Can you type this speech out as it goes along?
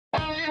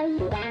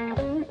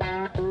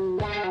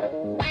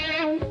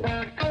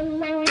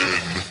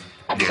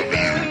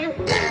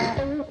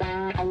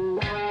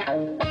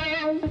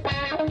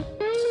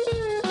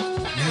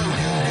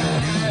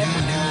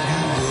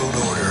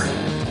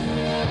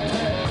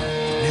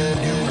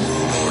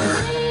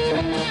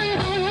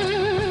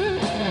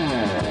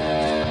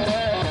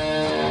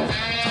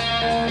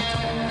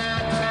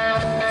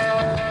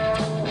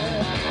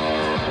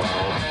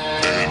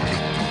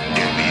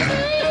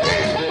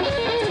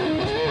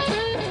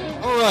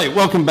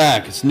Welcome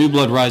back. It's New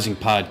Blood Rising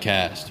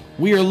podcast.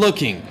 We are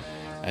looking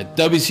at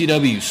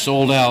WCW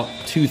Sold Out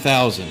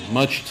 2000,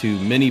 much to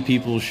many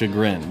people's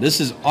chagrin. This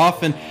is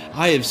often,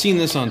 I have seen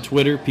this on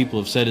Twitter, people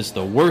have said it's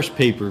the worst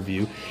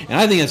pay-per-view, and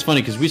I think that's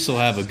funny because we still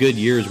have a good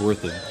year's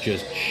worth of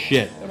just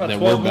shit. About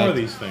 12 more of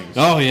these things.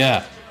 Oh,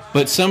 yeah.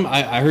 But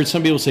I heard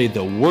some people say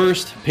the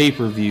worst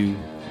pay-per-view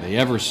they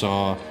ever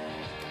saw.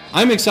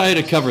 I'm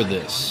excited to cover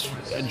this.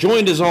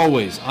 Joined as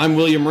always, I'm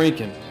William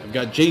Rankin.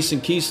 Got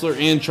Jason Kiesler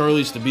and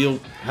Charlie Stabile.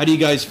 How do you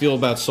guys feel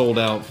about Sold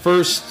Out?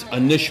 First,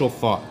 initial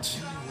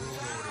thoughts.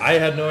 I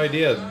had no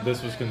idea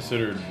this was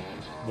considered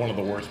one of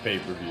the worst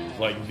pay-per-views.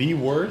 Like, the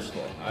worst?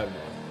 I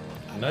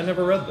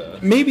never read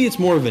that. Maybe it's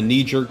more of a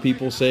knee-jerk,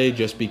 people say,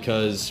 just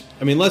because...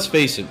 I mean, let's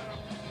face it.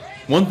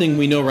 One thing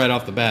we know right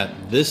off the bat,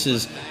 this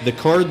is... The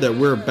card that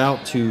we're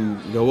about to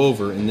go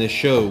over in this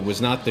show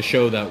was not the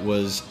show that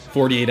was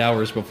 48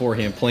 hours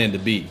beforehand planned to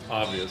be.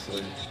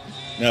 Obviously.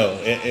 No,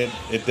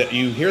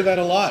 you hear that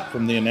a lot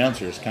from the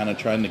announcers, kind of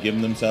trying to give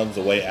themselves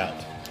a way out.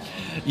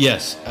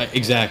 Yes,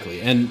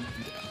 exactly. And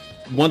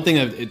one thing,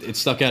 it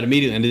stuck out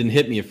immediately, and it didn't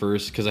hit me at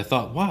first, because I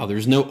thought, wow,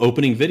 there's no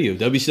opening video.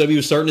 WCW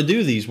was starting to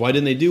do these. Why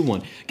didn't they do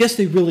one? I guess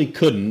they really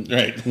couldn't.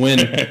 Right.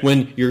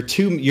 When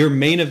your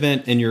main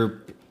event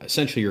and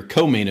essentially your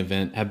co-main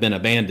event have been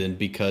abandoned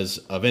because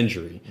of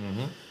injury.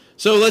 Mm-hmm.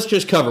 So let's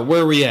just cover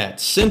where are we at.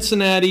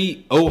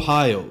 Cincinnati,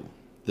 Ohio.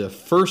 The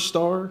First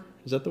Star.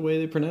 Is that the way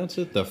they pronounce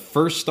it? The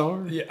First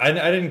Star? Yeah, I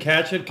didn't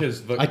catch it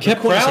because I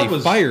kept wanting to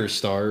say Fire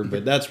Star,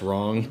 but that's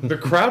wrong. The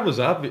crowd was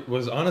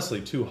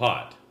honestly too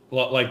hot.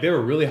 Like, they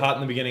were really hot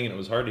in the beginning, and it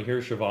was hard to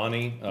hear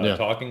Shivani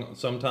talking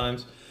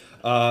sometimes.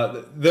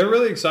 They're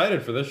really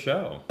excited for this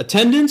show.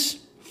 Attendance,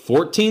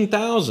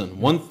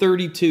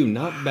 14,132.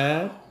 Not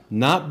bad.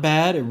 Not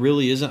bad. It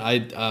really isn't.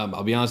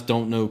 I'll be honest,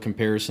 don't know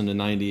comparison to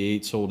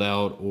 98 Sold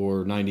Out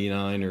or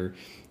 99 or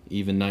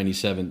even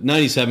 97.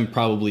 97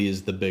 probably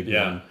is the big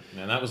one.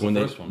 Man, that was the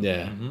first one.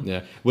 Yeah,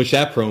 yeah. Which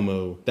that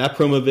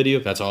promo video,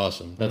 that's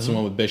awesome. That's the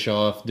one with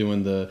Bischoff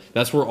doing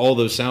that's where all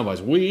those sound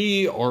bites.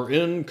 We are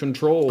in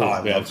control. Oh,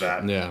 I love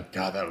that. Yeah.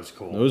 God, that was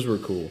cool. Those were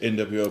cool.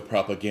 NWO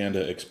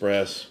Propaganda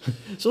Express.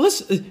 So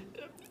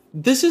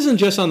this isn't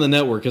just on the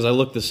network, because I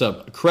looked this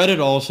up. Credit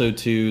also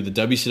to the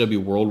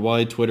WCW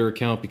Worldwide Twitter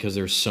account, because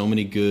there's so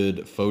many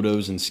good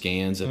photos and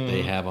scans that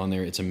they have on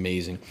there. It's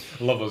amazing.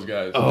 I love those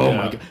guys. Oh,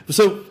 my God.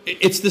 So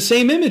it's the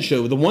same image,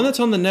 though. The one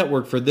that's on the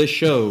network for this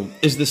show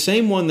is the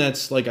same one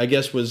that's, like, I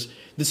guess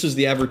this was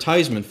the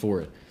advertisement for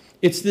it.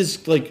 It's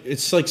this, like,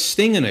 it's like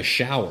Sting in a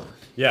shower.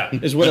 Yeah.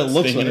 Is what it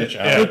looks like.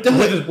 Yeah.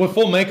 With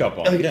full makeup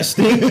on. Yeah.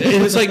 Sting,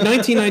 it's like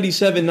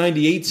 1997,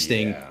 98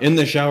 Sting in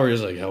the shower.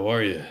 He's like, how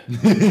are you?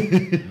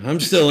 I'm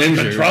still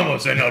injured.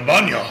 Entramos en el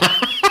baño.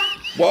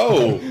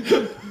 Whoa.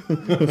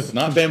 It's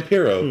not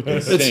Vampiro.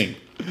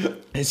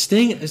 It's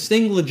Sting.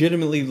 Sting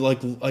legitimately,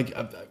 like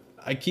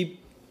I keep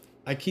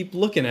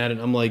looking at it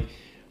and I'm like,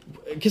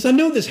 because I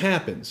know this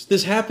happens.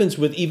 This happens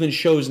with even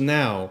shows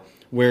now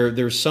where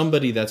there's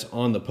somebody that's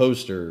on the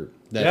poster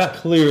that's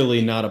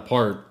clearly not a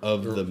part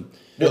of the...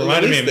 It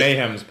reminded me of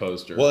Mayhem's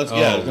poster. Well,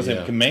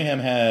 because Mayhem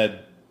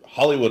had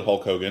Hollywood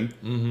Hulk Hogan.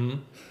 Mm-hmm.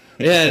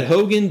 Yeah,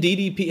 Hogan,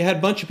 DDP, had a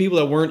bunch of people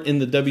that weren't in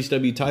the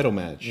WCW title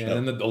match. Yeah,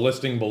 and the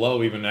listing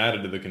below even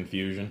added to the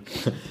confusion.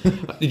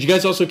 Did you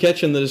guys also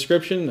catch in the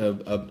description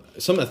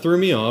something that threw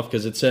me off,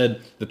 because it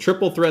said the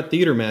Triple Threat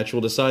Theater match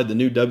will decide the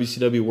new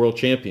WCW World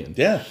Champion?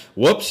 Yeah.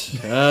 Whoops.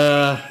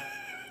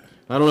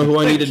 I don't know who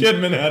I needed.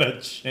 Kidman had a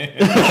chance.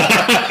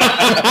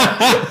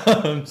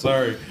 I'm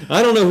sorry.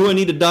 I don't know who I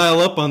need to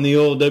dial up on the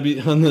old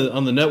on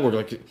the network.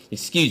 Like,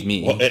 excuse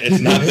me. Well, it's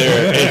not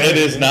their. It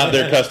is not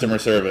their customer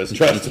service.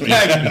 Trust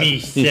me.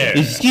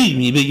 Excuse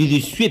me, but your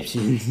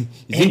description is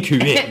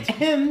incorrect.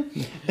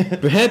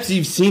 Perhaps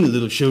you've seen a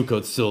little show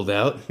called Sold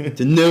Out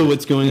to know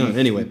what's going on.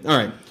 Anyway, all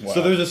right. Wow.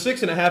 So there's a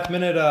 6.5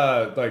 minute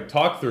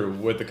talk through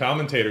with the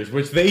commentators,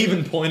 which they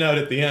even point out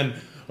at the end.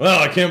 Well,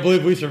 I can't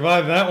believe we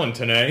survived that one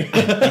tonight.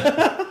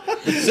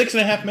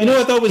 6.5 minutes. You know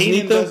what I thought was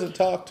Heenan neat, though? doesn't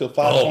talk till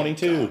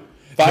 5:22.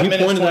 5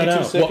 minutes,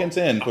 22 seconds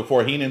in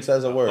before Heenan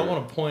says a word. I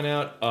want to point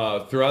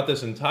out, throughout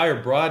this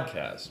entire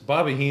broadcast,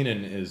 Bobby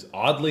Heenan is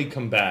oddly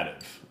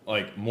combative.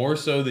 Like, more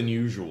so than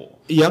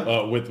usual.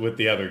 Yep. With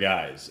the other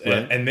guys.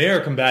 Right. And they are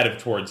combative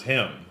towards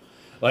him.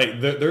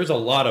 Like, there's a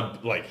lot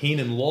of, like,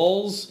 Heenan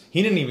lulls.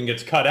 Heenan even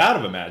gets cut out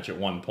of a match at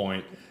one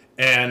point.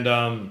 And,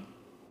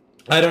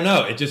 I don't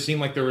know. It just seemed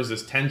like there was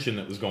this tension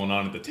that was going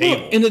on at the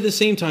table. Well, and at the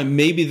same time,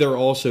 maybe they're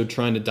also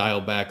trying to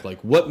dial back, like,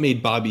 what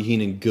made Bobby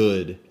Heenan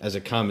good as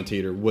a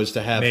commentator was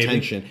to have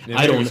tension.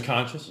 Maybe he was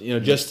conscious.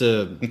 Just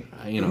to,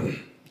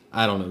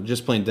 I don't know,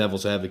 just playing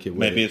devil's advocate with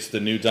Maybe it. it's the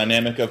new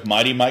dynamic of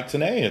Mighty Mike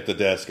Tenay at the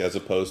desk as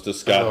opposed to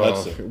Scott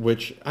Hudson.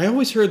 Which I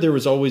always heard there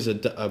was always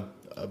a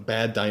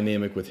bad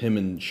dynamic with him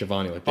and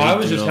Shivani. Like I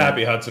was just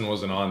happy Hudson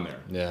wasn't on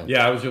there.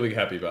 Yeah. I was really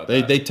happy about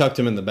that. They tucked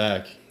him in the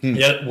back.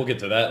 Yeah, we'll get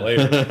to that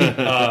later.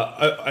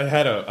 I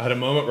had a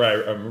moment where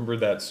I remember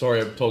that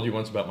story I told you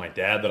once about my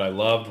dad that I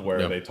loved,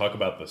 where they talk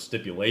about the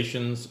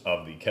stipulations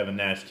of the Kevin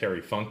Nash Terry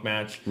Funk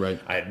match. Right.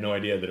 I had no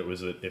idea that it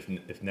was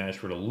if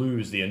Nash were to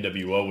lose, the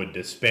NWO would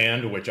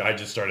disband, which I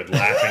just started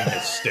laughing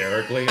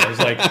hysterically. I was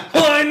like,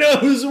 I know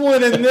who's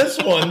winning this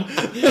one.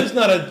 There's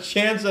not a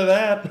chance of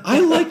that. I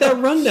like that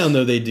rundown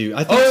though they do.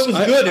 I think Oh, it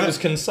was good. It was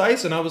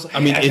concise, and I was like, I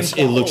mean, hey,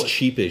 it looks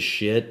cheap as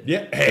shit.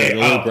 Yeah. The Hey,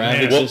 little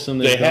graphic man. system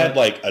They they've got. had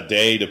like a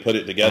day to put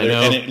it together, I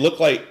know. and it looked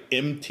like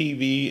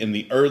MTV in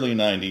the early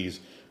 90s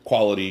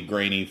quality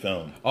grainy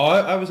film. Oh,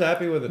 I was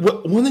happy with it.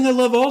 One thing I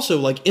love also,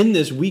 like in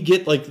this, we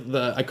get like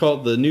I call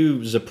it the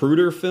new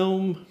Zapruder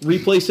film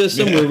replay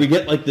system, where we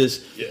get like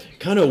this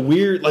kind of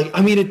weird, like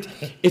I mean,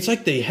 it's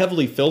like they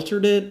heavily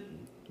filtered it.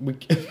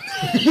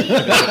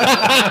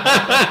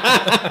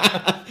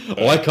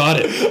 Oh, I caught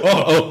it.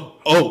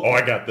 Oh,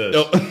 I got this.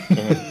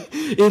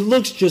 It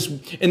looks just,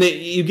 and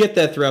you get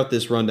that throughout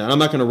this rundown. I'm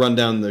not going to run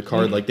down the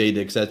card like they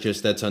did,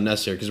 because that's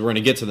unnecessary, because we're going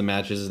to get to the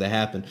matches as they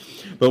happen.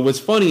 But what's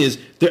funny is,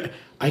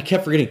 I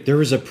kept forgetting, there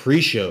was a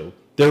pre-show.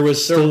 There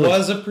was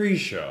a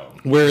pre-show.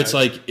 Where it's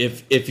like,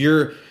 if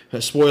you're,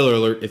 spoiler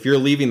alert, if you're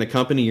leaving the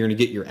company, you're going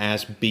to get your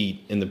ass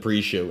beat in the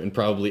pre-show and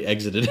probably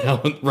exited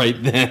out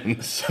right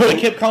then. So they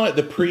kept calling it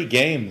the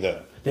pre-game,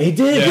 though. They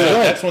did. Yeah, you're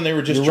right. That's when they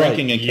were just You're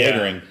drinking right. and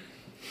catering.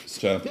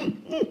 So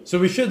So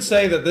we should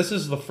say that this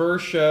is the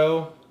first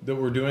show that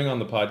we're doing on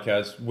the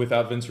podcast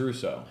without Vince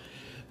Russo.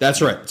 That's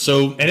right.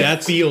 So And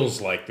it feels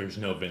like there's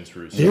no Vince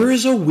Russo. there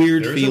is a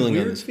weird There's feeling a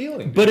on weird this.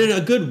 feeling, But dude. in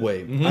a good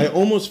way. I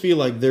almost feel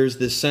like there's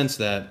this sense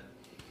that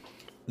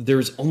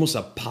there's almost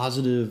a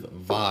positive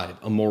vibe,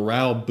 a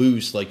morale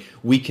boost, like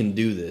we can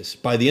do this.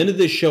 By the end of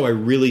this show, I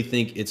really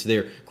think it's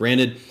there.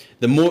 Granted,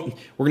 the more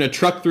we're going to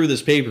truck through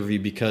this pay-per-view,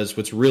 because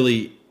what's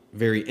really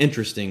very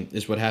interesting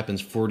is what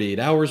happens 48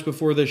 hours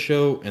before the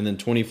show and then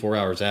 24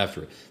 hours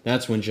after it.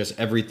 That's when just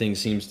everything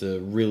seems to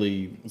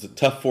really... it's a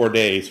tough 4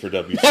 days for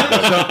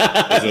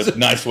WCW. Is a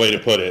nice way to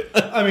put it.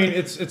 I mean,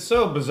 it's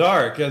so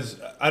bizarre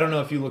because I don't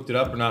know if you looked it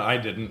up or not. I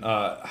didn't.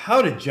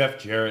 How did Jeff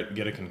Jarrett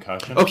get a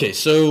concussion? Okay,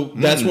 so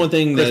that's one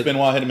thing Chris that...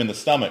 Benoit hit him in the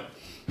stomach.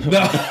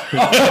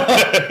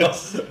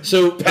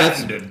 So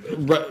that's Patented.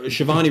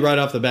 Shivani right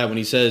off the bat when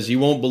he says, "You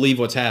won't believe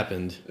what's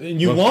happened."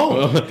 You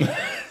won't.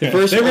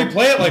 First, They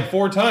replay it like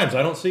 4 times.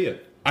 I don't see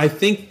it. I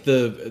think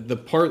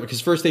the part, because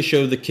first they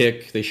show the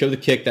kick. They show the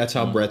kick. That's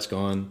how Brett's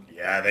gone.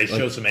 Yeah, they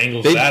show some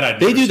angles They, of that I'd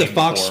they never do the seen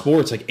Fox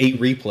before. Sports like 8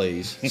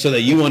 replays so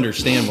that you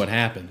understand what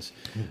happens.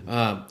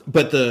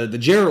 But the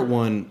Jarrett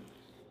one,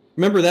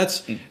 remember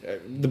that's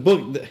the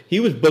book. He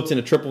was booked in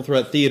a triple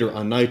threat theater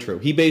on Nitro.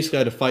 He basically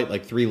had to fight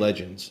like 3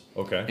 legends.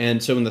 Okay.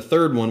 And so in the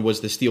third one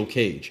was the steel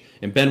cage,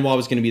 and Benoit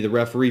was going to be the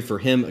referee for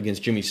him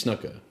against Jimmy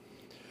Snuka.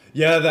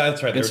 Yeah,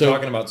 that's right. They were so-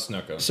 talking about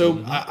Snuka. So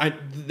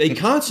they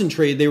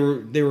concentrate. They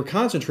were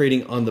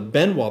concentrating on the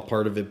Benoit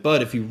part of it.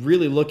 But if you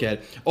really look at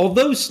it,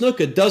 although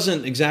Snuka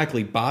doesn't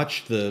exactly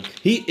botch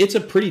it's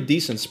a pretty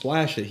decent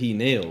splash that he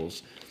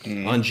nails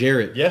on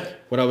Jarrett. Yeah.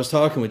 What I was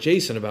talking with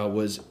Jason about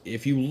was,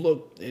 if you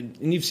look, and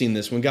you've seen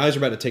this, when guys are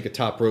about to take a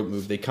top rope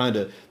move, they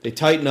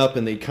tighten up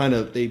and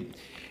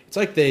it's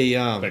like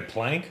they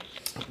plank?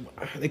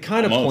 they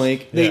kind of Almost.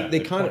 plank. Yeah, They they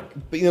kind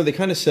of, they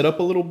kind of sit up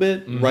a little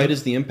bit right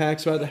as the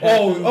impact's about to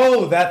happen.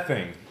 Oh, that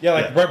thing. Yeah,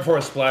 like right before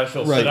a splash,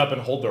 they'll Right. sit up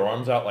and hold their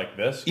arms out like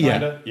this, Yeah.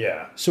 kind of.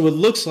 Yeah. So it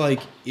looks like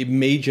it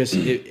may just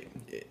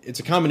it's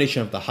a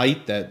combination of the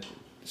height that,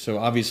 so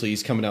obviously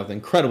he's coming out with an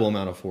incredible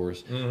amount of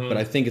force, but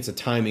I think it's a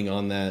timing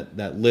on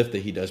that lift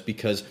that he does,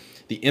 because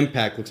the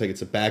impact looks like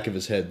it's the back of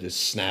his head just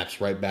snaps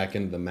right back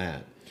into the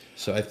mat.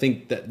 So I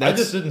think that's, I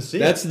just didn't see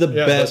that's it. the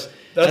Yeah, best.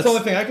 That's the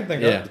only thing I can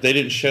think Yeah. of. They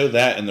didn't show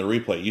that in the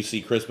replay. You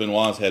see Chris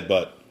Benoit's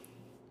headbutt.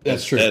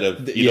 That's true. Instead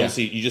of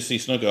you just see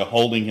Snuka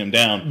holding him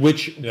down.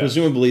 Which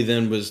presumably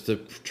then was to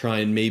try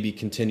and maybe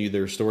continue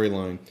their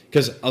storyline.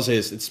 Because I'll say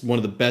this, it's one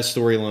of the best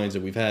storylines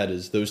that we've had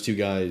is those two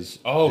guys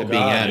being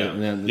at it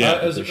and then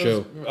I was the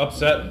show.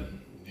 upset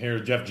here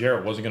Jeff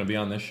Jarrett wasn't going to be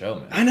on this show,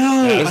 man. I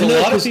know. There's I know, a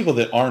lot of 'cause- people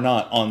that are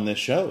not on this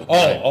show.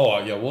 Yeah,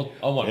 we'll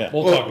Yeah.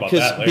 talk about because-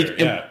 that later. and-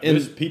 Yeah, and-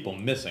 there's people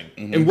missing.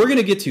 And we're going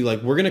to get to,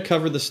 we're going to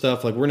cover the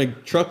stuff, we're going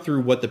to truck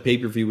through what the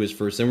pay-per-view is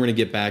first, then we're going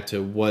to get back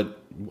to what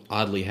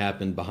oddly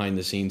happened behind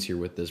the scenes here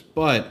with this.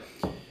 But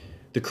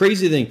the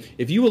crazy thing,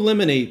 if you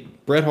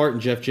eliminate Bret Hart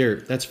and Jeff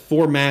Jarrett, that's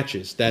 4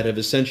 matches that have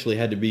essentially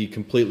had to be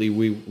completely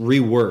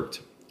reworked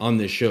on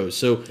this show.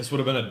 So, This would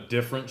have been a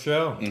different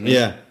show.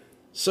 yeah.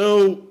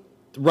 So,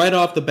 right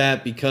off the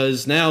bat,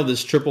 because now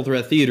this triple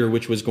threat theater,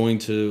 which was going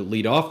to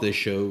lead off this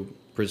show,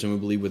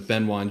 presumably with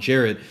Benoit and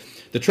Jarrett,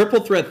 the triple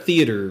threat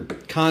theater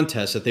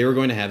contest that they were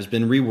going to have has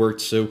been reworked.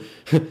 So,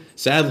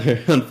 sadly,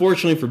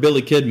 unfortunately for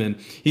Billy Kidman,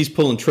 he's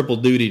pulling triple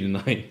duty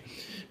tonight.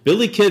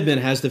 Billy Kidman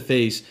has to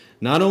face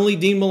not only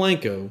Dean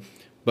Malenko,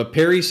 but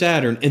Perry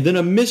Saturn, and then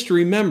a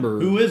mystery member.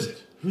 Who is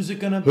it? Who's it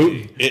gonna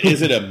be?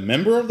 Is it a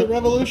member of the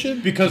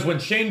Revolution? Because when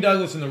Shane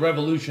Douglas and the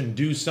Revolution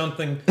do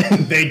something,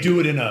 they do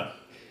it in a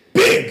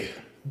big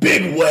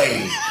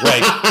way.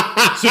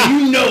 Right. So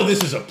you know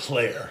this is a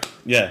player.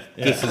 Yeah,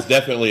 this is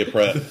definitely a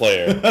player.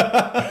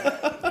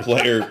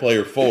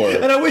 player 4.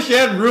 And I wish you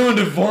hadn't ruined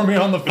it for me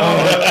on the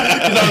phone.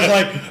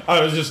 Because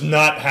I was just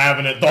not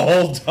having it the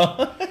whole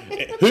time.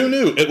 Who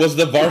knew? It was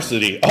the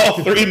varsity.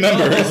 All 3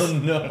 members. Oh,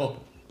 no.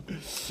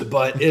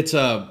 But it's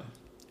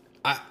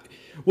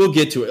we'll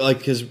get to it,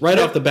 because right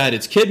off the bat,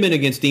 it's Kidman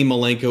against Dean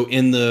Malenko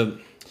in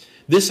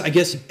this. I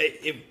guess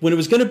when it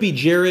was going to be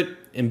Jarrett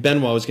and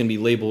Benoit was going to be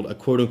labeled a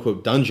quote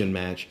unquote dungeon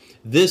match.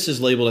 This is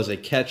labeled as a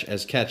catch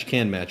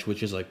can match,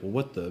 which is like, well,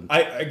 what the?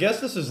 I guess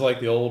this is like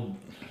the old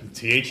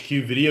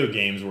THQ video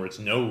games where it's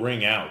no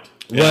ring out.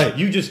 Right.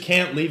 You just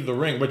can't leave the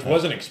ring, which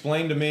wasn't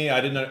explained to me.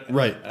 I didn't.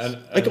 Right.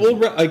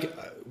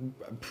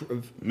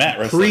 Matt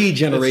wrestling.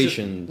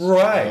 Pre-generations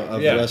right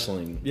of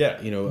wrestling.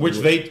 Yeah. You know, which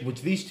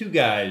these two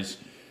guys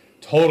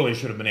totally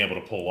should have been able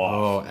to pull off.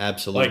 Oh,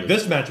 absolutely. Like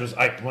this match was,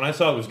 when I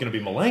saw it was going to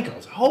be Malenko, I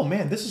was like, oh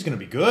man, this is going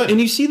to be good.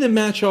 And you see the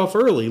match off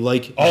early,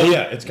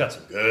 it's got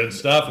some good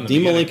stuff. In the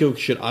Dean beginning. Malenko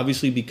should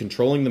obviously be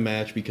controlling the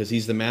match because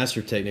he's the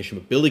master technician,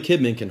 but Billy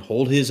Kidman can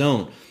hold his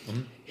own.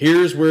 Mm-hmm.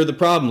 Here's where the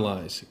problem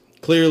lies.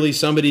 Clearly,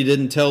 somebody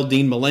didn't tell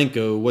Dean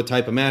Malenko what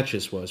type of match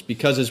this was,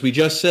 because as we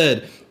just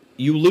said,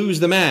 you lose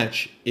the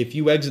match if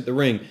you exit the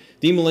ring.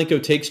 Dean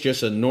Malenko takes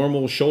just a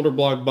normal shoulder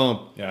block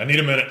bump. Yeah, I need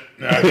a minute.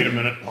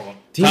 Hold on.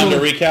 Time to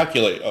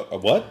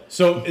recalculate. What?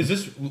 So is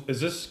this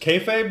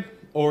kayfabe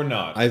or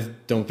not? I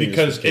don't think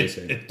because this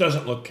is it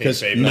doesn't look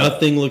because kayfabe.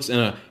 nothing looks.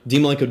 Dean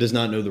Malenko does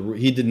not know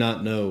he did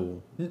not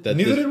know that.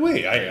 Neither did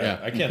we.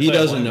 I can't. He say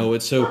doesn't know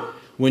it. So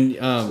when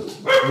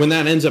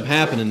that ends up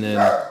happening,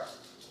 then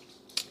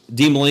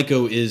Dean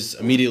Malenko is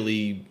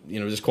immediately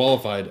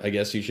disqualified. I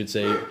guess you should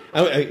say.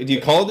 Do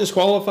you call it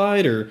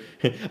disqualified or?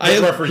 The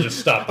referee just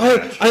stopped the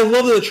match. I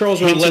love that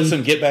Charles Robinson lets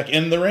him get back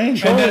in the ring.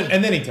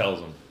 And then he tells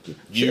him,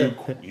 You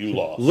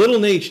lost. Little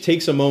Nate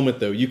takes a moment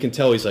though. You can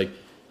tell he's like,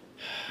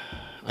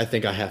 I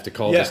think I have to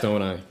call this,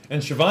 don't I?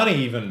 And Shivani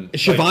even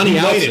Shivani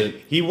outs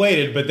it. He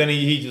waited, but then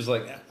he just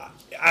like,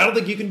 I don't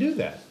think you can do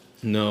that.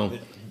 No,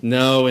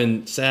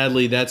 and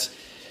sadly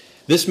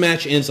this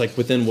match ends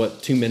within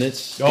 2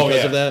 minutes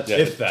of that. Yeah.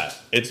 If that.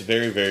 It's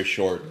very, very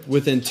short.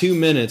 Within 2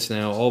 minutes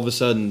now, all of a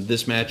sudden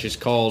this match is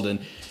called, and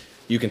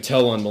you can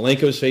tell on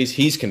Malenko's face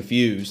he's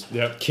confused.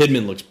 Yep.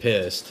 Kidman looks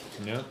pissed.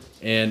 Yeah.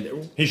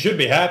 And he should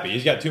be happy.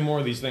 He's got 2 more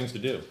of these things to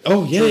do.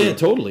 Oh yeah,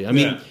 totally. I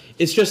mean, Yeah.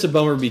 It's just a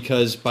bummer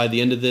because by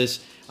the end of this,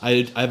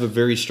 I have a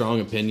very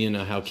strong opinion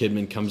on how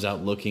Kidman comes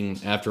out looking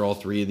after all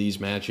 3 of these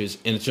matches,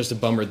 and it's just a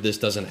bummer this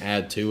doesn't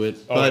add to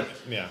it. But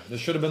this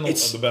should have been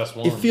the best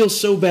one. It feels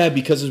so bad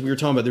because, as we were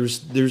talking about,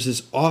 there's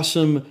this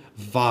awesome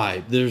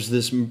vibe. There's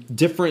this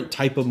different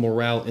type of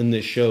morale in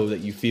this show that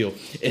you feel.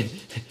 And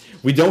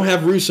we don't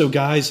have Russo,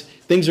 guys.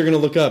 Things are going to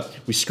look up.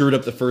 We screwed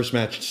up the first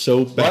match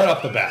so bad. Right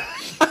off the bat.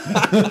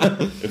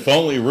 If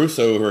only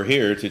Russo were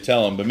here to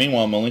tell him. But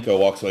meanwhile, Malenko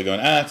walks away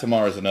going,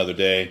 tomorrow's another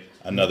day,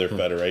 another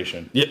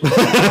federation. Yep.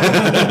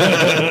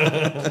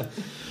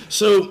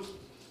 So,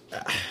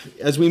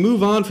 as we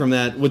move on from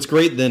that, what's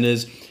great then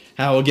is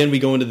how, again, we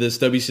go into this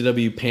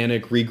WCW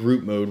panic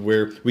regroup mode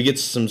where we get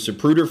some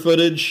Zapruder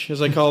footage,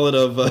 as I call it,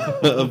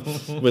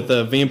 with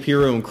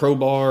Vampiro and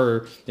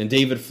Crowbar and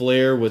David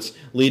Flair, what's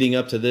leading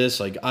up to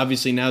this.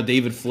 Obviously now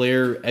David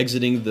Flair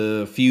exiting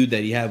the feud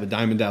that he had with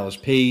Diamond Dallas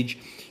Page.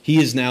 He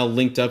is now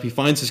linked up. He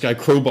finds this guy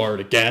Crowbar at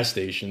a gas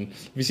station.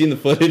 Have you seen the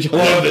footage? I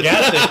love it.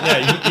 Gas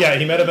station.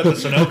 He met him at the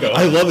Sunoco.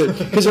 I love it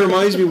because it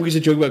reminds me. We used to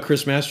joke about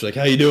Chris Masters, like,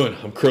 "How you doing?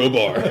 I'm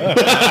Crowbar."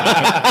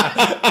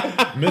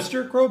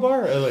 Mr.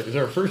 Crowbar? Is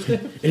there a first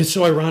name? And it's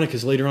so ironic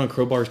because later on,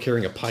 Crowbar is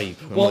carrying a pipe.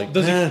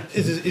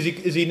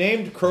 Is he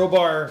named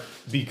Crowbar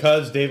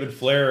because David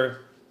Flair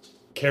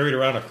carried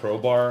around a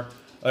crowbar?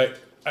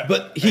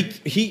 But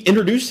he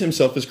introduced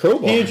himself as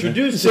Crowbar. He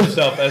introduced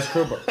himself as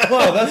Crowbar.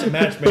 Well, that's a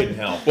match made in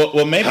hell.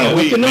 Well, maybe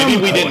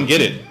we didn't get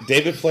it.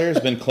 David Flair's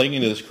been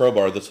clinging to this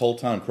crowbar this whole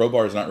time.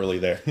 Crowbar is not really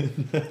there.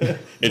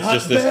 It's Not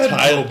just this bad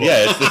Tyler. crowbar.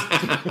 Yeah,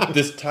 it's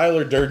this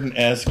Tyler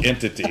Durden-esque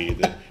entity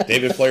that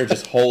David Flair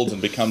just holds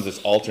and becomes this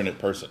alternate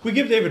person. We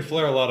give David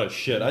Flair a lot of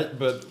shit,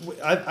 but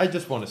I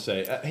just want to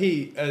say,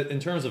 he, in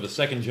terms of a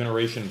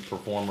second-generation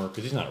performer,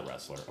 because he's not a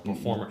wrestler, a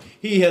performer,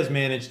 he has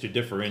managed to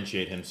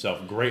differentiate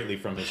himself greatly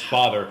from his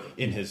father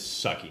in his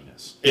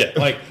suckiness. Yeah.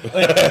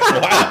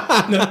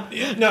 Wow.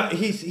 No,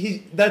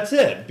 he's that's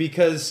it,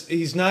 because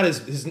he's not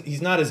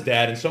his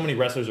dad, and so many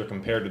wrestlers are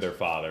compared to their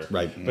father.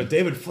 Right. But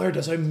David Flair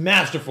does a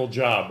masterful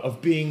job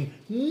of being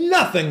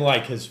nothing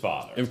like his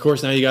father. And of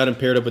course, now you got him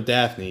paired up with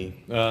Daphne,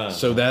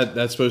 so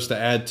that's supposed to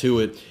add to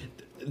it.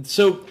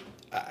 So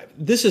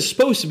this is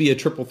supposed to be a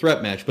triple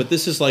threat match, but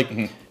this is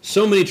like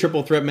so many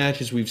triple threat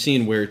matches we've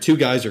seen where two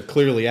guys are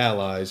clearly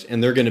allies,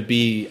 and they're going to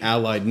be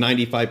allied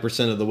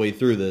 95% of the way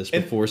through this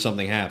before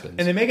something happens.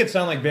 And they make it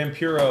sound like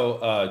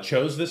Vampiro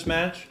chose this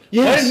match.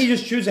 Yes. Why didn't he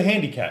just choose a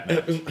handicap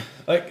match?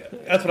 Like,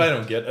 that's what I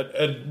don't get.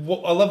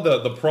 I love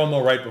the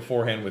promo right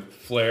beforehand with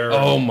Flair.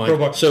 Oh my!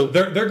 Crowbar. So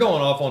they're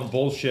going off on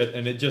bullshit,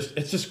 and it's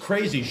just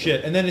crazy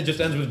shit. And then it just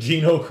ends with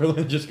Gene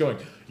Okerlund just going,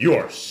 "You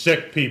are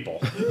sick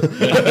people."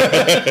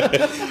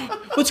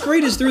 What's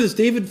great is through this,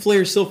 David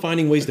Flair is still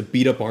finding ways to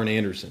beat up Arn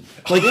Anderson.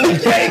 Like,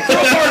 Hey,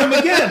 crowbar him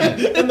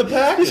again in the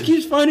package. just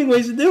keeps finding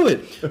ways to do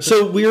it.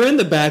 So we're in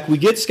the back. We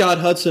get Scott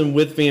Hudson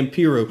with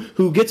Vampiro,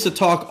 who gets to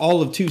talk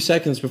all of 2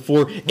 seconds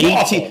before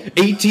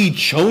A.T.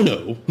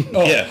 Chono.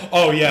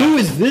 Oh yeah. Who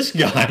is this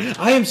guy?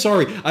 I am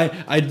sorry.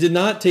 I did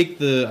not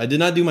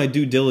do my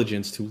due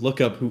diligence to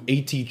look up who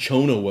A.T.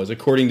 Chono was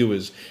according to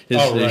his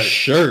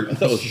shirt.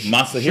 That was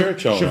Masahiro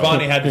Chono.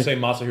 Shivani had to say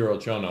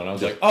Masahiro Chono, and I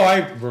was like, oh,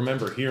 I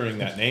remember hearing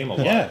that name a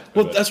lot. Yeah.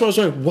 Well, that's what I was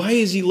wondering. Why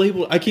is he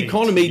labeled? I keep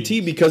calling him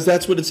AT because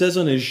that's what it says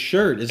on his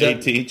shirt. Is that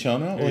A.T.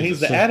 Chono? Well, he's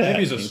the ad. Maybe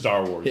he's a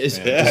Star Wars is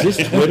fan. this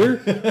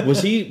Twitter?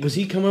 Was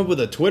he come up with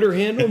a Twitter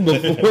handle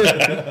before?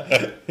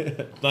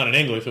 It's not in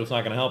English, so it's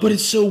not going to help. But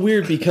it's so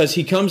weird because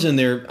he comes in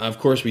there. Of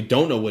course, we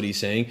don't know what he's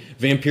saying.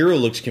 Vampiro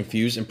looks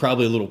confused and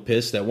probably a little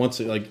pissed that once,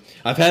 like,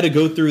 I've had to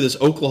go through this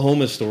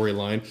Oklahoma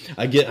storyline.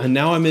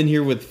 Now I'm in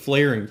here with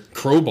Flair and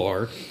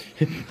Crowbar.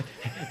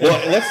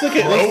 Well, let's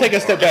take a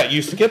step back.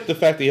 You skipped the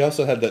fact that he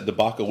also had that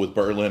debacle with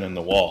Berlin and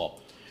the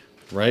Wall.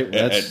 Right?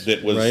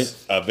 That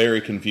was a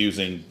very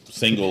confusing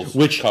singles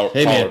collar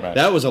match.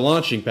 That was a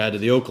launching pad to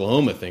the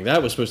Oklahoma thing.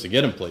 That was supposed to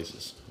get him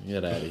places.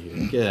 Get out of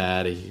here. Get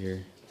out of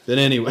here. But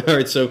anyway, all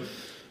right, so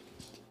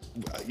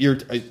you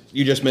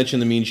just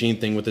mentioned the Mean Gene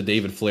thing with the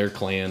David Flair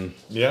clan.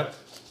 Yeah.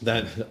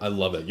 That I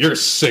love it. You're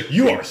sick.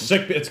 You are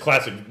sick. It's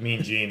classic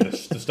Mean Gene.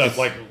 The stuff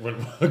like when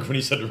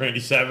he said to Randy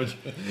Savage,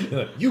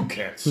 like, "You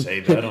can't say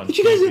that on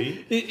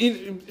TV."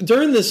 You guys,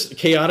 during this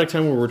chaotic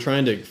time where we're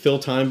trying to fill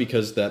time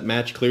because that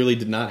match clearly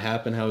did not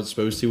happen how it's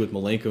supposed to with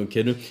Malenko and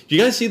Kidman, do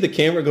you guys see the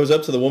camera goes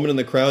up to the woman in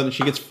the crowd and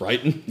she gets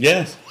frightened?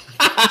 Yes.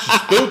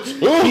 Spooked.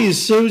 He's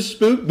so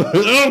spooked.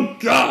 Oh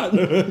God.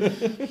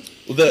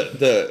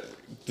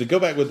 To go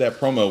back with that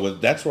promo,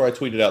 that's where I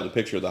tweeted out the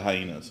picture of the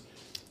hyenas.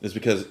 Is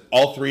because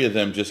all three of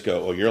them just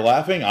go, "Oh, you're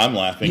laughing, I'm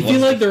laughing." You feel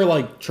like they're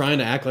like trying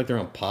to act like they're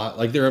on pot,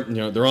 like they're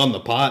on the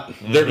pot.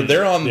 They're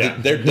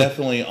they're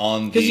definitely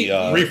on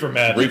the Reefer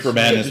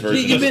Madness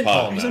version of the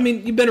pot. I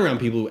mean, you've been around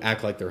people who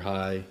act like they're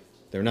high.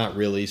 They're not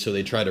really, so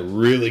they try to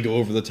really go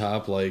over the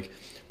top, like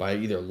by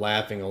either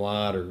laughing a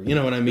lot or you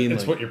know what I mean.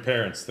 It's like, what your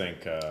parents think.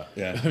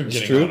 it's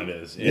getting true. on it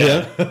is.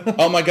 Yeah.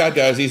 Oh my God,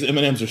 guys, these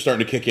M&Ms are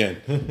starting to kick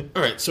in.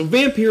 All right, so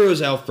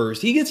Vampiro's out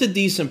first. He gets a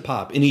decent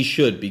pop, and he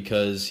should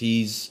because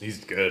he's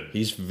good.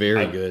 He's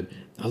very good.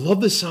 I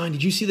love the sign.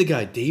 Did you see the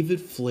guy? David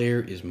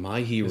Flair is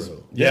my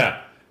hero.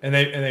 Yeah, and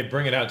they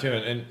bring it out too,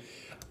 and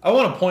I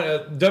want to point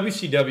out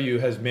WCW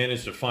has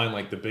managed to find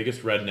like the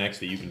biggest rednecks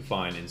that you can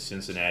find in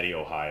Cincinnati,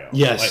 Ohio.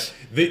 Yes,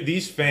 like,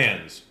 these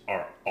fans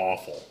are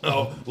awful.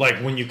 Oh, like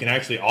when you can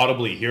actually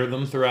audibly hear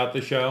them throughout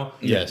the show.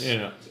 Yes, you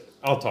know,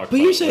 I'll talk. But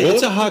you say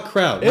it's a hot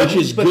crowd, which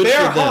is but good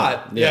they're for them.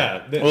 hot.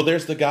 Yeah. Well,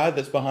 there's the guy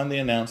that's behind the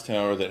announce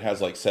tower that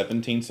has like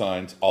 17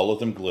 signs, all of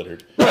them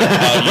glittered. You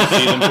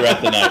see them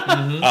throughout the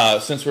night.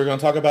 Since we're going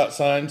to talk about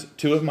signs,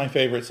 two of my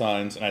favorite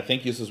signs, and I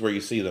think this is where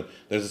you see them.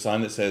 There's a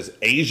sign that says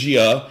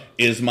 "Asia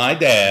is my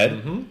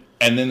dad,"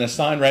 and then the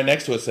sign right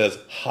next to it says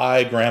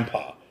 "Hi,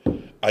 Grandpa."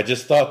 I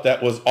just thought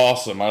that was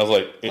awesome. I was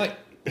like,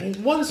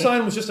 one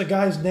sign was just a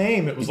guy's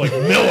name. It was like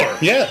Miller.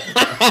 Yeah.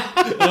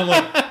 And I'm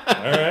like,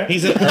 all right.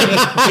 He's an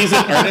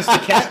Ernest the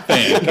Cat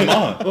fan. Come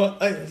on. Well,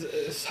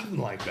 something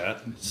like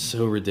that.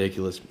 So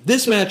ridiculous.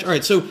 This match, all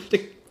right, so,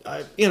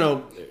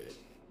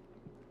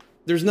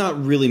 there's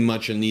not really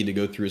much a need to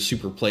go through a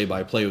super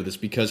play-by-play with this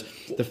because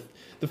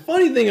the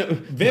funny thing...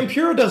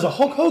 Vampiro does a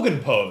Hulk Hogan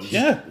pose.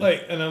 Yeah.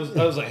 And I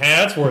was like,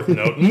 hey, that's worth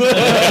noting.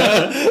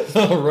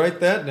 I'll write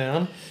that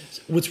down.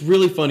 What's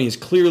really funny is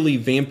clearly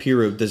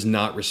Vampiro does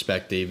not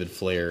respect David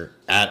Flair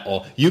at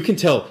all. You can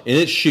tell, and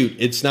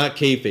it's not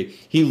kayfabe.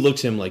 He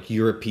looks at him like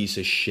you're a piece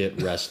of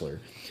shit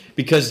wrestler.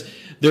 Because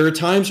there are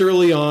times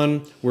early on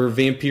where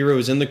Vampiro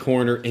is in the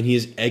corner and he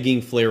is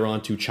egging Flair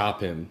on to chop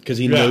him because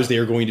he knows they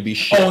are going to be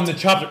shit. Oh, and the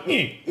chops are,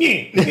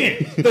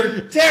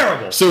 they're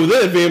terrible. So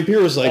then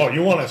Vampiro's like, oh,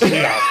 you want to see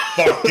a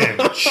fucking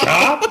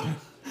chop?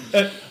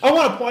 And I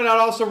want to point out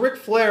also, Ric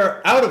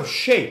Flair, out of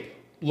shape,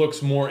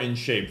 looks more in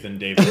shape than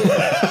David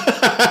Flair.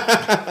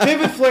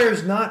 David Flair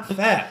is not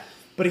fat,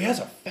 but he has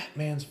a fat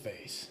man's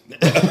face.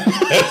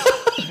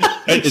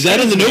 Is that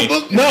in the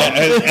notebook? No.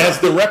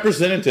 As the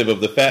representative of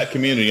the fat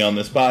community on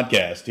this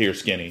podcast here,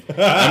 Skinny, I'm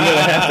going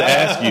to have to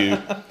ask you,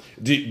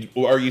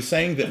 Are you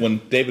saying that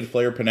when David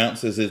Flair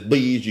pronounces his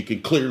B's, you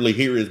can clearly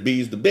hear his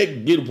B's, the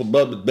big, beautiful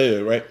bubba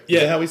boo, right? Yeah.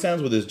 Is that how he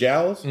sounds with his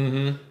jowls?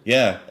 Mm-hmm.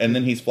 Yeah, and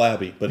then he's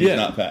flabby, but he's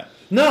not fat.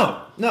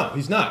 No,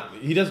 he's not.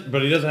 He doesn't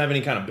have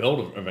any kind of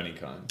build of any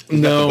kind.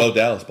 He's got the Bo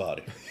Dallas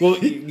body. Well,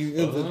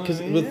 because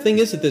the thing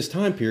is, at this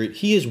time period,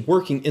 he is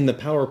working in the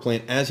power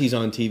plant as he's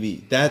on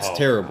TV. That's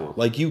terrible. Wow.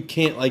 Like, you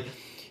can't, like,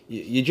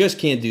 you just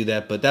can't do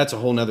that, but that's a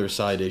whole nother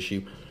side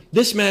issue.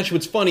 This match,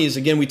 what's funny is,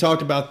 again, we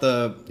talked about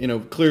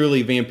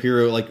clearly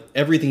Vampiro, like,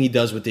 everything he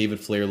does with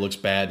David Flair looks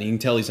bad, and you can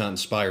tell he's not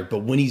inspired. But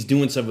when he's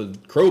doing stuff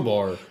with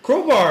Crowbar,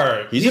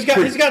 he's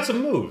got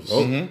some moves.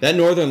 Oh, that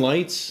Northern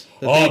Lights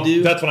that they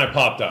do. That's when I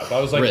popped up. I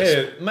was like,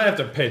 hey, I might have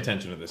to pay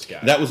attention to this guy.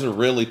 That was a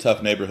really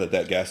tough neighborhood,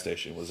 that gas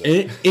station was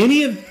in.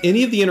 Any of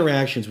the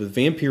interactions with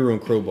Vampiro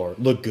and Crowbar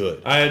look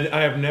good.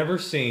 I have never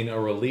seen a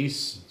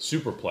release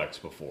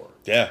superplex before.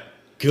 Yeah.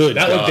 Good.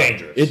 That looked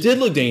dangerous. It did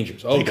look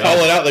dangerous. They call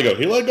it out. They go,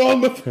 he let go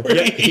before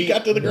he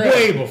got to the ground.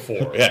 Way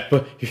before. Yeah.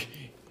 But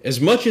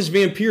as much as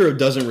Vampiro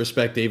doesn't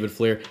respect David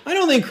Flair, I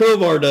don't think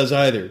Crowbar does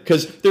either.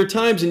 Because there are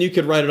times, and you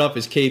could write it off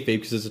as kayfabe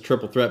because it's a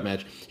triple threat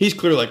match. He's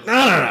clearly like,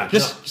 no,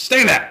 just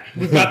stay back.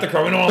 We've got the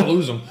crow. We don't want to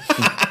lose him.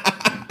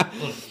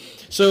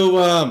 So,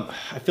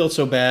 I feel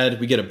so bad.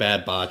 We get a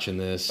bad botch in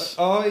this.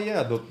 Oh,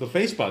 yeah, the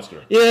face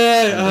buster.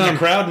 Yeah. The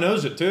crowd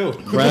knows it, too.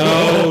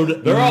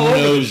 They're all over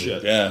this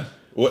shit. Yeah.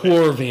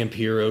 Poor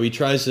Vampiro. He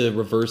tries to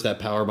reverse that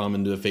powerbomb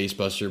into a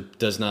facebuster.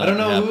 Does not. I don't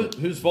know happen.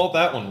 whose fault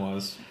that one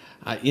was.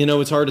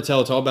 It's hard to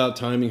tell. It's all about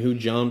timing, who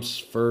jumps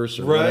first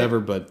or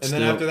whatever. But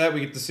then after that, we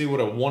get to see what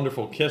a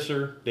wonderful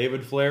kisser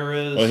David Flair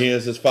is. Well, he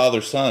is his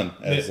father's son,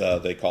 as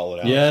they call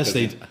it out. Yes,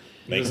 he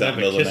makes doesn't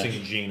that have a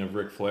kissing gene of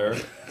Ric Flair,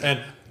 and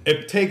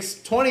it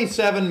takes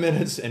 27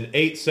 minutes and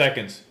 8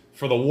 seconds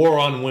for the war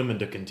on women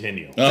to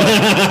continue. They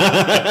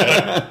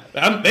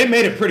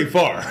made it pretty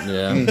far.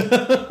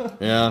 Yeah.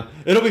 Yeah.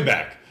 It'll be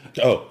back.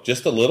 Oh,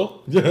 just a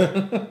little?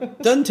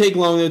 Doesn't take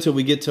long, though, until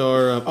we get to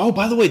our...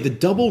 by the way, the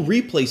double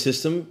replay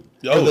system,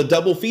 or the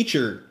double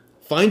feature,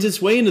 finds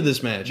its way into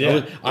this match.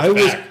 Yeah, I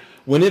was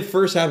when it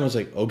first happened, I was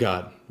like, oh,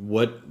 God,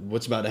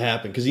 what's about to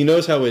happen? Because he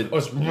knows how it...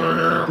 You're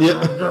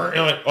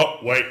like, oh,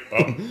 wait,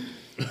 oh.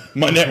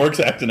 My network's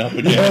acting up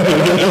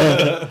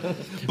again.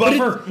 But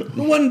it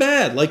wasn't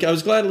bad. Like, I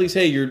was glad at least,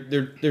 hey,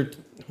 they're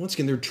once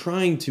again, they're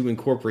trying to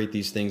incorporate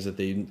these things that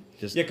they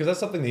just... Yeah, because that's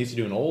something they used to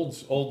do in old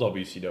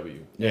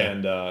WCW. Yeah.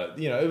 And,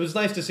 it was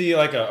nice to see,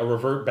 like, a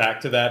revert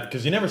back to that,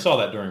 because you never saw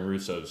that during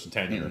Russo's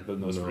tenure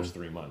in those first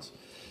 3 months.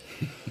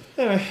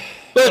 Anyway,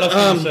 what else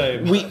can you say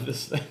about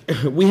this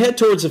thing? We head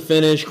towards the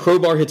finish.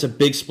 Crowbar hits a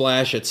big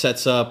splash. It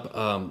sets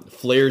up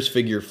Flair's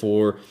figure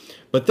 4.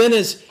 But then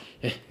as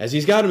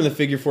he's got him in the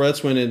figure 4,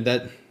 that's when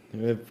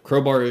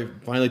Crowbar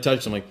finally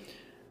touches him. Like,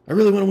 I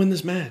really want to win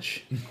this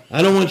match.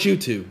 I don't want you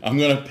to. I'm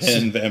going to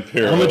pin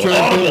Vampiro. I'm going to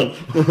try to pin him.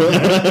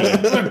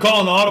 I'm going to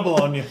call an audible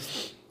on you.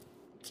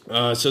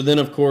 So then,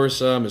 of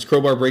course, as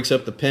Crowbar breaks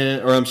up the pin,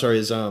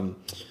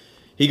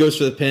 he goes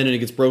for the pin and it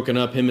gets broken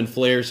up. Him and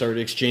Flair start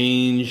to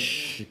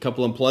exchange a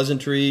couple of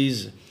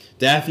pleasantries.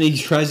 Daphne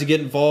tries to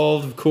get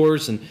involved, of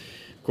course, and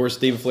of course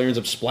David Flair ends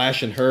up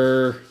splashing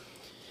her.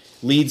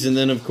 Leads, and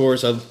then, of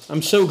course,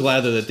 I'm so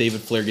glad that David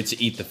Flair gets to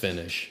eat the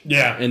finish.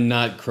 Yeah. And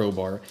not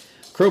Crowbar.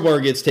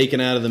 Crowbar gets taken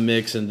out of the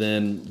mix, and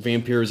then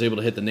Vampiro is able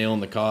to hit the nail in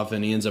the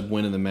coffin. He ends up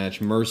winning the match.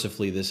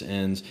 Mercifully, this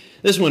ends.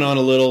 This went on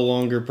a little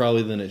longer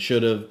probably than it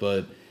should have,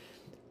 but...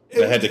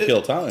 They had to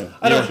kill time.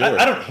 I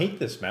don't hate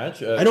this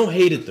match. I don't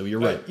hate it, though. You're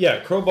right. Yeah,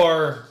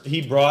 Crowbar,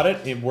 he brought it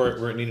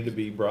where it needed to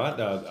be brought.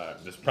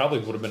 This probably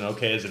would have been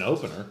okay as an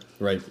opener.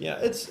 Right. Yeah,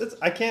 it's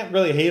I can't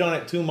really hate on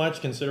it too much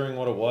considering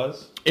what it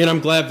was. And I'm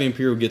glad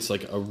Vampiro gets,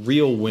 like, a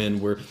real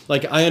win where,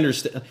 like, I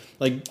understand,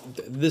 like,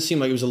 this seemed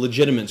like it was a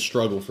legitimate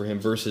struggle for him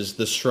versus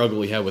the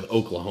struggle he had with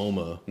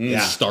Oklahoma and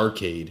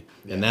Starrcade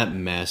and that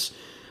mess.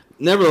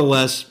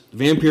 Nevertheless,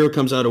 Vampiro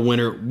comes out a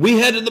winner. We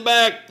head to the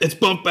back. It's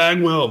Buff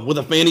Bagwell with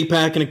a fanny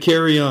pack and a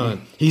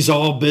carry-on. He's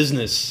all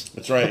business.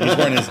 That's right. He's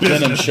wearing his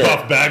denim shirt.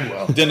 Buff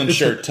Bagwell. Denim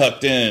shirt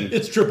tucked in.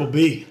 It's Triple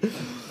B.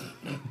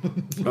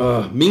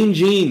 Mean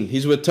Gene.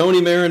 He's with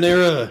Tony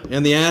Marinara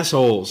and the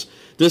Assholes.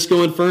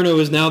 Disco Inferno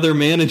is now their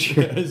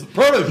manager. His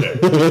protege.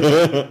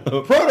 Yeah,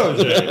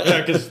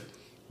 because,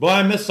 well,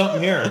 I missed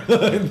something here.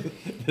 I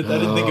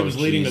didn't think it was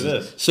leading to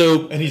this.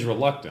 So, and he's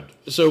reluctant.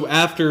 So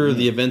after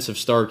the events of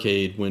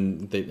Starrcade,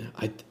 when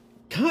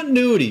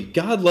continuity,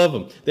 God love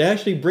them, they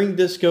actually bring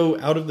Disco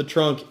out of the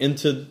trunk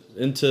into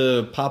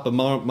Papa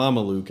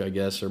Mamaluke, I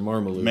guess, or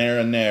Marmaluke.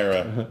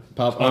 Marinara.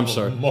 Papa, I'm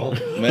sorry.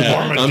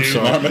 I'm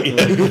sorry.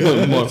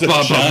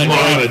 Papa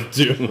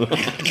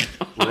Marmaduke.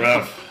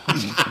 Rough.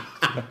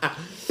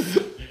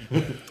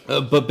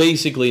 But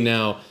basically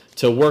now,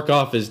 to work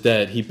off his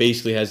debt, he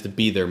basically has to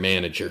be their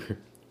manager,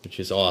 which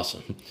is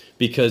awesome.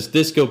 Because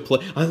Disco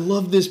I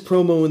love this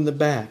promo in the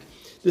back.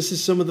 This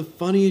is some of the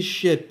funniest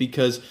shit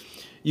because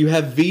you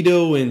have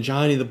Vito and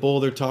Johnny the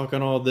Bull, they're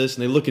talking all this,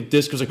 and they look at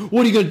Disco's like,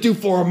 what are you going to do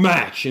for a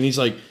match? And he's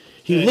like,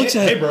 he looks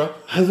at hey, bro.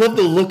 I love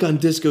the look on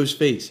Disco's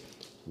face.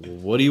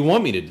 what do you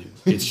want me to do?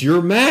 It's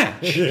your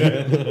match.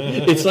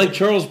 It's like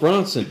Charles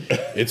Bronson.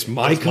 It's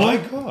my car.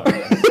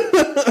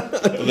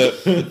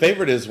 The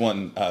favorite is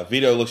when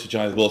Vito looks at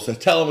Johnny the Bull and says,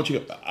 "Tell him what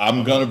you."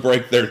 I'm gonna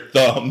break their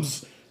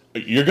thumbs.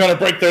 You're gonna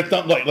break their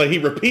thumb. Like he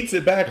repeats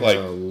it back. Like,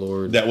 Oh,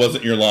 Lord. that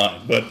wasn't your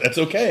line, but that's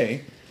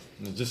okay.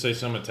 Just say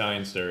some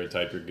Italian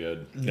stereotype. You're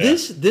good.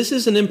 This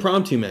is an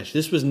impromptu match.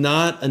 This was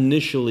not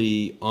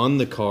initially on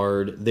the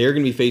card. They're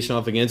going to be facing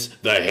off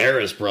against the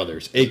Harris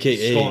brothers,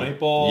 a.k.a. Skull and 8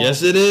 Ball.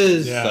 Yes, it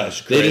is. Yeah.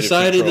 Slash They creative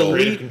decided control. to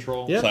Creative leave.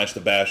 control. Yep. Slash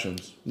the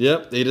Bashams.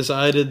 Yep, they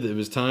decided it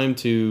was time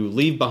to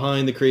leave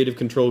behind the creative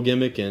control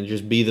gimmick and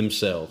just be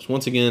themselves.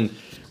 Once again,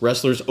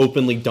 wrestlers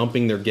openly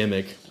dumping their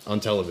gimmick on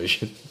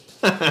television.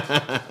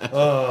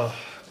 I'll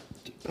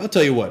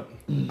tell you what,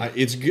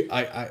 it's good.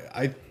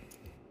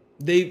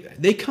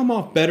 They come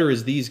off better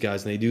as these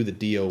guys than they do the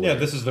DOA. Yeah,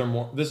 this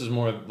is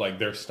more like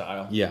their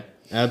style. Yeah,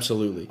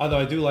 absolutely. Although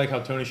I do like how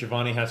Tony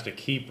Schiavone has to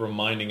keep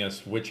reminding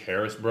us which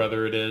Harris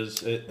brother it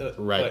is.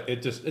 Right. Like,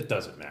 it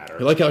doesn't matter.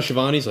 You like how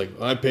Shivani's like,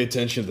 I pay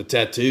attention to the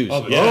tattoos.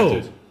 Oh, the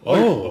tattoos.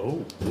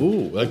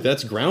 Ooh, like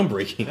that's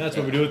groundbreaking. That's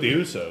what we do with the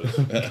Usos,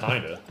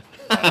 kinda.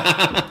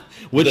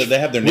 They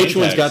have their name which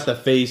one's tags.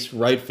 got the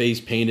right face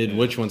painted?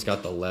 Which one's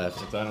got the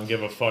left? I don't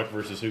give a fuck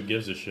versus who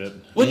gives a shit.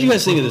 What do you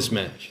guys think of this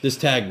match? This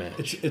tag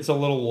match? It's a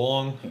little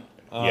long.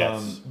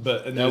 Yes.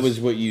 But That was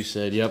what you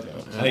said.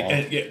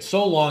 Yep.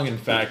 so long, in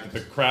fact, that the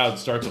crowd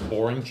starts a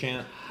boring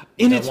chant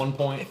And at one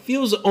point. It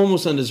feels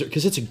almost undeserved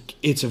because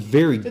it's a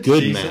very good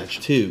decent. match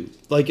too.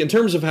 Like in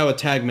terms of how a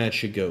tag match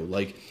should go.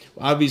 Like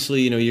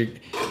obviously,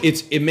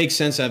 it makes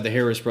sense to have the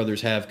Harris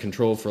brothers have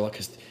control for like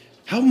 'cause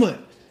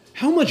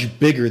how much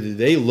bigger do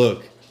they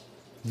look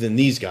than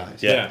these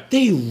guys? Yeah.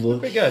 They look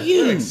Pretty good.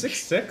 huge. Like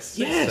 6'6",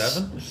 Yes.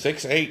 6'7".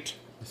 6'8".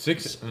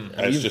 6.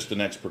 That's just the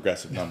next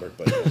progressive number,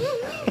 but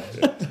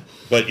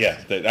but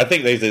yeah, I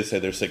think they did say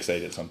they're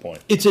 6'8" at some point.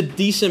 It's a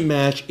decent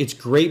match. It's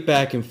great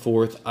back and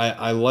forth.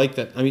 I like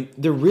that. I mean,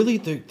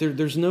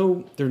 there's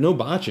no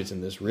botches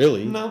in this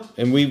really. No.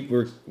 And we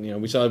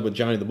saw what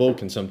Johnny the Bull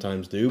can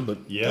sometimes do, but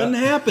Yeah. it doesn't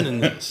happen in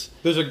this.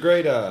 There's a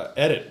great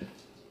edit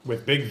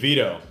with Big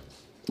Vito.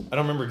 I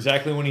don't remember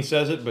exactly when he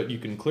says it, but you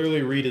can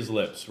clearly read his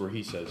lips where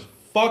he says,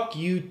 "Fuck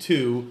you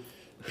too,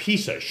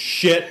 piece of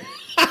shit."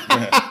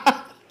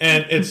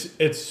 And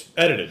it's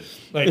edited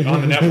like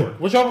on the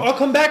network, which I'll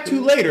come back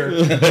to later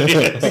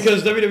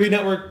because WWE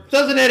Network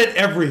doesn't edit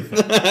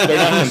everything They're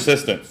not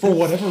consistent. for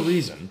whatever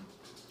reason.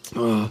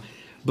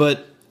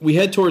 But we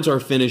head towards our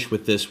finish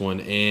with this one,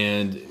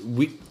 and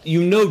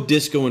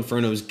Disco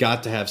Inferno's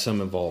got to have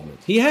some involvement.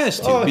 He has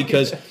to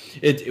because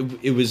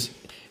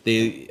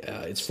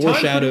it's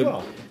foreshadowed,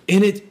 well.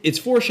 and it's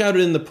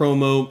foreshadowed in the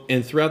promo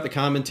and throughout the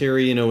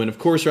commentary, and of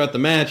course throughout the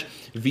match.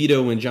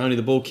 Vito and Johnny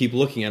the Bull keep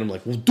looking at him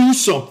like, "Well, do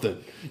something.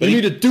 You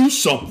need to do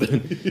something."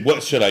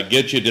 What should I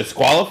get you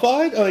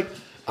disqualified? Like,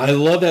 I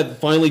love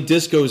that finally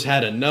Disco's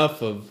had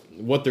enough of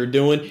what they're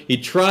doing. He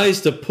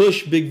tries to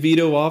push Big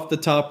Vito off the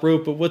top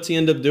rope, but what's he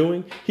end up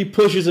doing? He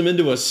pushes him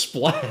into a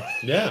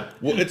splash. Yeah.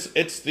 well, it's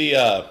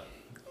the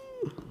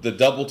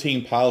double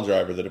team pile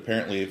driver that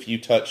apparently if you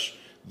touch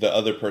the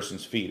other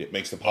person's feet, it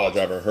makes the pile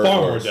driver hurt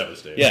far more worse.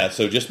 devastating. Yeah,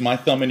 so just my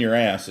thumb in your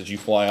ass as you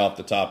fly off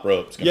the top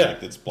rope is going to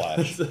make that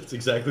splash. That's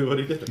exactly what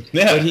he did.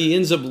 Yeah. But he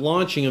ends up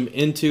launching him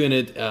into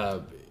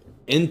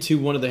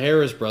one of the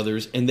Harris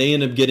brothers, and they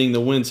end up getting the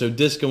win. So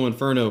Disco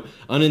Inferno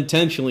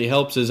unintentionally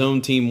helps his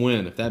own team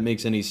win, if that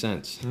makes any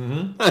sense.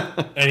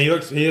 And he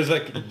is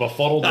like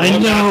befuddled. I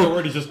look know.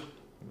 Afterward, he's just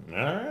all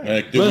right.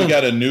 Like, dude, we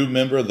got a new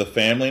member of the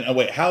family. Oh,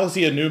 wait, how is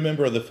he a new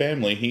member of the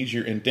family? He's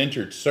your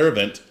indentured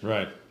servant.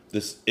 Right.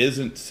 This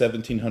isn't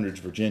 1700s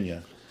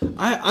Virginia.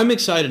 I'm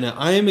excited now.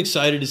 I am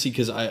excited to see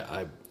because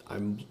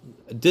I'm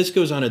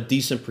Disco's on a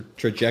decent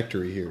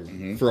trajectory here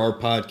for our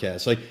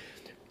podcast. Like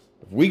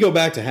if we go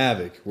back to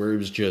Havoc, where it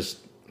was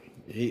just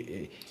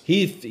he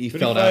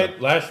felt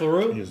out. Lash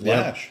LaRue? His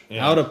lash.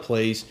 Yeah. Out of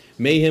place.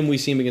 Mayhem, we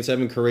see him against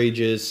Evan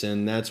Courageous,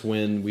 and that's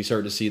when we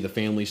start to see the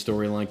family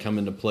storyline come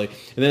into play.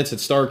 And then it's at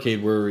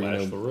Starrcade where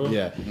Lash LaRue?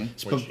 yeah,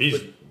 Which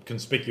he's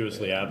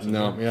conspicuously absent.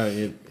 no,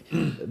 yeah,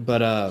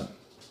 but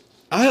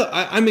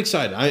I'm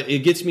excited.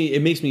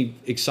 It makes me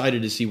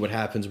excited to see what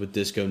happens with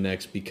Disco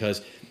next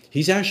because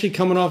he's actually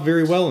coming off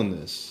very well in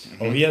this.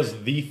 Oh, he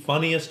has the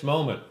funniest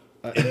moment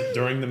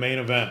during the main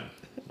event.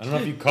 I don't know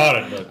if you caught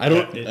it, but I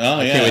don't-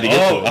 I can't wait to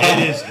get to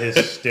it. it is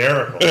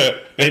hysterical.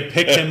 They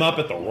picked him up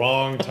at the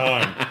wrong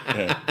time.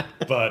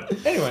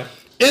 But anyway,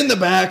 In the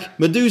back,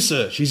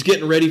 Medusa. She's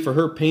getting ready for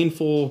her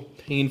painful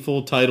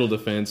title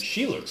defense.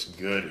 she looks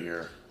good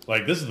here.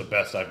 Like this is the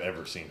best I've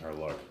ever seen her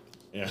look.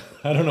 Yeah,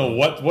 I don't know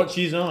what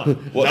she's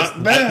on. Well,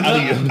 Not bad.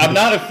 I'm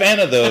not a fan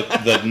of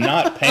the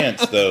not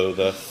pants though.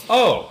 The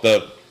What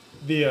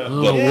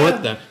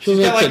the? She She's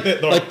was got like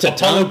like the like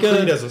Apollo Tatanka.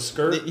 Creed as a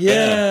skirt.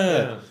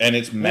 Yeah. and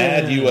it's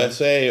Mad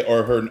USA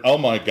or her. Oh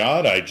my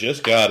God, I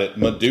just got it,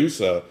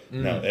 Medusa.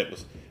 No, it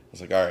was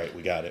like, all right,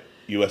 we got it.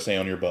 USA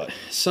on your butt.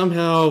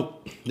 Somehow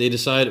they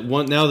decide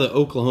now that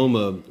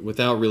Oklahoma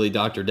without really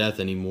Dr. Death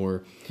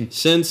anymore,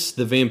 since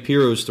the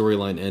Vampiro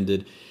storyline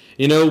ended,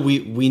 You know,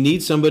 we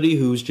need somebody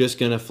who's just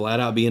going to flat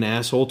out be an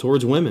asshole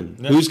towards women.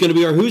 Yeah. Who's going to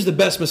be who's the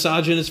best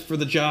misogynist for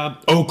the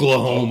job?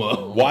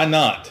 Oklahoma. Why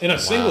not? In a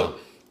singlet.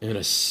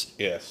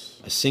 Yes.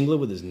 A singlet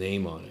with his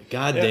name on it.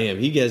 God damn,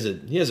 he has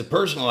a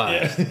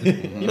personalized. Yeah.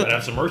 You might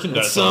have some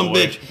merchandise. Some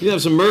bitch. You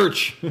have some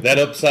merch. That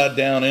upside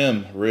down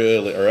M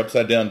really, or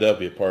upside down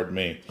W, pardon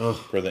me,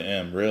 for the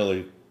M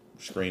really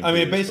screams. I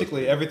mean,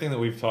 basically everything that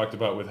we've talked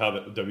about with how the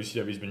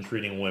WCW's been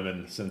treating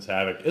women since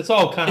Havoc, it's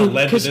all kind of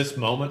led to this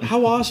moment.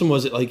 How awesome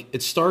was it? Like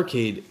at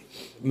Starrcade,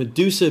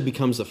 Medusa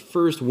becomes the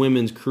first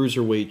women's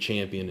cruiserweight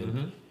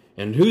champion.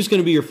 And who's going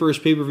to be your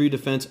first pay-per-view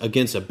defense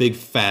against a big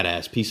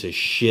fat-ass piece of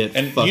shit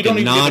and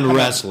fucking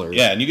non-wrestler?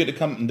 Yeah, and you get to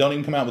come and don't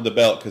even come out with the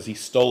belt because he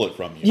stole it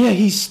from you. Yeah,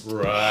 he's...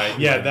 Right.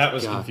 Yeah, that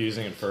was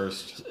confusing at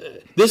first.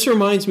 This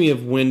reminds me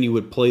of when you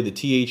would play the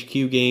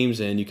THQ games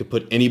and you could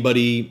put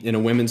anybody in a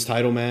women's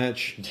title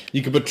match.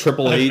 You could put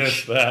Triple H. I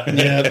missed that.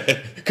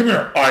 Yeah. Come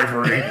here,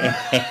 Ivory.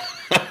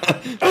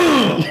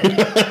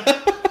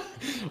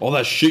 All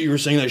that shit you were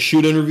saying in that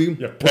shoot interview?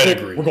 Yeah,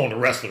 pedigree. We're going to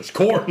wrestler's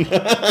court.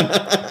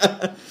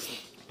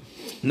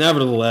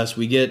 Nevertheless,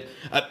 we get...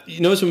 you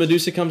notice when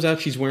Medusa comes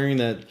out, she's wearing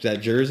that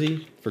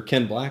jersey for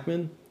Ken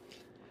Blackman?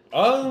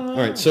 Oh. All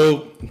right,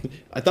 so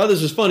I thought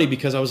this was funny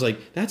because I was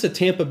like, that's a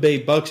Tampa Bay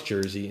Bucks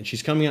jersey, and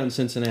she's coming out in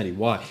Cincinnati.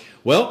 Why?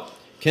 Well,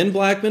 Ken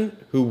Blackman,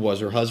 who was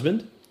her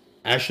husband,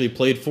 actually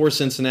played for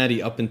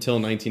Cincinnati up until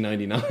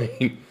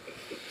 1999.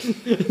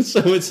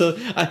 So so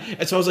I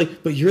was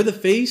like, but you're the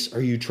face?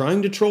 Are you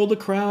trying to troll the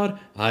crowd?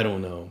 I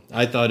don't know.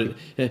 I thought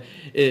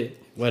it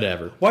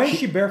whatever. Why is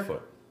she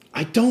barefoot?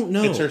 I don't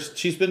know.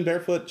 She's been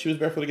barefoot. She was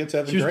barefoot against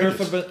Evan She was Graves.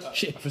 barefoot, but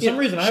for some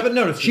reason I haven't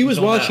noticed. She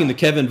was watching the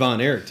Kevin Von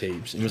Erich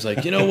tapes and was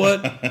like, you know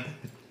what?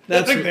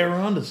 I think they were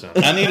onto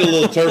something. I need a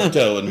little turf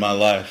toe in my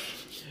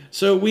life.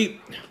 So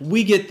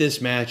we get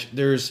this match.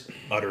 There's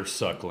utter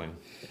suckling.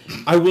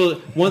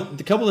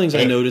 The couple things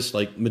I noticed,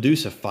 like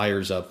Medusa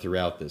fires up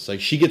throughout this. Like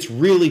she gets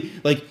really,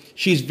 like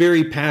she's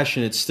very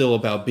passionate still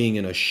about being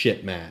in a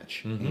shit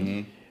match.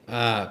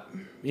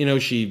 You know,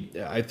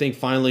 I think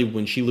finally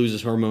when she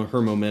loses her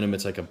momentum,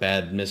 it's like a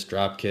bad missed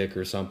drop kick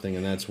or something,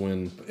 and that's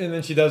when. And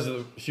then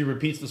she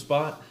repeats the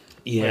spot.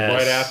 Yes. Like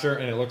right after,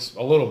 and it looks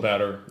a little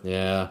better.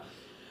 Yeah.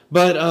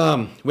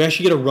 But we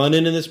actually get a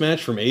run-in this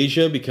match from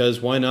Asia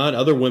because why not?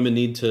 Other women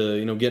need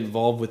to, get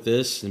involved with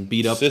this and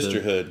beat up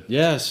sisterhood.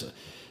 Yes.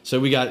 So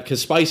we got,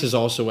 because Spice is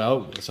also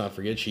out. Let's not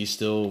forget, she's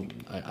still,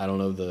 I don't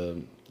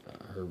know,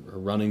 her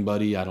running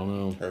buddy, I don't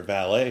know. Her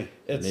valet.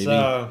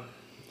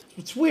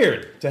 It's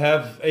weird to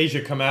have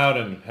Asia come out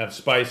and have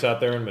Spice out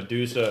there and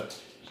Medusa,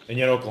 and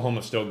yet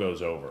Oklahoma still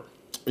goes over.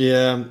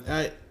 Yeah.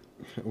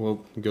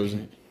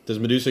 Does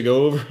Medusa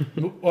go over?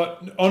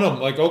 What? Oh, no,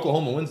 like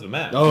Oklahoma wins the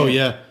match. Oh,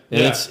 yeah.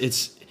 And yeah.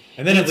 It's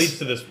and then it leads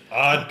to this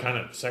odd kind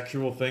of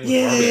sexual thing with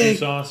barbecue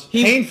sauce.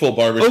 Painful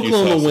barbecue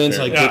Oklahoma sauce.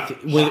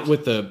 wins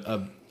with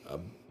a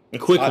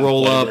quick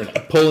roll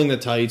up, pulling the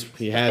tights.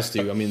 He has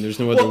to. I mean, there's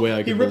no other way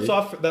I can. He rips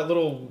off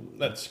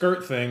that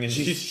skirt thing, and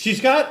she's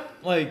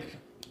got like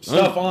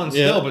stuff on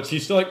still, but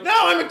she's still like, no,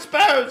 I'm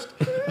exposed.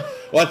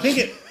 Well, I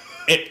think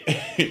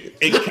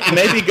it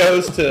maybe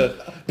goes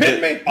to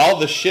all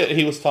the shit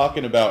he was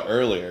talking about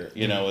earlier.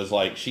 Is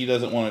like she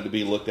doesn't want it to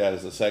be looked at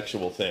as a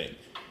sexual thing.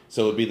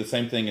 So it would be the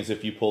same thing as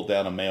if you pulled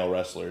down a male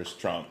wrestler's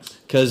trunks.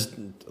 Because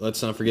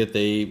let's not forget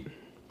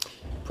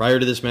prior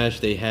to this match,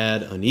 they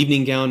had an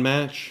evening gown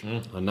match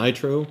on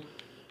Nitro.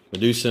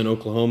 Medusa in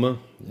Oklahoma.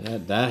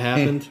 That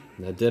happened.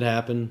 That did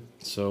happen.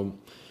 So,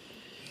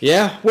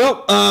 yeah.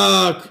 Well,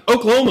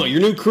 Oklahoma,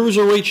 your new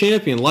Cruiserweight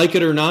champion. Like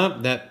it or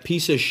not, that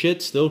piece of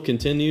shit still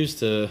continues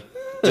to...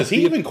 Does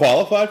he even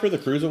qualify for the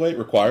Cruiserweight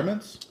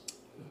requirements?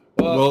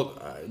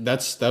 Well, that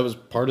was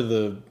part of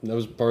the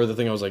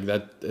thing. I was like,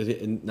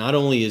 that not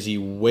only is he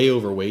way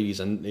overweight,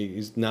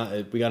 he's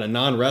not. We got a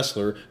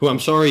non-wrestler who, I'm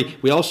sorry.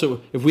 We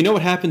also, if we know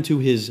what happened to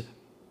his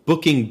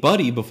booking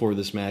buddy before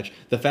this match,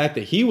 the fact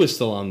that he was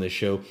still on this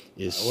show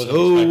is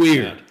so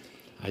weird. That.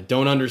 I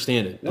don't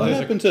understand it. What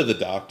happened to the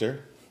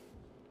doctor?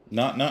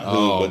 Not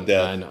who, but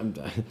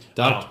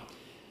Death.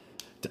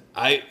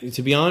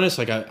 To be honest,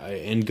 like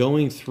and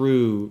going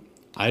through.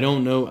 I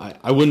don't know.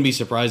 I wouldn't be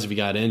surprised if he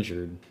got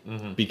injured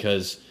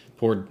because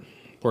poor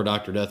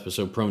Dr. Death was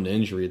so prone to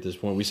injury at this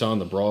point. We saw in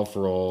the Brawl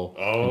for All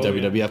in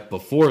WWF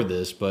before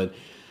this, but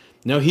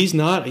no, he's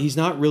not. He's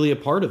not really a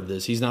part of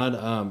this. He's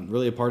not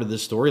really a part of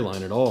this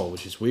storyline at all,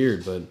 which is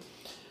weird. But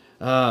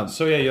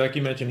so yeah, like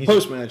you mentioned, he's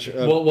post match.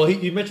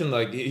 You mentioned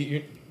like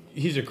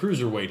he's a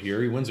cruiserweight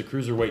here. He wins a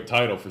cruiserweight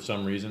title for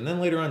some reason. Then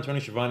later on,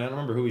 Tony Schiavone, I don't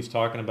remember who he's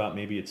talking about.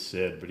 Maybe it's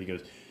Sid, but he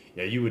goes,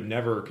 yeah, you would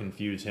never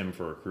confuse him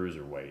for a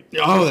cruiserweight.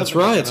 Oh, that's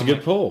right. It's a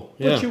good pull.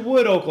 Yeah. But you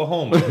would,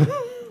 Oklahoma.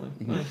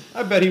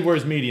 I bet he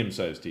wears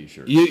medium-sized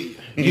T-shirts. You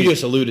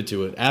just alluded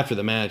to it. After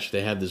the match,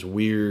 they had this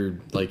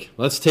weird, like,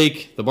 let's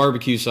take the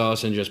barbecue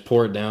sauce and just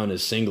pour it down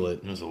his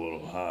singlet. It was a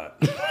little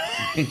hot.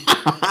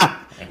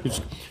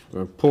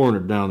 Pouring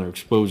it down there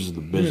exposes the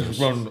business.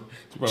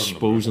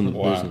 Exposing the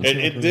business.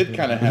 It did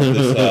kind of have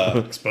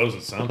this...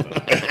 exposing something.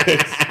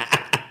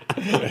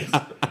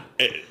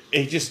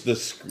 It just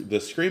the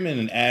screaming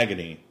in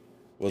agony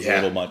was a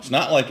little much.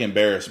 Not like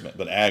embarrassment,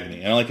 but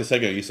agony. And like a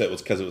second ago, you said it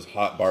was because it was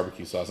hot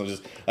barbecue sauce.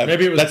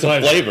 Maybe it was that's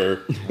pleasure. a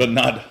flavor, but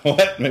not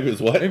what? Maybe it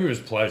was what? Maybe it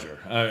was pleasure.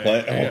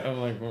 I'm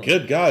like, well,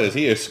 Good God, is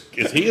he a He's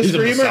a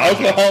screamer?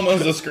 misogynist.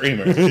 Oklahoma's a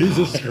screamer.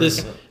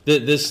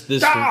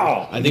 This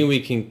Ow! I think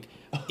we can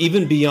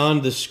even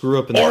beyond the screw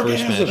up in the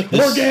first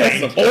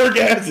match.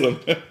 Orgasm.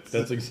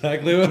 That's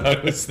exactly what I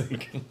was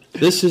thinking.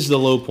 This is the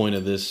low point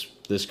of this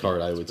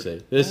card, I would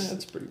say.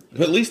 That's pretty.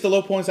 But at least the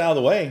low point's out of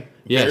the way.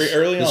 Yes, Very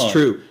early on. it's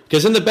true.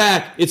 Because in the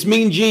back, it's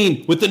Mean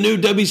Gene with the new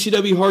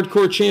WCW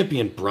Hardcore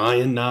Champion,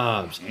 Brian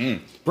Knobbs.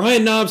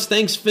 Brian Knobbs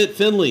thanks Fit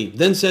Finley,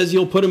 then says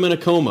he'll put him in a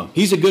coma.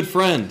 He's a good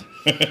friend.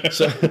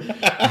 So,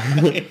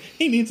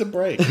 He needs a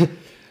break.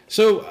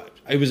 so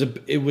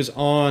it was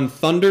on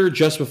Thunder.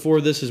 Just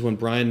before this is when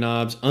Brian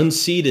Knobbs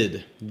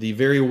unseated the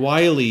very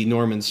wily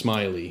Norman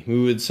Smiley,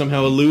 who had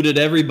somehow eluded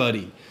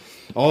everybody,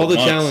 all the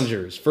months.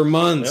 challengers for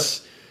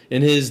months.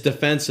 In his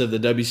defense of the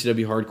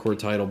WCW Hardcore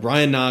title,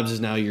 Brian Knobbs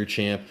is now your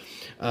champ.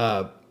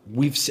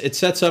 It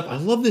sets up. I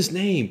love this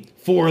name,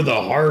 For the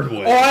Hard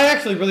Way. Oh, I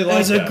actually really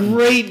like That's that. a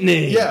great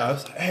name. Yeah, I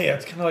was like, hey,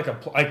 it's kind of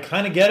like I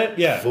kind of get it.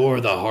 Yeah.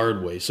 For the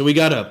Hard Way. So we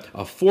got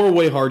a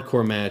four-way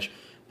hardcore match.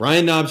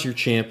 Brian Knobbs, your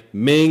champ.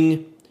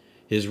 Ming,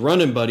 his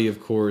running buddy,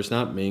 of course,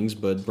 not Ming's,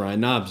 but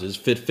Brian Knobbs's,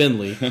 Fit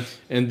Finley.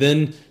 And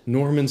then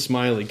Norman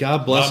Smiley.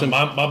 God bless him.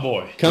 My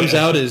boy. Comes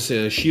out as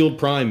a Shield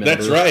Prime member.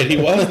 That's right. He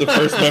was the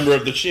first member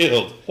of the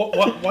Shield.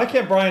 Why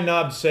can't Brian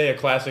Knobbs say a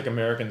classic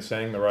American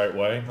saying the right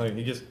way? Like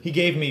he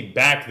gave me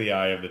back the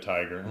eye of the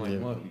tiger. I'm like,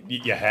 well,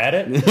 you had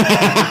it?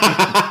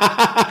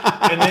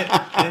 and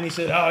then he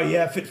said, oh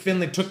yeah, Fit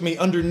Finley took me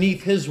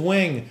underneath his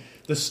wing.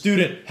 The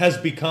student has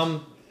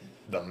become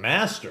the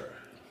master.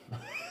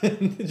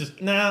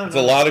 Just no. It's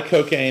a lot of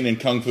cocaine and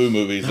kung fu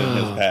movies in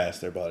his past,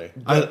 there, buddy.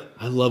 I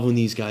love when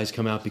these guys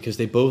come out because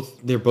they're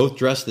both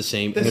dressed the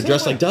same and they're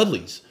dressed like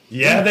Dudleys.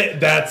 Yeah,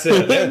 that's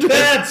it.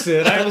 That's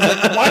it. I was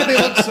like, why do they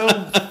look so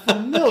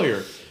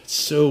familiar?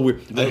 So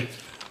weird.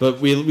 But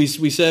we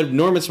said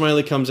Norman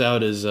Smiley comes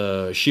out as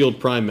a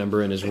Shield Prime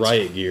member in his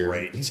riot gear.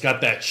 Great. He's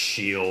got that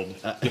shield.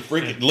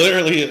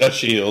 Literally a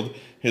shield,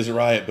 his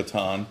riot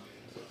baton,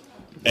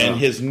 and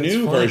his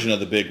new version of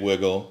the Big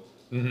Wiggle,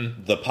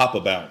 the Papa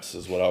Bounce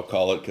is what I'll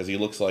call it, because he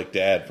looks like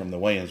Dad from the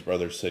Wayans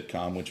Brothers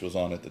sitcom, which was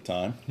on at the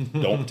time.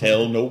 Don't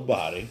tell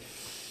nobody.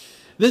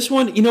 This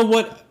one, you know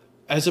what?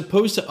 As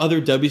opposed to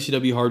other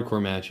WCW hardcore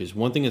matches,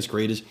 one thing that's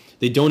great is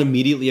they don't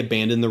immediately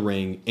abandon the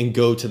ring and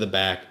go to the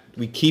back.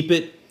 We keep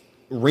it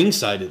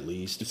ringside at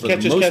least. Just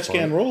catch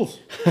can rules.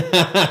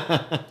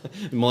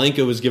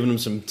 Malenko was giving him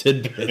some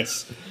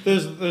tidbits.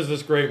 There's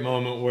this great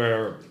moment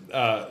where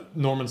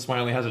Norman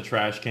Smiley has a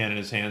trash can in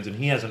his hands, and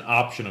he has an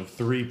option of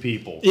 3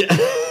 people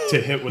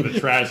to hit with a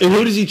trash can. And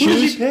who does he choose?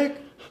 Who does he pick?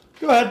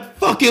 Go ahead.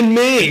 Fucking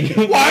Ming.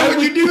 Why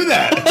would you do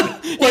that?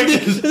 And then he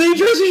tries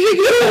to shake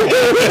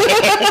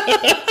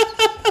it.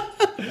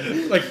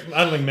 Like,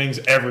 I don't think Ming's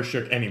ever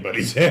shook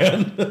anybody's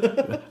hand.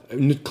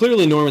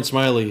 Clearly, Norman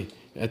Smiley,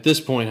 at this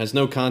point, has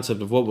no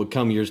concept of what would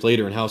come years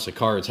later in House of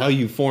Cards, how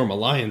you form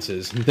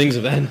alliances and things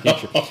of that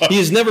nature. He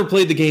has never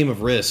played the game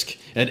of Risk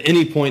at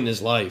any point in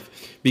his life.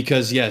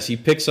 Because, yes, he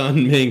picks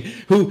on Ming,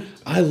 who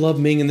I love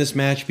Ming in this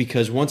match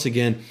because, once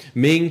again,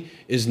 Ming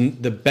is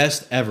the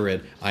best ever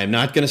at, I am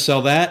not going to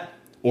sell that,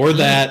 or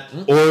that,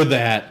 or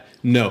that.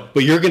 No,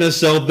 but you're going to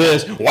sell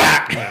this.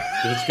 Whack!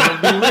 It's going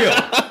to be real.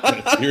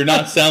 You're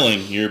not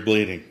selling, you're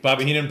bleeding.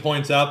 Bobby Heenan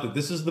points out that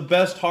this is the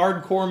best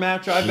hardcore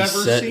match I've ever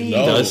seen. He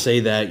does say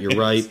that. You're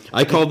right.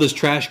 I call this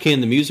Trash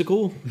Can the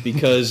Musical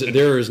because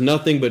there is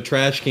nothing but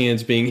trash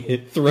cans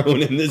being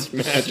thrown in this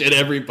match at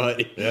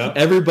everybody. Yeah.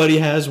 Everybody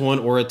has one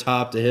or a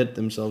top to hit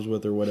themselves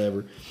with or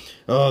whatever.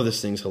 Oh,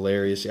 this thing's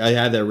hilarious. I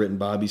had that written.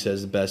 Bobby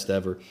says the best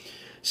ever.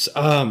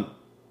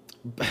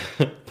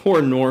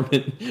 Poor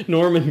Norman.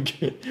 Norman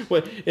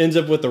what ends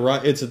up with the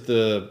riot. Is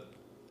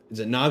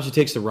it Knobbs who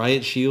takes the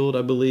riot shield,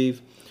 I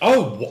believe?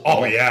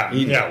 Oh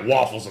yeah.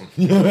 Waffles him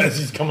as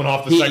he's coming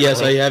off the second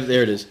Yes, rope. I have.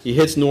 There it is. He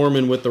hits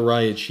Norman with the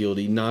riot shield.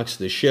 He knocks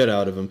the shit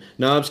out of him.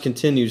 Knobbs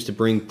continues to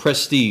bring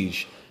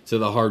prestige to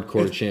the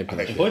hardcore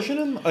championship. Pushing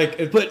him?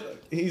 But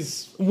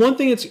he's... One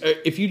thing,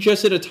 if you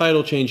just did a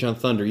title change on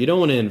Thunder, you don't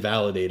want to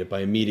invalidate it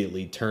by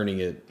immediately turning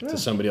it to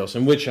somebody else.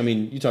 In which, I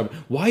mean, you talk about,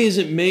 why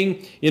isn't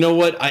Ming? You know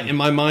what? In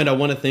my mind, I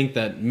want to think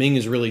that Ming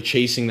is really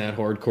chasing that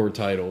hardcore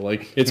title.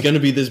 Like, it's going to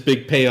be this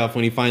big payoff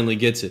when he finally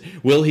gets it.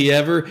 Will he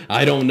ever?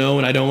 I don't know,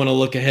 and I don't want to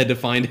look ahead to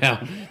find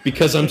out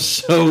because I'm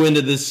so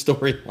into this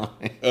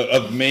storyline.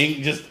 Of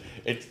Ming, just...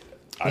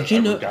 I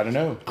gotta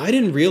know. I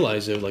didn't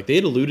realize it. Like they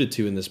had alluded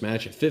to in this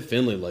match, and Fit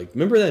Finley. Like,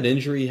 remember that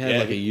injury he had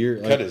like a year?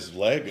 Cut his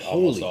leg.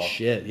 Holy off.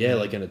 shit! Yeah,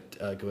 like in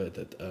like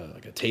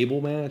a table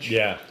match.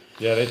 Yeah,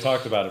 they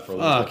talked about it for a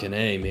little bit. Fucking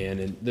A, man,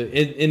 and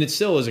it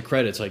still is a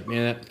credit. It's like,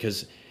 man,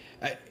 because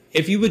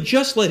if you would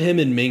just let him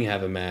and Ming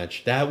have a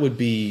match, that would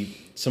be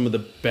some of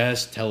the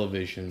best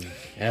television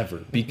ever.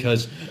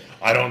 Because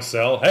I don't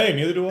sell. Hey,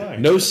 neither do I.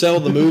 no sell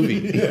the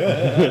movie.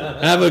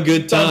 Have a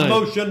good It's a time.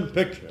 motion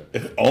picture.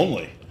 If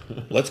only.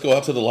 Let's go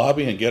out to the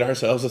lobby and get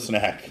ourselves a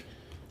snack.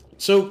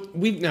 So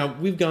we've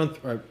gone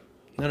through.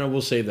 No,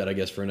 we'll save that, I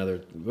guess, for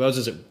another. What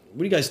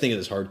do you guys think of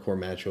this hardcore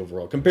match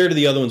overall compared to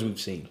the other ones we've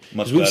seen?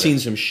 Much we've better. seen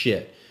some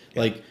shit.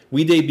 Yeah. Like,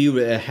 we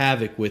debuted at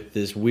Havoc with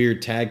this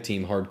weird tag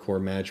team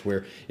hardcore match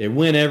where it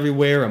went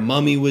everywhere. A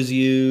mummy was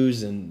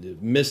used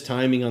and missed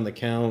timing on the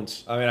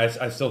counts. I mean,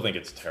 I still think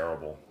it's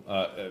terrible.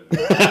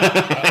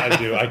 I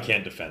do. I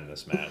can't defend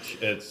this match.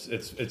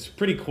 It's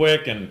pretty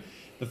quick, and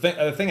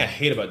the thing I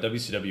hate about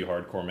WCW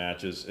hardcore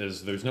matches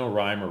is there's no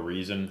rhyme or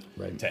reason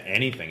to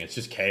anything. It's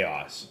just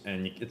chaos,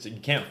 and you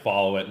can't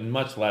follow it, and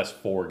much less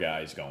 4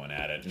 guys going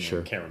at it. And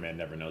the cameraman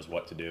never knows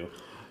what to do.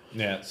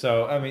 Yeah,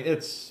 so I mean,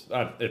 it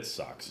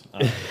sucks.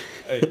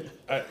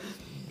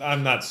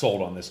 I'm not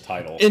sold on this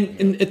title.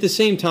 And at the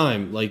same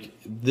time, like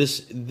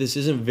this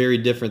isn't very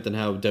different than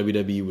how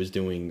WWE was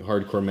doing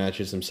hardcore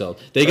matches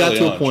themselves. They got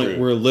to a point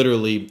where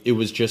literally it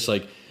was just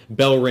like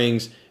bell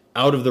rings,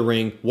 out of the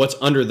ring, what's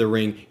under the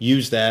ring,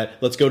 use that.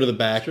 Let's go to the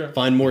back,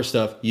 find more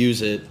stuff,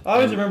 use it. I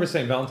always remember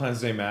saying Valentine's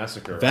Day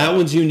Massacre. That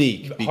one's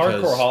unique.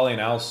 Because Hardcore Holly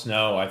and Al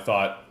Snow, I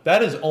thought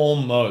that is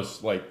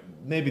almost like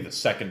maybe the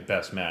second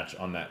best match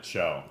on that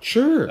show.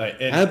 Sure,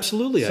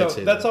 absolutely. So I'd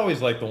say that's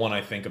always like the one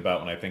I think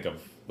about when I think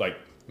of like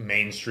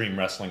mainstream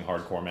wrestling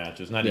hardcore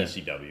matches, not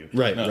ECW.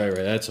 Right.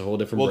 That's a whole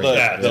different.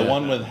 Well, the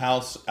one with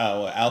Al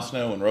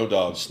Snow and Road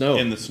Dogg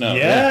in the snow.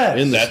 Yeah,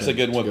 that's a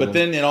good one. But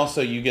then it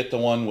also you get the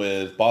one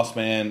with Boss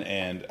Man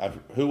and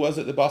who was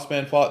it that Boss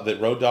Man fought that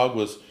Road Dogg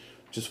was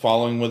just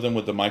following with him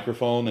with the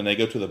microphone, and they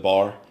go to the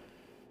bar.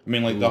 I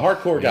mean, like the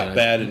hardcore got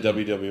bad in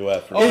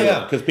WWF.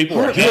 Because people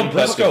were Bill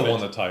Briscoe won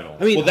the title.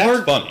 I mean, well,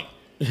 that's funny.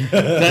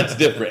 That's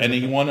different, and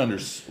he won under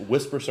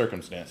whisper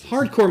circumstances.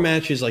 Hardcore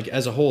matches, like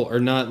as a whole, are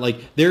not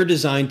like they're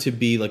designed to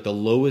be like the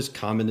lowest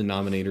common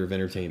denominator of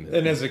entertainment.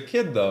 And as a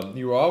kid, though,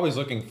 you were always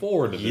looking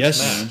forward to this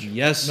match.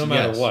 Yes, no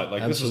matter what.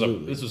 Like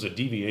absolutely. this was a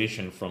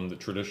deviation from the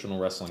traditional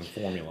wrestling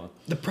formula.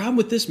 The problem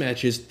with this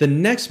match is the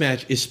next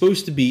match is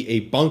supposed to be a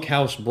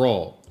bunkhouse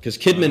brawl because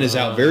Kidman is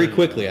out very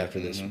quickly after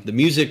this. Mm-hmm. The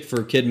music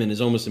for Kidman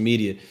is almost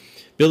immediate.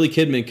 Billy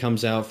Kidman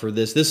comes out for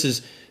this. This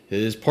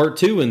is part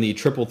 2 in the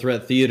Triple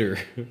Threat Theater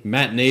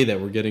matinee that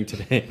we're getting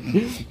today.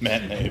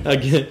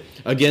 Matinee.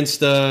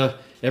 Against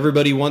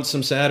Everybody Wants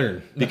Some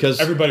Saturn. Because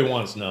everybody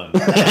wants none.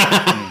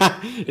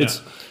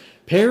 It's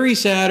Perry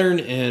Saturn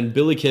and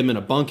Billy Kidman,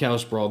 a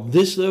bunkhouse brawl.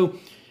 This, though,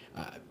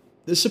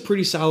 this is a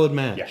pretty solid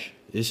match. Yeah.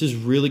 This is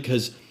really,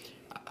 because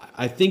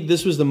I think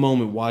this was the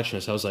moment watching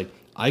this. I was like,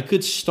 I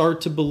could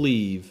start to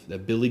believe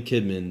that Billy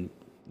Kidman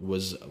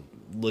was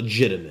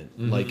legitimate.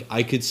 Mm-hmm. Like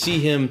I could see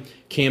him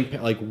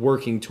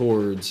working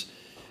towards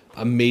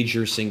a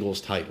major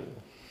singles title.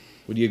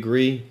 Would you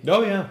agree?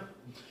 Oh yeah,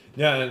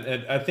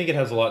 and I think it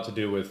has a lot to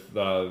do with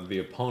the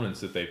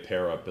opponents that they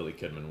pair up Billy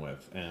Kidman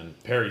with, and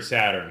Perry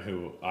Saturn,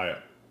 who I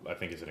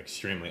think is an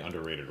extremely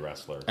underrated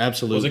wrestler.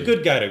 Absolutely, was a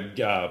good guy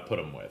to put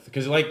him with,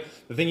 because like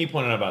the thing you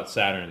pointed out about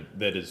Saturn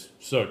that is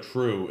so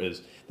true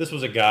is this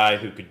was a guy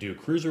who could do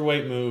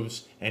cruiserweight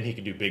moves and he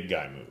could do big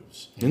guy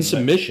moves and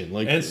submission, Yeah.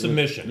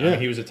 I mean,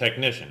 he was a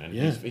technician and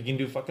he can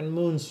do fucking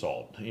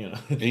moonsault. You know,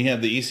 and he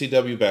had the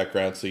ECW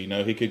background, so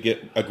he could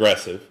get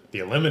aggressive. The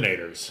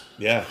Eliminators,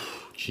 yeah.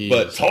 Jeez.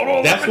 But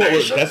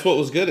that's what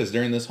was good is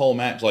during this whole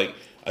match, like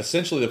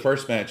essentially the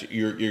first match,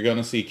 you're going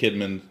to see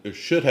Kidman, or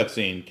should have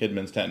seen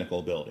Kidman's technical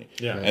ability.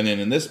 Yeah, right. And then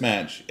in this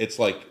match, it's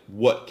like,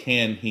 what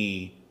can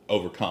he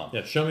overcome?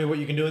 Yeah, show me what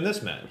you can do in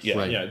this match.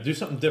 Yeah, yeah, do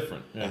something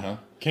different. Yeah.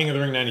 King of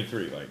the Ring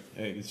 '93, like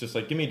it's just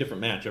like give me a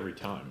different match every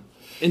time.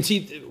 And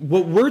see,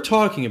 what we're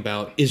talking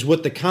about is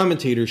what the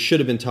commentators should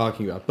have been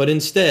talking about. But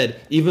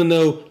instead, even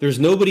though there's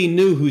nobody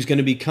new who's going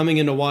to be coming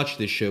in to watch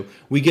this show,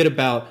 we get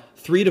about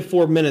 3 to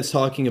 4 minutes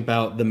talking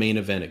about the main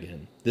event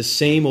again. The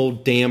same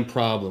old damn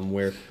problem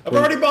where I've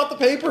already bought the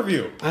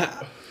pay-per-view.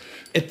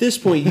 At this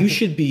point, you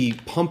should be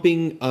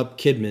pumping up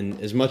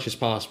Kidman as much as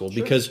possible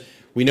because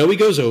we know he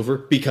goes over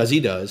because he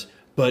does.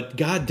 But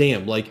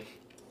goddamn, like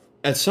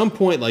at some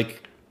point,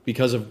 like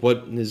because of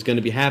what is going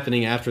to be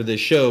happening after this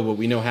show, what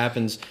we know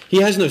happens, he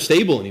has no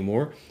stable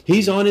anymore.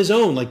 He's on his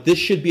own. Like this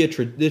should be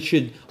this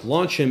should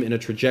launch him in a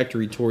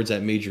trajectory towards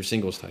that major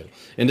singles title.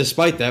 And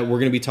despite that, we're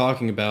going to be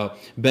talking about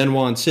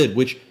Benoit and Sid,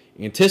 which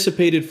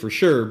anticipated for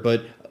sure.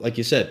 But like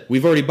you said,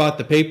 we've already bought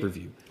the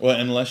pay-per-view. Well,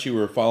 unless you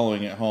were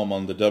following at home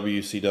on the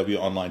WCW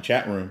online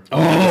chat room,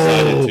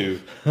 and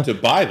decided to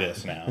buy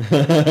this now.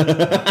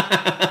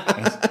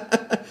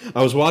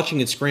 I was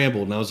watching it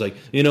scrambled, and I was like,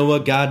 you know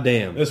what?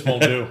 Goddamn, this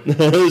won't do.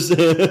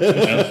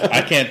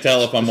 I can't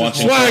tell if I'm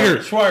watching Swagger,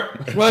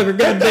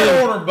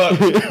 goddamn. Order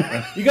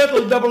button. You got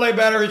those AA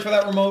batteries for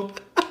that remote?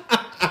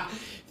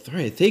 All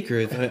right, take her.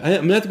 I'm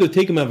gonna have to go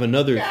take him out of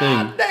another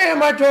thing.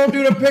 Damn! I told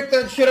you to pick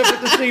that shit up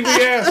at the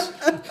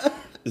CVS.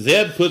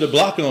 Zeb put a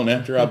block on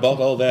after I bought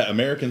all that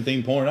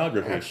American-themed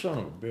pornography. Son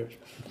of a bitch.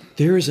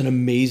 There is an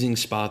amazing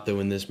spot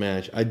though in this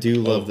match. I do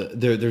love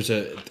there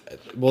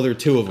are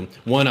two of them.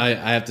 One I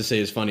have to say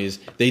is funny is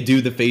they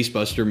do the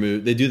facebuster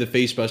move. They do the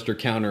facebuster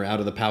counter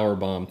out of the power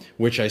bomb,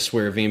 which I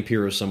swear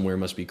Vampiro somewhere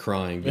must be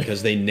crying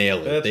because they nail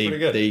it. That's pretty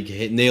good.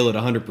 They nail it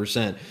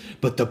 100%.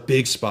 But the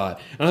big spot,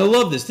 and I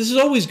love this. This is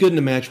always good in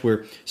a match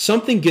where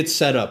something gets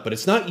set up, but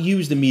it's not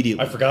used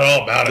immediately. I forgot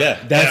all about it. Yeah,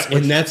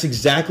 that's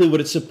exactly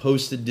what it's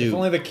supposed to do. If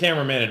only the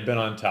cameraman had been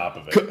on top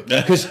of it.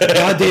 Because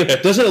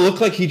goddamn, doesn't it look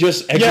like he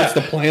just exits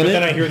the planet? But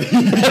then I hear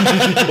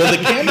Well,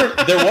 the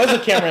camera. There was a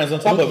camera on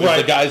top of it.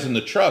 Right. The guys in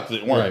the truck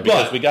that weren't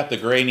because we got the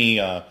grainy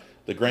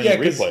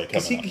replay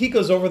because coming. He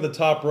goes over the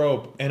top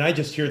rope, and I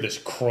just hear this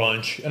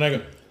crunch, and I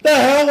go, "The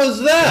hell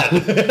was that?"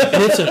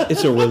 And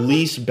it's a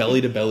release belly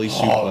to belly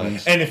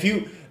suplex. And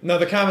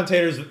the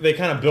commentators, they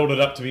kind of build it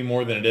up to be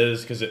more than it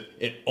is because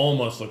it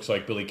almost looks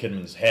like Billy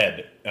Kidman's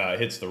head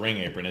hits the ring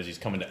apron as he's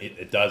coming down.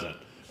 It doesn't.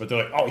 But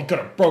they're like, oh, he could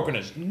have broken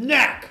his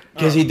neck.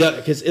 Because he does.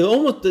 Because it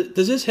almost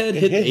does his head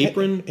hit the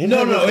apron?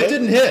 No, it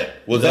didn't hit.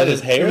 Was that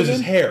his hair? It was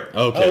his hair.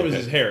 Okay, it was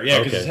his hair. Yeah,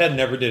 because his head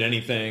never did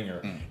anything.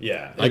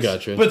 I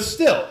got you. But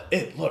still,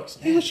 it looks.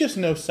 He was just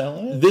no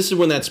selling it. This is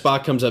when that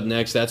spot comes up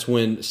next. That's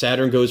when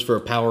Saturn goes for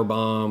a power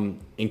bomb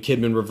and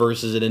Kidman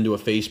reverses it into a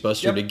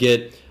facebuster to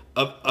get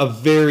a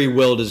very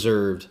well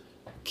deserved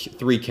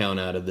 3 count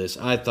out of this.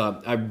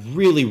 I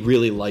really,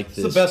 really liked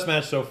this. It's the best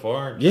match so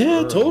far.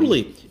 Yeah,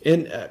 totally.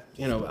 And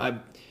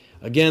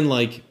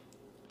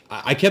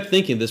I kept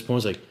thinking at this point, I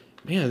was like,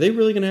 man, are they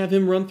really going to have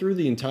him run through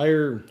the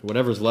entire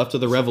whatever's left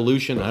of the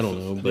Revolution? I don't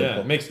know. But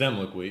it makes them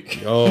look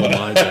weak. Oh,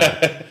 my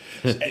God.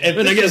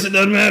 And I guess it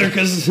doesn't matter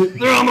because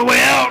they're on the way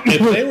out. If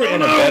they were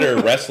in a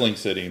better wrestling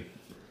city,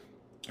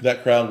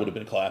 that crowd would have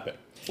been clapping.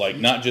 Like,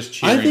 not just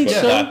cheering, but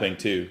clapping,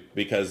 too.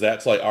 Because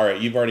that's like, all right,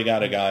 you've already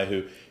got a guy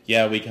who,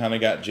 we kind of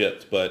got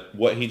gypped, but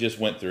what he just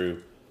went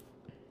through.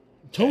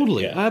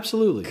 Totally.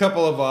 Absolutely. A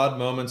couple of odd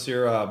moments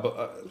here.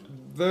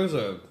 There's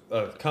a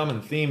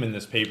common theme in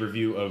this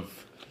pay-per-view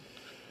of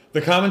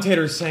the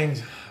commentators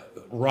saying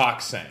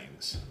rock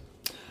sayings.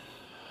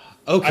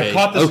 Okay. I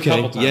caught this a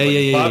couple times.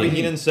 Yeah. Bobby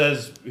Heenan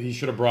says he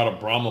should have brought a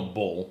Brahma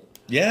bull.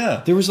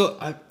 Yeah. There was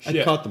I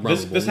caught the Brahma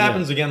bull. This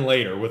happens again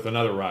later with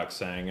another rock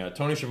saying.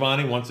 Tony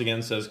Schiavone once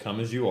again says, "Come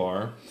as you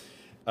are."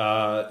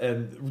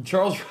 And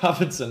Charles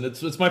Robinson,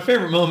 it's my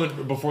favorite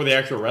moment before the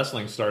actual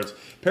wrestling starts.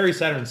 Perry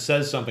Saturn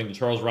says something to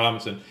Charles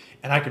Robinson,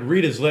 and I could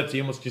read his lips. He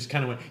almost just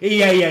kind of went,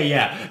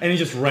 yeah. And he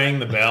just rang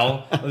the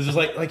bell. It was just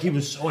like he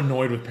was so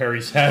annoyed with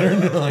Perry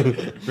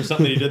Saturn for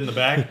something he did in the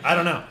back. I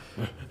don't know.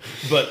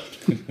 But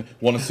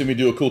want to see me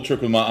do a cool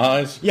trick with my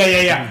eyes?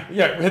 Yeah.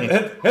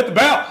 Hit the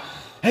bell.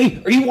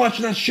 Hey, are you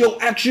watching that show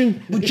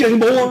Action with Jay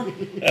Moore?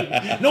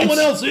 No one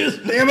else is.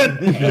 Damn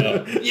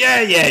it.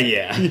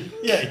 Yeah.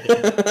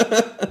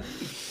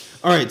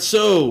 All right,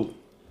 so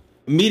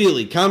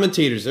immediately,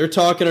 commentators, they're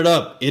talking it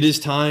up. It is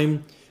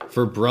time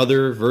for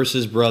brother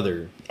versus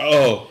brother.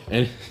 Oh.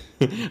 And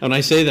when I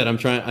say that, I'm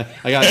trying.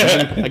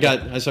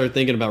 I started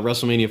thinking about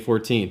WrestleMania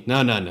 14.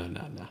 No.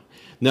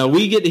 Now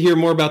we get to hear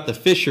more about the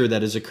fissure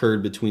that has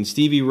occurred between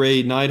Stevie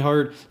Ray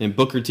Neidhart and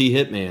Booker T.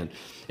 Hitman.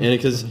 And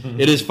because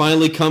it has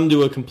finally come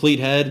to a complete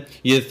head,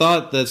 you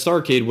thought that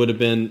Starrcade would have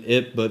been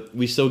it, but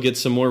we still get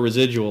some more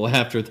residual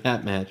after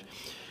that match.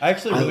 I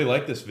actually really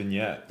like this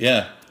vignette.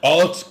 Yeah.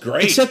 Oh, it's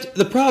great. Except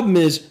the problem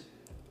is,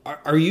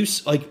 are you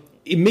like?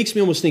 It makes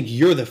me almost think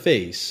you're the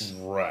face.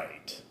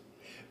 Right.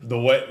 The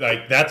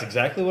way, that's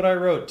exactly what I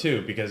wrote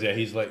too. Because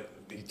he's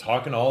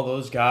talking to all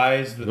those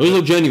guys. Those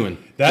look genuine.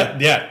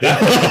 But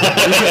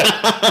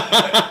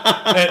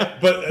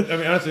I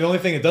mean, honestly, the only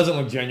thing that doesn't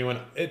look genuine,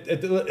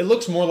 it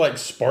looks more like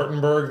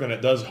Spartanburg than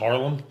it does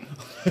Harlem.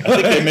 I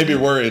think they maybe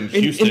were in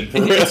Houston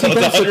for real. It's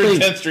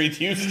 110th Street,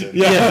 Houston.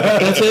 Yeah,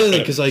 that's the other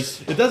thing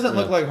because it doesn't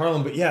look like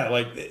Harlem, but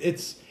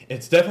it's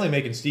definitely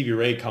making Stevie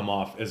Ray come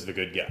off as the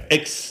good guy.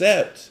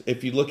 Except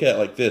if you look at it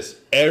like this,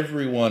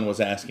 everyone was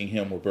asking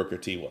him where Booker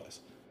T was.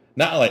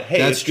 Not like,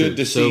 hey, it's good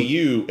to see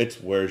you. It's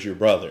where's your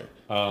brother?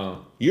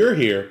 You're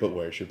here, but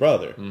where's your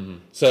brother? Mm-hmm.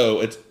 So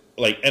it's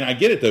like, and I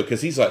get it though,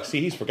 because he's like, see,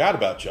 he's forgot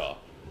about y'all.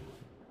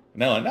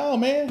 And they're like, no,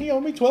 man, he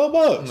owed me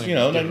 $12. Like,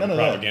 none of that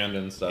propaganda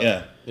and stuff.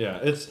 Yeah.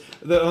 It's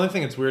the only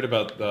thing that's weird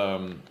about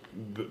the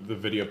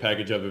video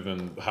package, other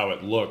than how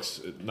it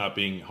looks, not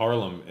being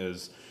Harlem,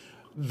 is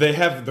they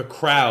have the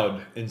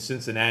crowd in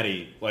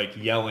Cincinnati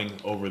yelling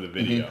over the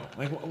video.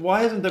 Mm-hmm.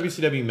 Why hasn't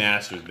WCW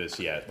mastered this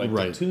yet?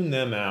 To tune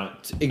them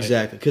out.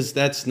 Exactly, because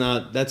that's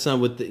not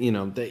what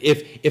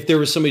if there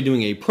was somebody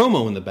doing a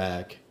promo in the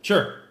back.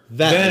 Sure,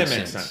 then it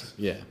makes sense.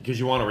 Yeah, because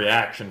you want a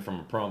reaction from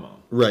a promo.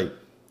 Right.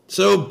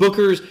 So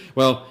Booker's,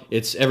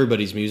 it's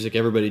everybody's music.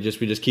 Everybody just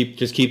keep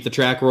the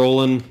track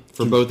rolling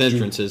for both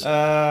entrances.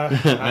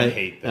 I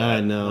hate that.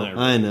 I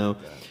know.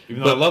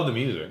 Even though I love the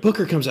music.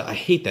 Booker comes out. I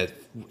hate that.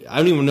 I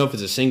don't even know if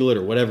it's a singlet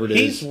or whatever it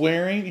is. He's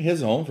wearing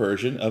his own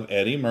version of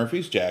Eddie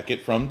Murphy's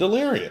jacket from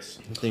Delirious.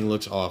 The thing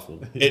looks awful.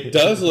 It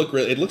does look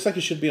really. It looks like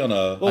it should be on a.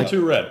 A little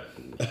too red.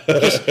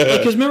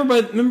 Because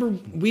remember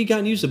we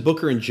got used to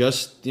Booker in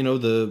just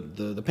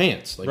the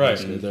pants, like Right.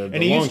 the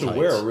And he long used to tights.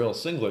 wear a real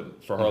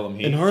singlet for Harlem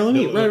Heat. In Harlem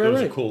Heat, It right.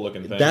 was a cool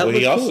looking thing. That Well,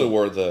 he looked also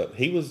cool. wore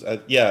he was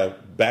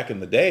back in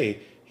the day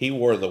he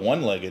wore the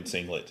one-legged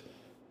singlet.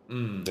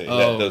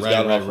 Those Right.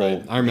 I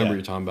remember yeah.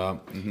 you're talking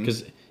about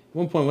because at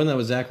one point when that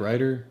was Zack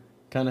Ryder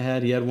kind of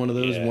had one of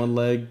those Yeah. one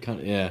leg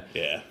kind of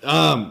Yeah.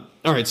 All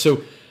right,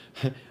 so.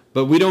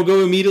 But we don't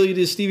go immediately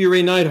to Stevie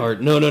Ray Neidhart.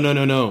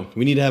 No.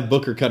 We need to have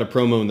Booker cut a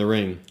promo in the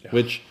ring,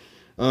 which,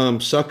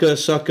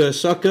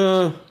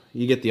 sucka.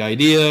 You get the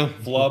idea.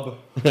 Flub.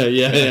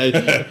 yeah. Hey,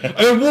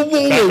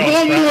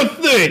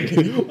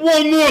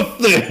 One more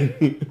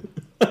thing.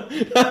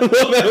 I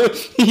love how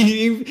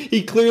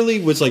he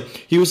clearly was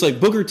like,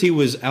 Booker T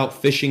was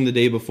out fishing the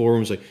day before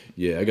and was like,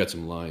 yeah, I got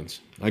some lines.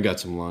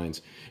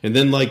 And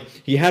then like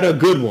he had a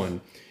good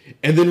one.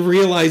 And then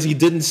realized he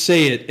didn't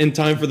say it in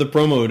time for the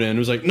promo to end. It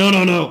was like, no.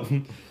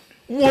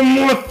 One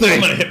more thing. I'm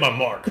going to hit my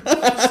mark.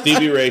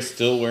 Stevie Ray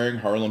still wearing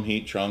Harlem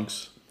Heat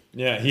trunks.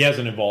 Yeah, he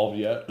hasn't evolved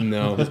yet.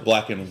 No. His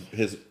black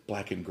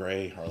and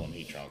gray Harlem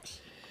Heat trunks.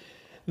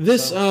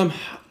 This,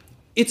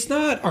 it's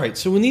not... All right,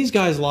 so when these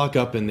guys lock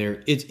up in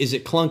there, is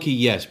it clunky?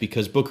 Yes,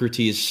 because Booker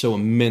T is so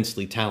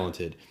immensely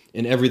talented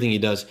in everything he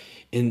does.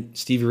 And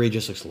Stevie Ray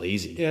just looks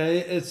lazy. Yeah,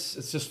 it's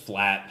just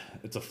flat.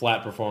 It's a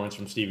flat performance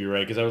from Stevie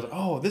Ray because I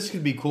was, this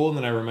could be cool, and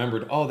then I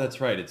remembered,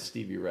 that's right, it's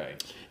Stevie Ray.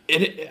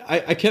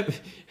 I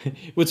kept...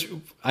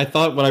 I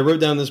thought when I wrote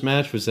down this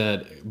match was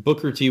that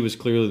Booker T was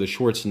clearly the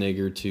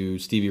Schwarzenegger to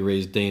Stevie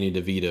Ray's Danny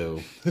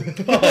DeVito.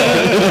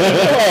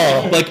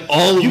 Like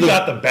all of You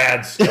got the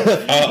bad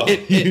stuff.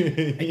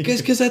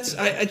 Because that's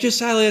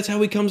sadly that's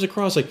how he comes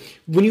across. Like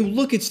when you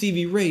look at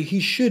Stevie Ray, he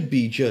should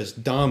be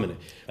just dominant,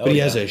 but he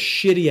has a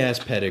shitty ass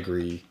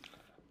pedigree.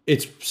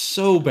 It's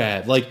so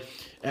bad. Like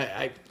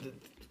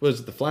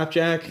was it the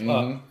flapjack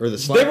or the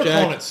slapjack? They were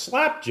calling it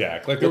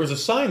slapjack. Like there was a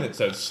sign that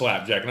said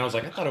slapjack, and I was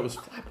like, I thought it was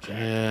flapjack.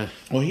 Yeah.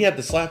 Well, he had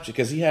the slapjack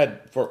because he had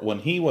when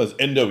he was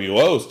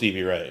NWO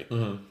Stevie Ray,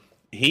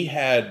 he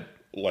had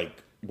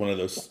like one of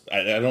those.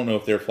 I don't know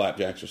if they're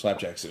flapjacks or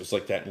slapjacks. It was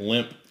like that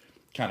limp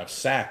kind of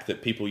sack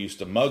that people used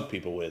to mug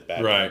people with back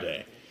in the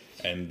day,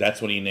 and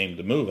that's what he named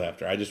the move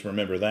after. I just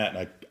remember that,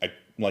 and I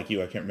like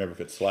you, I can't remember if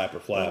it's slap or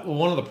flap. Well,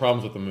 one of the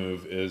problems with the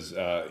move is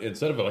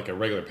instead of like a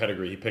regular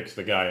pedigree, he picks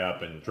the guy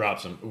up and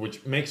drops him,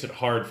 which makes it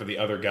hard for the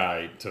other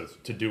guy to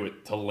do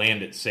it, to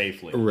land it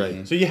safely.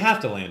 Right. So you have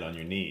to land on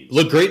your knees.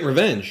 Look great in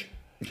Revenge.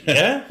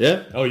 Yeah?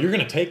 Yeah. Oh, you're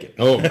going to take it.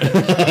 Oh. Hell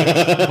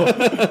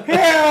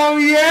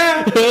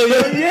yeah!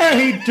 Hell yeah,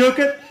 he took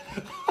it.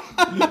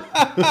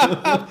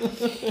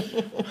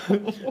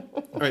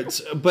 All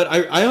right, but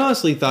I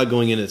honestly thought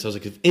going into this, I was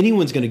like, if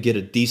anyone's going to get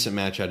a decent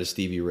match out of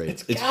Stevie Ray,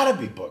 It's got to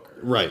be Booker.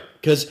 right,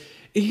 because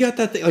you got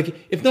that thing. Like,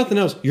 if nothing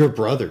else, you're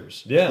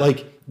brothers. Yeah.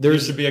 like There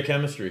should be a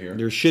chemistry here.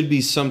 there should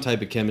be some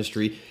type of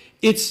chemistry.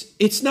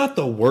 It's not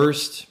the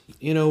worst,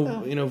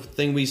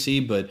 thing we see,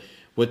 but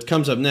what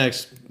comes up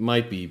next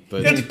might be.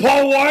 But It's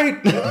Paul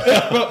White!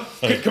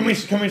 Can we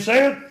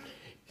say it?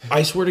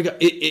 I swear to God,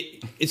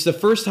 it's the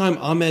first time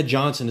Ahmed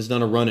Johnson has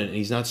done a run-in and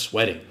he's not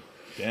sweating.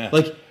 Yeah,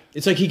 Like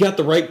it's like he got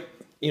the right,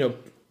 right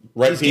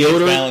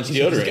deodorant. balanced He's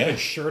deodorant. got Yeah. a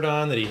shirt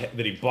on that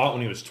he bought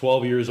when he was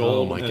 12 years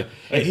old. my God.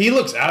 And he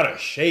looks out of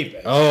shape.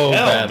 As Oh,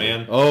 hell, bad,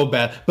 man. Oh,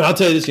 bad. But I'll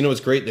tell you this, what's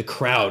great? The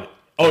crowd.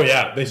 Oh,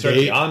 yeah. They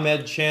started They- the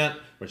Ahmed chant,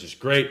 which is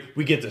great.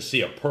 We get to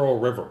see a Pearl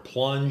River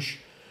plunge.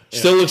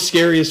 Still looks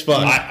scary as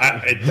fuck.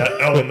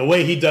 And the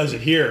way he does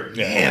it here,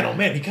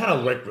 man, he kind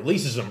of like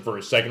releases him for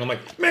a second. I'm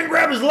like, man,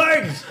 grab his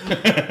legs.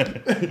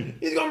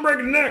 He's going to break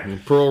his neck.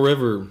 Pearl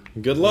River.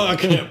 Good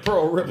luck. Yeah,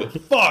 Pearl River.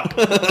 Fuck.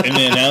 And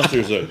the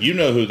announcer's like, you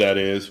know who that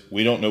is.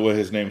 We don't know what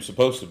his name's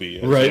supposed to be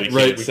yet, so Right, we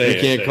right. can't say We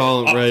it. can't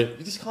call him, right.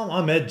 You just call him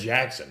Ahmed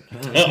Jackson.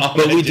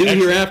 But we do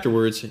hear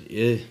afterwards,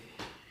 his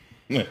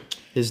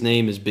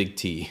name is Big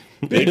T.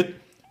 Big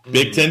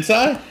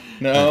Tensai?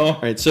 No. All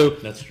right, so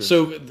That's true.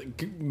 So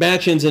the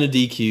match ends in a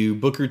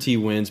DQ. Booker T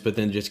wins, but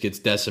then just gets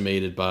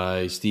decimated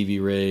by Stevie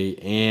Ray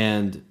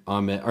and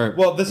Ahmed.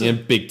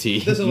 And Big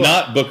T. This is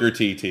Not Booker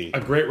TT. a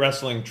great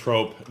wrestling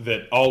trope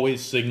that always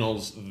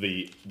signals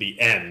the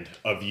end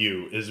of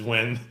you is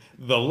when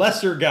the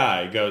lesser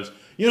guy goes,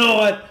 you know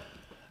what?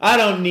 I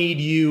don't need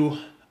you.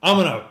 I'm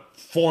going to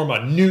form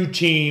a new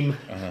team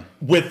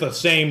with the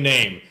same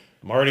name.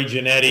 Marty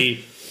Jannetty,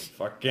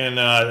 fucking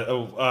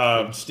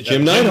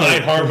Jim Neidhart.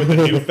 Neidhart with the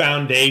new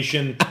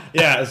foundation.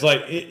 Yeah, it's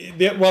like,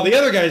 while the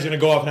other guy's going to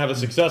go off and have a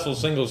successful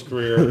singles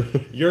career,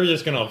 you're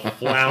just going to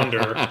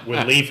flounder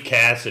with Leif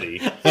Cassidy.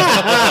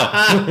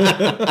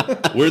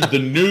 We're the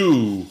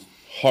new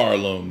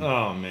Harlem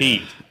Oh, man.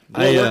 Heat.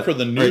 We'll work for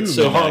the new right,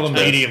 so Harlem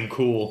Midnight Medium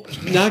Cool.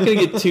 Not going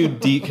to get too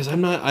deep because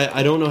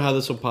I don't know how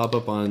this will pop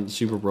up on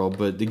Super Bowl,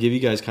 but to give you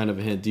guys kind of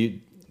a hint, do you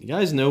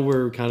guys know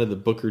where kind of the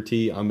Booker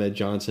T, Ahmed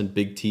Johnson,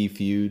 Big T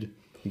feud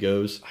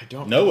goes? I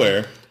don't.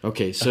 Nowhere.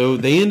 Okay, so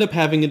they end up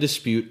having a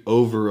dispute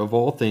over, of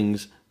all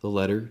things, the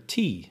letter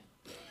T.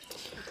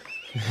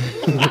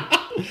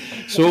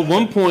 So at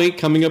one point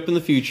coming up in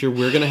the future,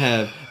 we're going to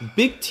have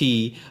Big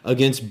T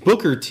against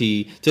Booker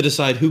T to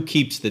decide who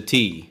keeps the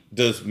T.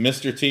 Does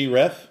Mr. T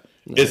ref?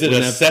 Is it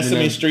Wouldn't a that- Sesame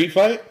wouldn't that- Street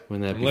fight?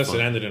 Wouldn't that be Unless it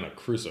fun? ended in a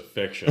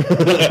crucifixion.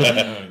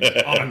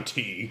 On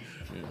T.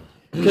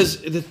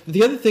 Because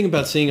the other thing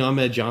about seeing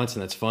Ahmed Johnson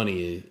that's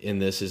funny in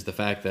this is the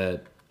fact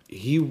that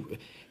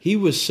he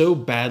was so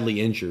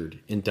badly injured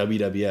in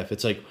WWF.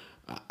 It's like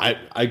I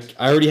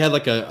already had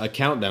like a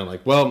countdown,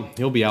 like, well,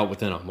 he'll be out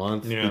within a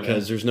month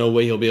because there's no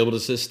way he'll be able to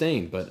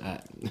sustain. But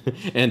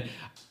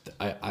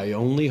I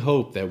only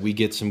hope that we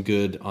get some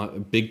good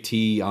Big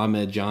T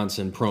Ahmed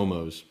Johnson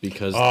promos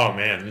because Oh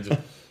man. It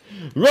just-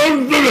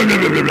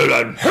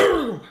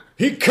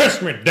 he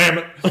kissed me, damn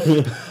it.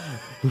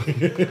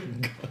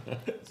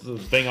 It's the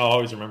thing I'll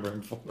always remember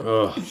him for.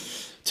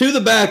 to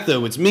the back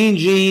though, it's Mean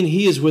Gene.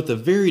 He is with a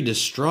very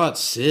distraught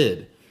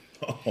Sid.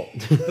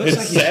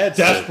 It's sad.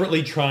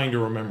 Desperately trying to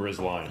remember his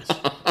lines.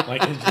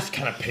 Like, he's just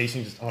kind of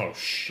pacing. Just, oh,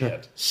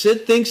 shit.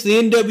 Sid thinks the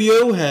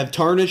NWO have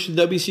tarnished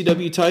the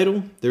WCW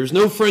title. There's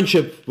no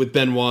friendship with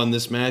Benoit in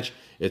this match.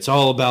 It's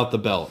all about the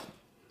belt.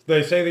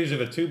 They say these are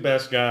the two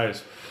best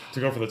guys to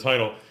go for the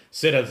title.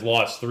 Sid has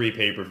lost 3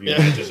 pay-per-view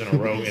matches in a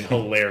row in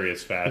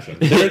hilarious fashion.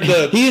 They're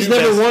the He has two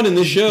never best- won in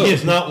this show. He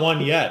has not won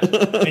yet,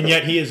 and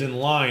yet he is in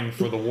line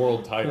for the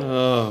world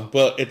title.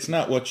 Well, it's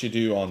not what you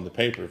do on the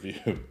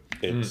pay-per-view.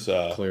 It's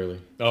Clearly.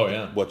 Oh,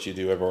 yeah. what you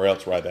do everywhere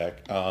else,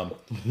 Ryback.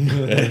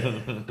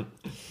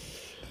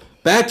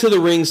 Back to the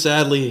ring,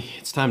 sadly.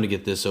 It's time to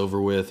get this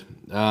over with.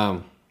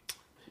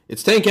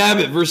 It's Tank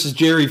Abbott versus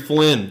Jerry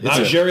Flynn.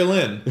 Not Jerry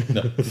Lynn.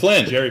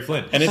 Flynn. Jerry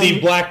Flynn. And it's-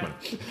 Steve Blackman.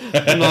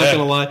 I'm not going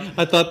to lie.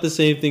 I thought the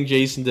same thing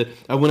Jason did.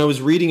 When I was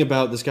reading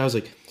about this guy, I was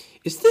like,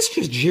 is this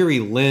just Jerry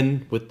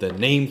Lynn with the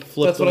name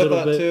flipped That's what a I little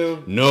thought, bit?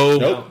 too. No,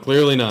 Nope.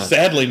 clearly not.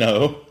 Sadly,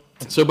 no.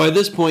 So by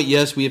this point,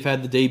 yes, we have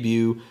had the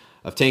debut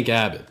of Tank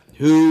Abbott,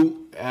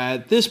 who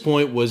at this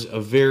point was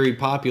a very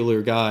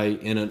popular guy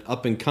in an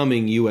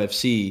up-and-coming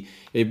UFC.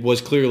 It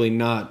was clearly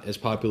not as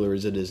popular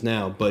as it is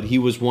now, but he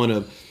was one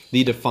of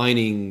the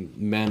defining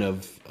men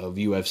of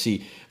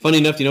UFC. Funny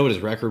enough, do you know what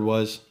his record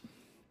was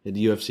at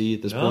the UFC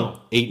at this No.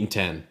 point?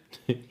 8-10.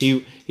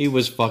 He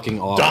was fucking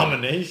awesome.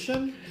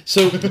 Domination?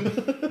 So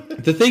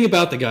the thing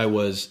about the guy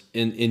was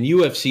in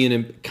UFC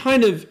and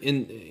kind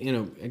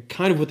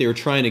of what they were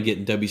trying to get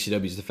in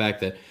WCW is the fact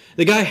that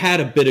the guy had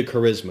a bit of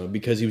charisma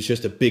because he was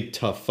just a big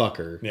tough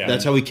fucker. Yeah.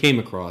 That's how he came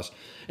across,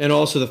 and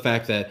also the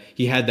fact that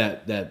he had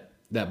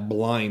that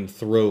blind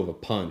throw of a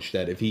punch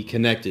that if he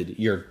connected,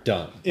 you're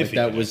done. If he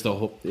that was the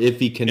whole. If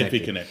he connected.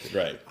 If he connected,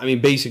 right. I mean,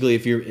 basically,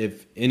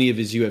 if any of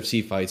his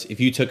UFC fights, if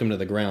you took him to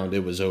the ground,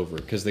 it was over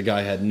because the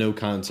guy had no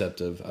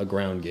concept of a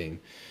ground game.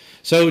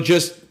 So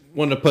just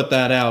wanted to put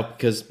that out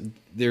because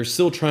they're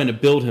still trying to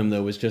build him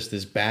though as just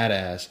this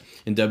badass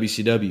in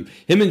WCW.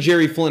 Him and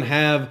Jerry Flynn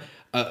have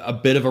a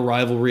bit of a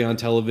rivalry on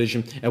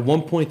television. At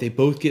one point, they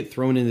both get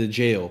thrown into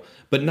jail,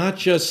 but not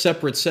just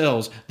separate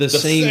cells, the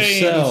same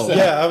cell.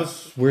 Yeah, I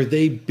was. Where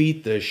they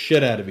beat the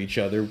shit out of each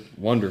other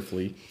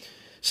wonderfully.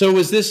 So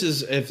as this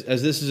is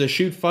a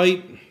shoot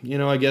fight,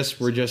 I guess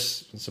we're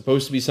just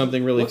supposed to be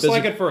something really Looks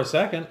physical. like it for a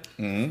second.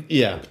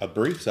 Yeah. A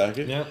brief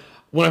second. Yeah.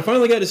 When I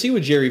finally got to see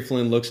what Jerry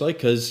Flynn looks like,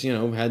 because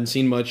hadn't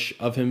seen much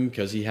of him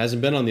because he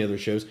hasn't been on the other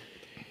shows,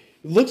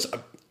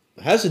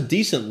 has a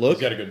decent look,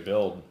 He's got a good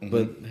build.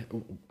 but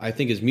I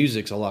think his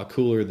music's a lot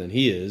cooler than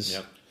he is.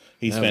 Yep.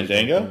 He's That was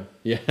Fandango.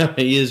 Yeah,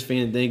 he is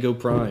Fandango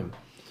Prime.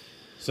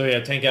 So yeah,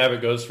 Tank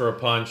Abbott goes for a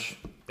punch.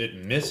 It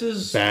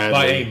misses Badly.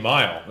 by a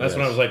mile. That's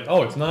when I was like,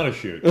 oh, it's not a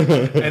shoot.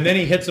 And then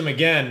he hits him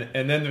again,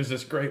 and then there's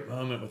this great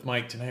moment with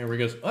Mike Tenay where he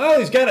goes, oh,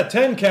 he's got a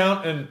 10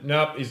 count, and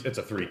nope, it's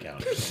a 3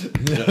 count.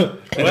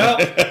 Well,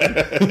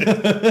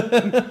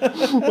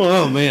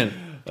 Oh man,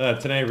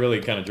 Tenay really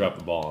kind of dropped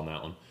the ball on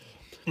that one.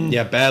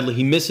 yeah, badly.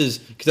 He misses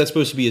because that's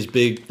supposed to be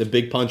the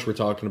big punch we're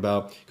talking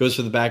about. Goes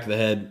for the back of the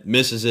head,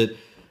 misses it.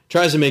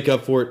 Tries to make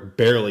up for it,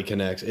 barely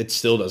connects. It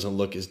still doesn't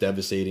look as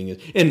devastating as.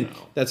 And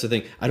that's the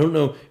thing. I don't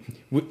know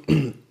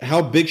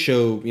how Big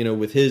Show,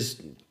 with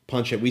his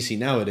punch that we see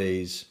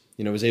nowadays,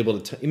 is able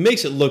to. It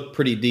makes it look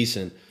pretty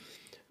decent.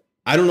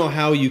 I don't know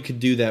how you could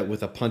do that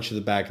with a punch to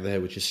the back of the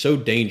head, which is so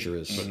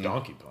dangerous. A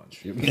donkey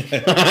punch.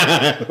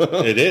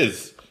 It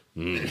is.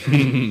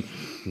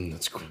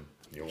 That's cool.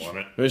 You want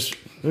it? There's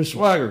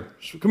Swagger.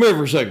 Come here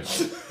for a second.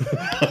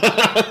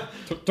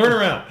 Turn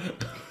around.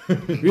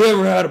 You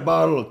ever had a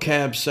bottle of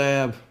Cab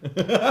Sav?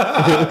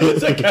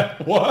 It's like,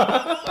 what?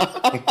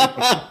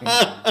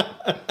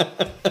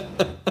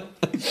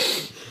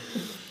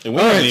 And we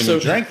All haven't right, even so-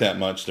 drank that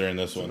much during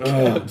this one.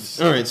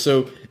 All right,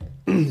 so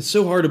it's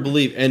so hard to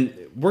believe, and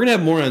we're gonna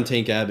have more on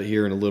Tank Abbott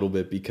here in a little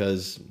bit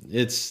because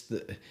this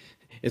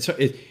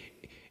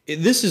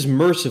is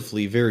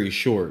mercifully very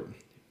short.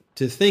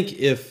 To think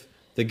if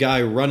the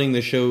guy running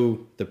the show,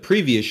 the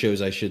previous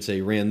shows I should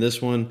say, ran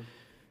this one,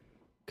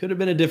 could have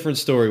been a different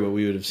story what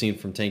we would have seen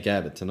from Tank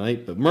Abbott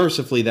tonight. But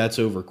mercifully, that's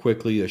over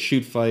quickly. A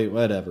shoot fight,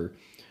 whatever.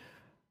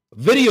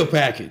 Video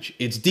package.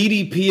 It's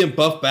DDP and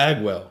Buff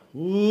Bagwell.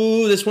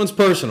 Ooh, this one's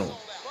personal.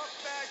 Buff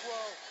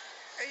Bagwell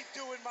ain't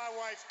doing my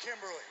wife,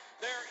 Kimberly.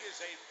 There is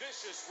a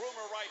vicious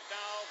rumor right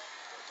now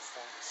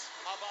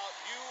about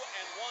you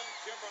and one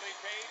Kimberly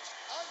Page.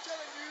 I'm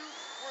telling you,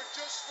 we're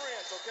just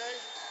friends, okay?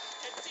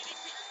 And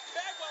DDP,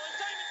 Bagwell, and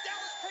Diamond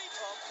Dallas Page.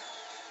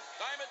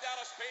 Diamond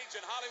Dallas Page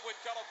in Hollywood,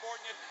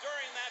 California.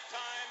 During that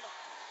time,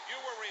 you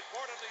were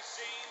reportedly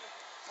seen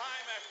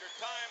time after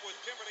time with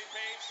Kimberly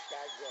Page.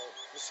 Bagwell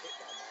was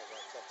hitting on my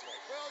wife left and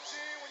right. Well,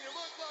 Gene, when you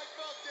look like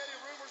Buff Daddy,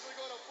 rumors are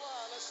going to fly.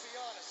 Let's be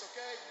honest,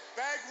 okay?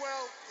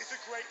 Bagwell is a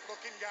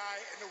great-looking guy,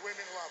 and the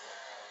women love him.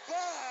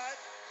 But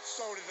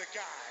so do the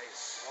guys.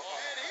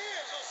 And he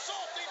is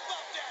assaulting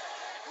Buff Daddy.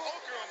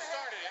 Ogeron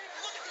started it.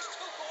 Look at these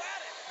two go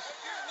at it.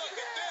 Look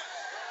at this.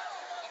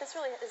 This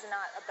really is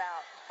not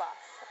about Buff.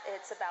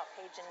 It's about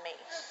Paige and me.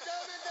 If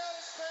Diamond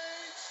Dallas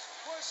Page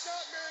was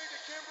not married to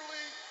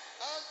Kimberly,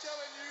 I'm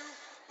telling you,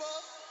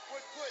 Buff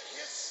would put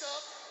his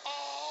stuff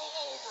all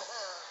over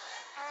her.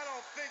 I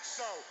don't think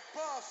so.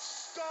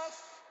 Buff's stuff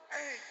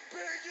ain't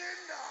big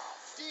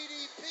enough.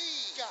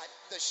 DDP got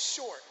the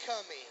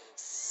shortcomings.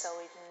 So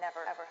we've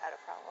never, ever had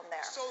a problem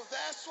there. So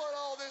that's what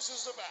all this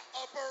is about,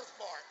 a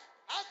birthmark.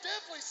 I've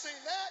definitely seen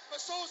that, but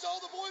so's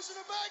all the boys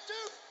in the back,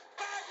 too.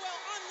 Bagwell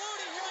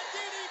unloading here on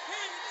DDP.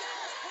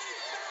 Dallas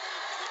Page battling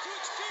the two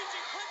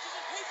exchanging punches,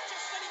 and Page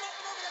just set him up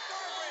and over the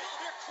guardrail.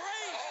 You're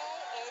crazy.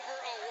 All over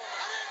a woman.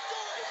 I didn't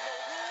do it. No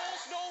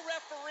rules, no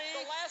referee.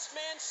 The last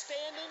man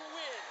standing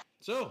wins.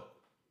 So,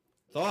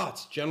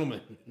 thoughts, gentlemen?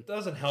 It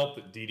doesn't help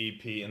that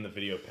DDP in the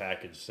video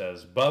package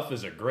says Buff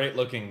is a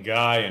great-looking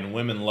guy and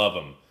women love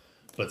him,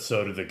 but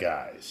so do the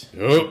guys.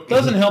 Nope.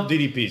 Doesn't help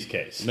DDP's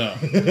case. No.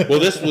 Well,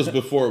 this was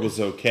before it was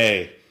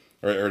okay,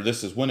 or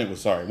this is when it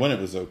was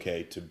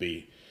okay to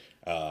be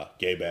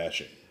gay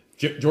bashing.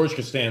 George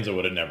Costanza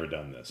would have never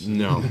done this.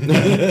 No.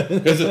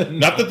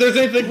 Not that there's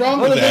anything wrong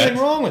with There's that.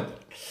 anything wrong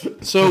with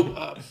it.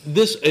 So,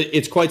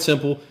 it's quite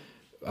simple.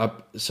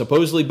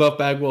 Supposedly, Buff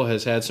Bagwell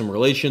has had some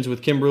relations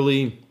with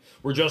Kimberly.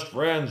 We're just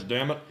friends,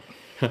 damn it.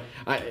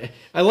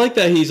 I like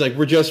that he's like,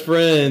 we're just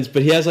friends,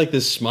 but he has like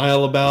this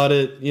smile about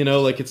it, you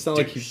know, like it's not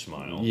like Douche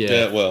smile.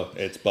 Yeah. Well,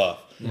 it's Buff.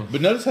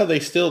 But notice how they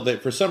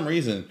for some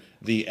reason,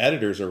 the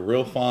editors are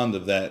real fond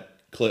of that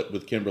clip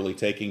with Kimberly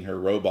taking her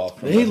robe off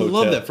from They the hotel.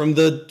 love that from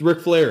the Ric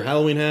Flair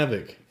Halloween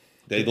Havoc.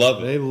 They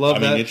love it. They love I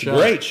mean, that it's shot. a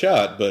great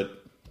shot,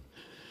 but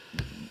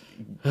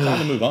time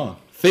to move on.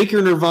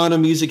 Faker Nirvana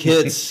music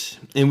hits,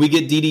 and we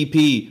get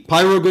DDP.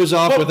 Pyro goes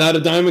off without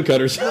a diamond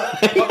cutter.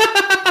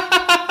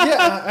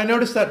 Yeah, I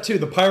noticed that too.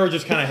 The pyro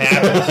just kind of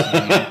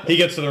happens. He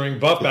gets to the ring.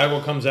 Buff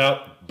Bagwell comes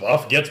out.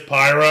 Buff gets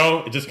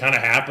pyro. It just kind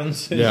of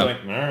happens. He's Yeah. like,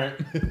 all right.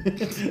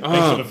 Thanks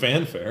for the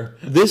fanfare.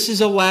 This is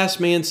a last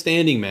man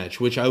standing match,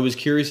 which I was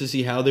curious to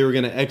see how they were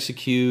going to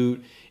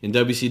execute in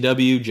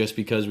WCW, just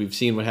because we've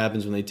seen what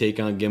happens when they take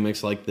on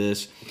gimmicks like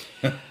this.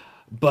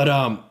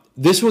 But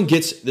this one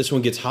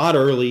gets hot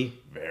early.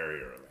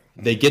 Very early.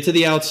 They get to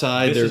the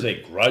outside. This is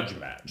a grudge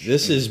match.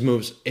 This is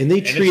moves, and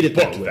they treat it's it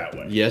that booked way. that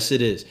way. Yes,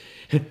 it is.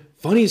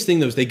 Funniest thing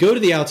though is they go to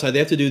the outside. They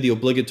have to do the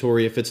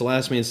obligatory. If it's a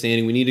last man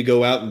standing, we need to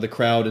go out in the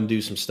crowd and do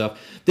some stuff.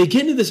 They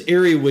get into this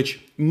area which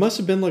must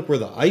have been like where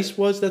the ice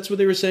was. That's what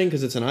they were saying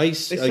because it's an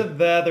ice. They said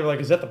that. They were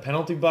like, is that the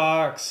penalty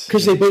box?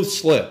 Because they both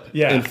slip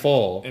and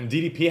fall. And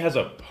DDP has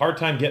a hard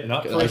time getting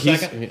up for a he's-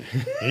 second.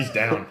 He's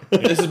down.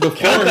 This is before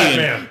Count that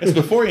man. It's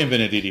before he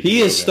invented DDP. He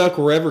is yoga. stuck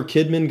wherever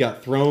Kidman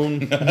got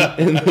thrown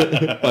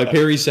by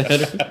Perry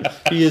Saturn.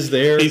 He is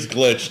there. He's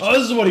glitched. Oh,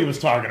 this is what he was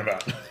talking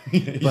about.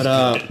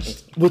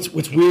 But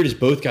what's weird is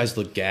both guys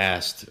look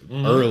gassed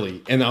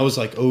early, and I was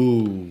like,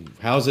 "Oh,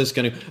 how's this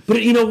gonna?"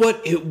 But you know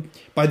what?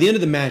 By the end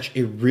of the match,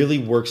 it really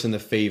works in the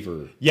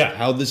favor. Yeah.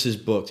 how this is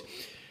booked.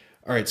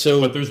 All right, so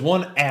But there's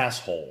one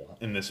asshole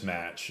in this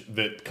match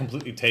that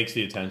completely takes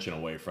the attention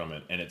away from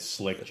it, and it's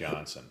Slick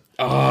Johnson.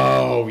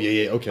 oh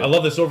yeah, okay. I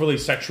love this overly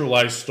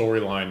sexualized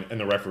storyline, and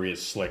the referee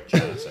is Slick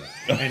Johnson,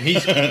 and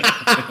he's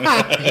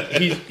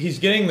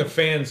getting the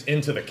fans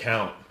into the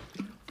count,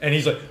 and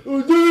he's like,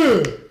 oh,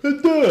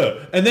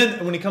 duh. And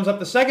then when he comes up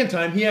the second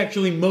time, he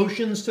actually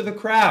motions to the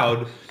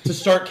crowd to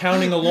start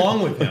counting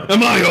along with him.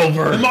 Am I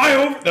over? Am I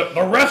over?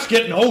 The ref's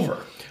getting over.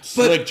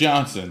 Slick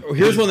Johnson.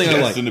 Here's one thing I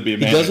like. Destined to be a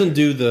He manager. doesn't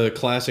do the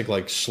classic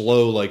like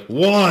slow like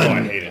one,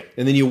 I hate it.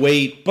 and then you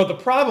wait. But the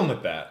problem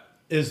with that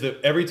is that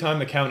every time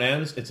the count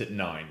ends, it's at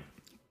 9.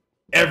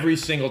 Every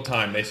single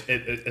time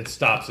it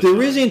stops at There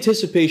 9. is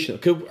anticipation.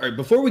 Okay, all right,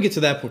 before we get to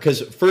that point,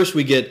 because first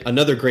we get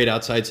another great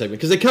outside segment.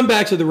 Because they come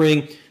back to the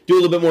ring, do a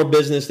little bit more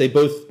business. They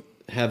both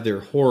have their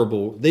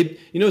horrible. They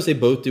notice they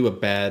both do a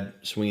bad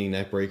swinging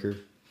neck breaker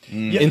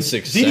in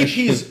succession.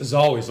 DDP's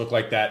always look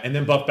like that, and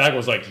then Buff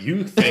Bagwell's like,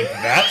 "You think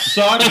that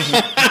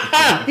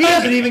sucks?" He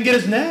doesn't even get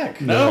his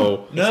neck.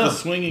 No. It's the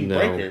swinging No.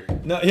 breaker.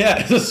 No, yeah,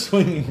 it's a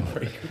swinging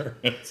breaker.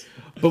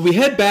 But we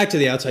head back to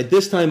the outside,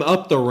 this time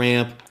up the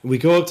ramp. We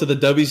go up to the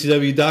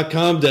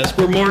WCW.com desk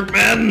where Mark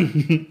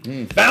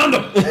Madden Found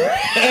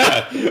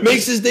him.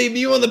 makes his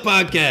debut on the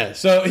podcast.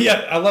 So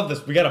yeah, I love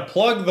this. We got to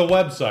plug the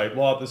website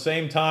while at the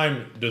same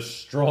time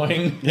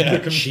destroying the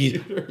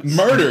computer.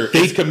 Murder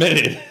is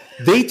committed.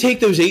 They take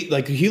those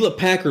Hewlett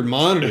Packard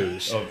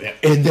monitors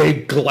and they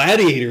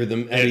gladiator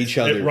them at each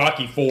other.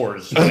 Rocky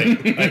Fours.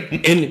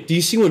 And do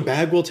you see when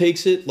Bagwell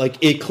takes it? Like,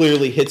 it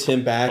clearly hits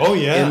him back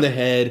in the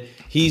head.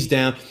 He's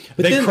down.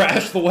 But they then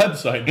crashed the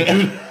website,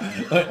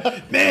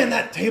 dude. Man,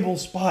 that table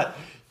spot.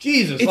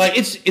 Jesus,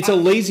 it's a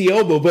lazy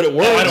elbow, but it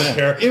works. I don't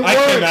care. I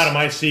works. came out of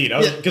my seat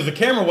because the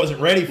camera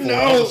wasn't ready for it.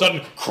 All of a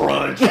sudden,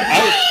 crunch.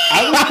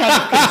 I was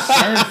kind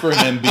of concerned for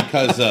him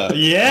because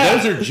Yeah.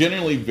 those are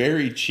generally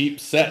very cheap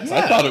sets. I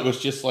Yeah. thought it was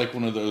just like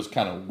one of those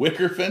kind of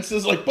wicker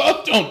fences. Like,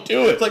 Buff, don't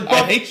do it. It's like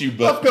I hate you,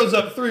 Buff Buff. goes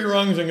up 3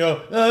 rungs and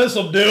go,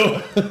 this'll do.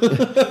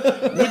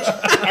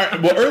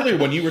 Well, earlier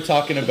when you were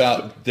talking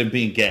about them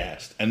being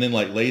gassed and then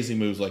like lazy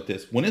moves like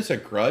this, when it's a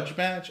grudge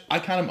match, I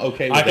kind of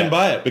okay with I can that.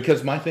 buy it.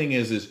 Because my thing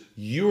is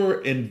you're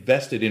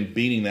invested in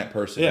beating that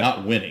person, Yeah.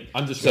 not winning.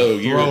 I'm just so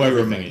gonna throw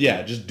everything at you.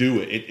 Yeah, just do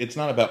it. It's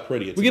not about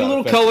pretty. It's We get a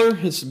about little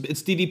effective. color.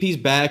 It's DDP's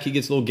back. He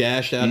gets a little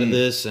gashed out of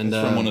this. And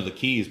It's from one of the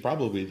keys,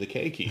 probably the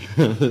K key.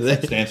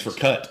 That stands for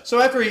cut.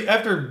 So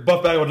after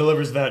Buff Bagwell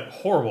delivers that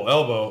horrible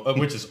elbow,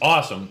 which is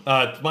awesome,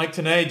 Mike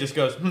Tenay just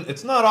goes,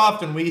 it's not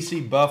often we see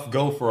Buff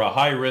go for a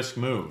high-risk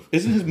move.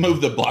 Isn't his move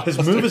the block? His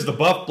move is the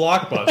Buff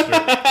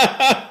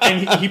Blockbuster.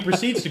 And he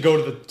proceeds to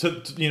go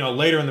to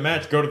later in the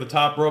match, go to the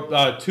top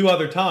rope 2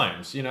 other times.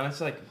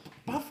 It's like,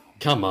 Buff,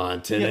 come on,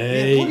 yeah,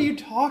 today. what are you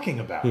talking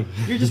about?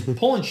 You're just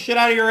pulling shit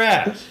out of your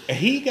ass.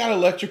 He got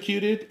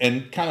electrocuted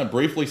and kind of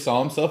briefly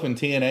saw himself in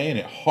TNA, and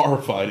it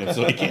horrified him,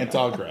 so he can't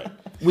talk right.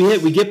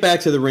 We get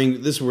back to the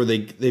ring. This is where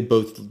they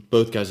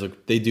both guys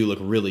look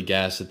really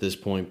gassed at this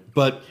point.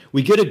 But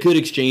we get a good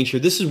exchange here.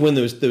 This is when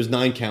those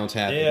 9 counts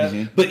happen. Yeah.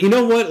 Mhm. But you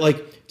know what?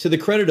 Like, to the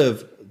credit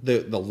of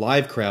the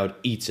live crowd,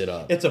 eats it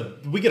up.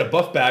 We get a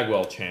Buff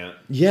Bagwell chant.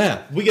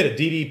 Yeah, We get a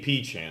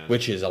DDP chant.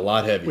 which is a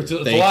lot heavier. Which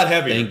is a lot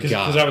heavier. Thank Because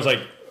God. I was like,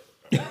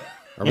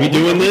 Are we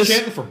doing this?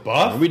 chanting for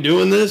Buff? Are we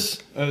doing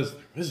this? This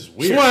is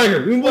weird.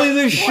 Swagger, you believe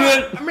this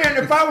shit? I mean,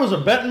 if I was a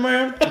betting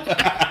man,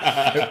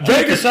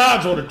 Vegas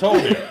odds would have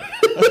told you.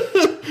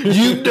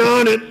 You've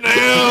done it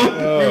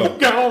now. You've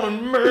gone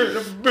and made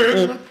a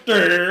big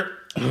mistake.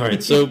 All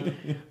right, so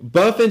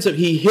Buff ends up.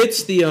 He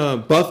hits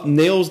the Buff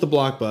nails the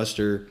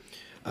blockbuster.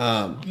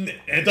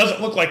 It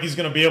doesn't look like he's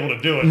going to be able to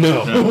do it.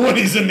 No. When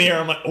he's in the air,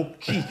 I'm like, oh,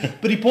 geez.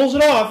 But he pulls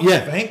it off. Yeah.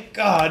 Thank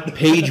God.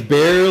 Paige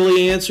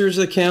barely answers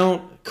the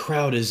count.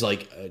 Crowd is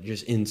like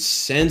just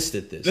incensed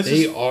at this. This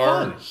They is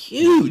are fun.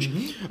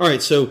 huge. All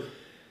right, so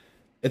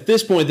at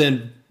this point,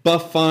 then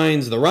Buff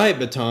finds the riot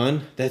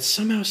baton that's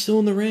somehow still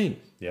in the ring.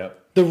 Yep.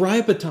 The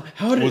riot baton.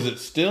 How did Was it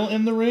still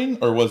in the ring,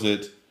 or was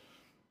it?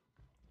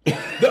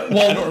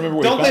 Well, I don't remember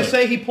where he don't they found it.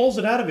 say he pulls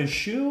it out of his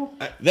shoe?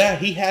 That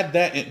he had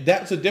that.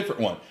 That's a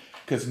different one.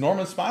 Because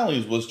Norman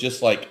Smiley's was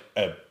just like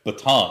a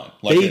baton.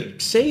 Like They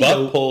say, Buck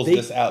though, pulls they-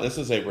 this out. This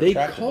is a They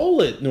retractable.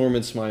 call it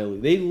Norman Smiley.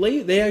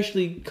 They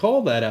actually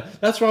call that out.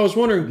 That's why I was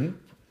wondering,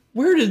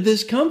 where did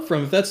this come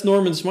from? If that's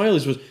Norman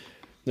Smiley's, was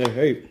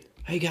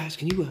hey guys,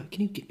 can you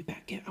get me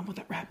back? I want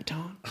that rap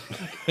baton. I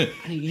need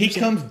to He use that.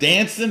 comes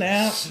dancing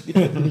out.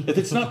 If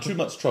it's not too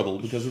much trouble,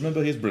 because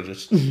remember he's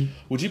British.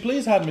 Would you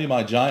please hand me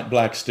my giant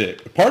black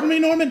stick? Pardon me,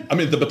 Norman. I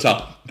mean the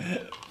baton.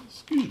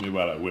 Excuse me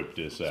while I whip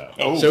this out.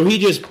 Oh, So he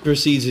just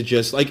proceeds to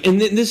just like, and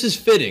this is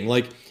fitting.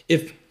 Like,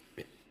 if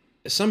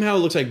somehow it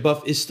looks like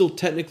Buff is still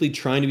technically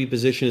trying to be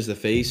positioned as the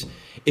face,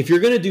 if you're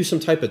going to do some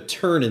type of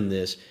turn in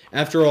this,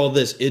 after all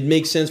this, it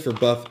makes sense for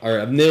Buff. All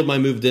right, I've nailed my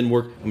move, didn't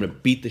work. I'm going to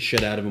beat the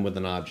shit out of him with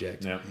an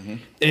object. Yeah.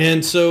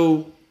 And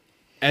so,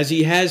 as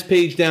he has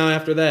Paige down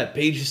after that,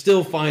 Paige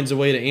still finds a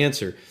way to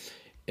answer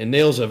and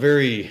nails a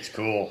very.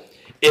 Cool.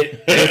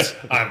 It's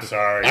I'm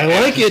sorry. I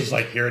like it. It's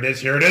like, here it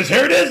is, here it is,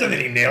 here it is, and then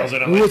he nails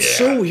it. I'm well, like, it's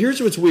yeah. so. Here's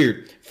what's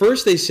weird.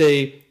 First, they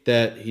say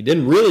that he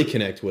didn't really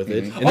connect with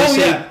it. And they Oh, say-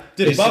 yeah.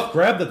 Did Buff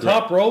grab the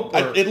top rope?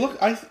 Or? it looked.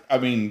 I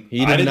mean,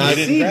 He I did didn't not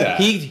see that.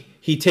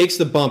 He takes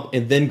the bump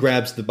and then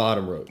grabs the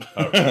bottom rope.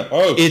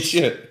 oh It's-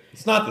 shit.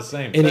 It's not the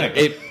same And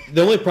thing.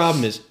 the only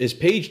problem is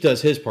Paige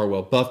does his part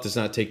well. Buff does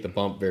not take the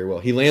bump very well.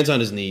 He lands on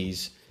his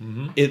knees.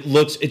 It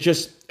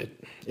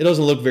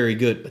doesn't look very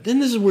good. But then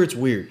this is where it's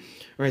weird.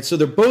 All right, so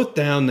they're both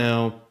down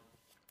now,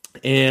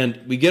 and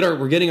we're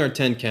getting our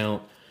 10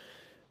 count.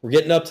 We're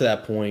getting up to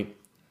that point.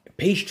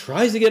 Paige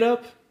tries to get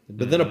up,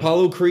 but then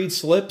Apollo Creed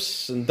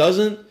slips and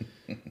doesn't.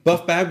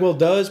 Buff Bagwell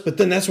does, but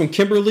then that's when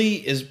Kimberly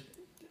is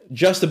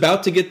just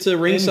about to get to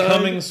ringside.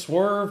 Incoming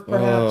swerve,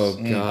 perhaps. Oh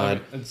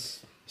God! It's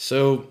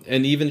So,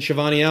 and even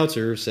Shivani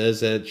Outzer says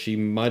that she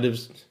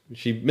missed.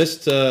 She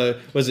missed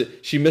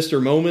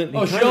her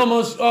moment?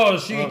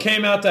 she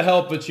came out to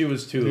help, but she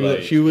was too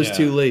late. She was Yeah.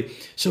 too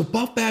late. So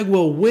Buff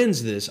Bagwell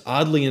wins this.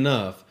 Oddly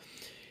enough,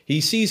 he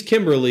sees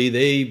Kimberly.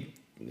 They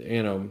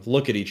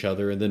look at each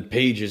other, and then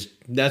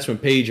that's when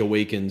Paige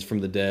awakens from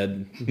the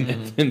dead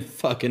and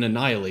fucking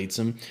annihilates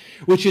him,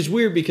 which is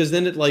weird because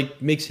then it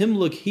like makes him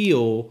look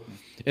heel.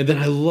 And then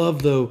I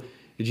love though,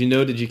 did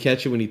you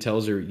catch it when he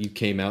tells her you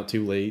came out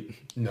too late?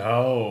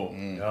 No.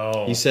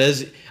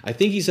 I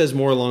think he says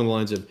more along the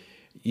lines of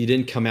you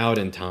didn't come out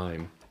in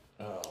time.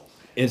 Oh.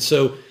 And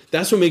so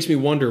that's what makes me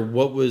wonder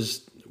what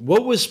was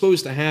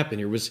supposed to happen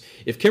here.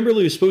 If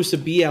Kimberly was supposed to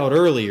be out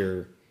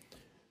earlier,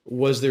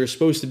 was there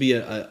supposed to be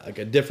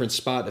a different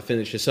spot to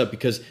finish this up?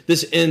 Because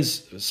this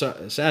ends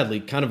sadly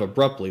kind of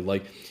abruptly.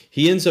 Like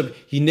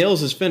he nails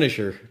his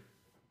finisher,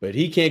 but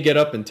he can't get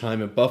up in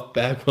time, and Buff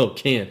Bagwell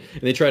can.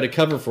 And they try to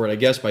cover for it, I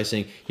guess, by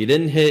saying he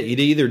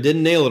either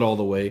didn't nail it all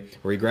the way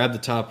or he grabbed the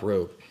top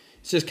rope.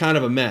 It's just kind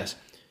of a mess.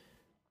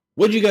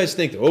 What did you guys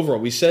think, though? Overall,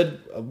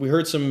 we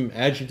heard some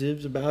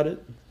adjectives about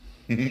it.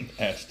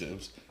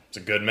 Adjectives. It's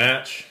a good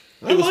match.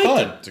 It was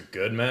fun. It's a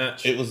good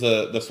match. It was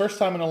the first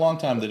time in a long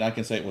time that I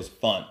can say it was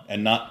fun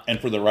and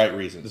for the right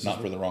reasons,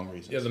 not for the wrong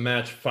reasons. Yeah, the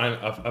match, a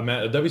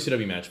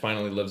WCW match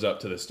finally lives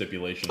up to the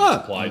stipulations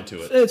applied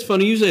to it. It's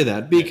funny you say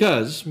that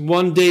because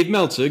one Dave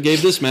Meltzer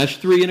gave this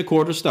match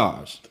 3.25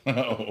 stars.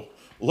 Oh,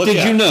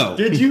 Did you know?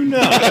 Did you know?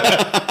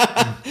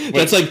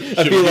 That's like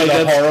I feel like a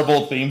that's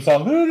horrible theme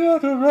song.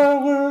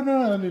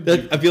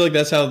 I feel like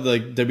that's how the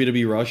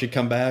WWE Raw should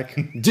come back.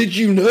 Did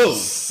you know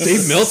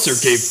Dave Meltzer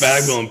gave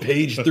Bagwell and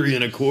Page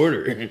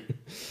 3.25?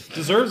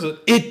 Deserves it.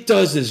 It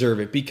does deserve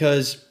it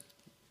because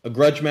a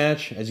grudge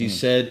match, as you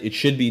said, it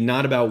should be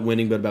not about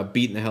winning, but about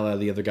beating the hell out of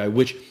the other guy,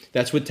 which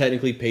that's what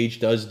technically Page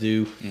does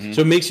do.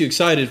 So it makes you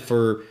excited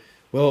for,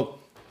 well,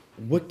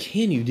 what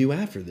can you do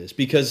after this?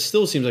 Because it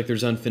still seems like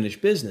there's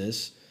unfinished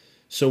business.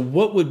 So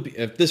what would be,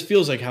 if this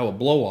feels like how a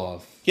blow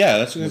off? Yeah,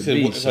 that's what I said.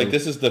 be, It's like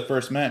this is the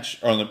first match,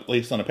 or at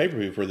least on a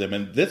pay-per-view for them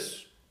in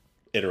this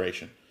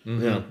iteration.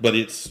 Yeah. But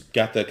it's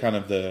got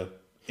the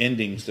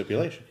ending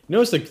stipulation. You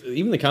notice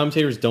even the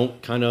commentators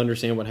don't kind of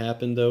understand what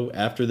happened though.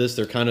 After this,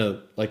 they're kind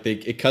of like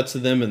it cuts to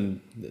them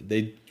and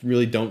they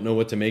really don't know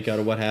what to make out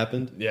of what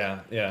happened. Yeah.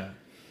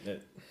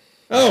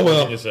 Oh well,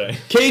 What can you say?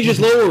 Cage is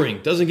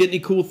lowering. Doesn't get any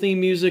cool theme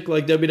music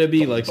like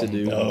WWE likes to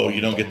do. No, you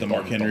don't get the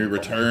Mark Henry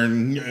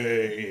return.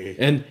 Yay.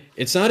 And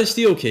it's not a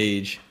steel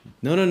cage.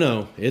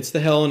 No. It's the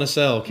Hell in a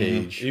Cell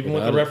cage. Even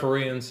with the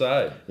referee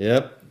inside.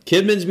 Yep.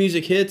 Kidman's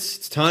music hits.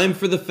 It's time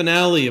for the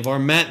finale of our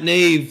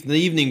matinee of the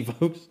evening,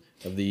 folks.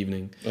 Of the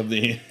evening.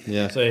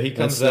 Yeah. So he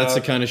comes That's out.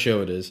 the kind of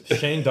show it is.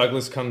 Shane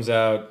Douglas comes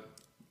out.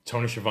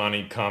 Tony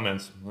Schiavone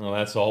comments, well,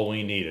 that's all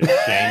we needed.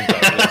 Shane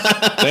Douglas.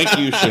 Thank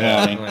you,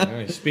 Shivani.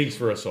 Like, he speaks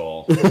for us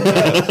all.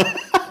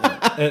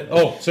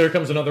 So here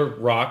comes another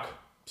Rock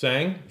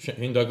saying.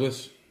 Shane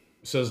Douglas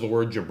says the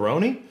word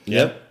jabroni.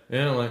 Yep.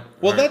 And I'm like,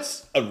 Well, all right.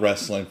 that's a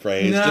wrestling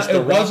phrase. Nah, Just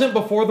it wasn't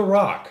before the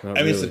Rock. I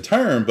mean, it's a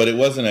term, but it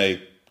wasn't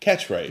a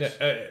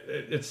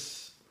catchphrase.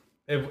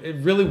 It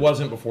really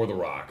wasn't before the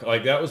Rock.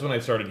 Like that was when I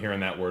started hearing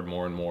that word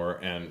more and more,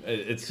 and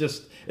it's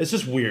just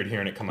weird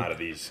hearing it come out of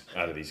these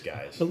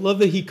guys. I love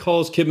that he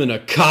calls Kidman a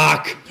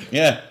cock.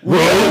 Yeah.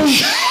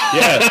 Roach.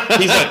 Yeah.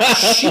 He's like,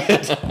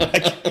 shit.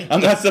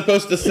 I'm not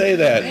supposed to say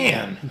that.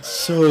 Man,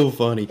 So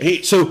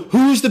funny. So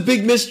who's the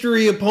big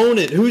mystery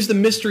opponent? Who's the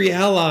mystery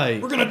ally?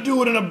 we're gonna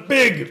do it in a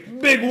big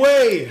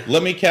way.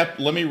 Let me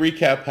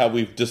recap how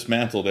we've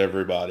dismantled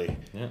everybody.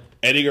 Yeah.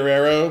 Eddie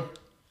Guerrero,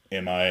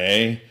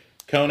 MIA.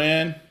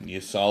 Conan, you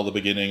saw the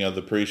beginning of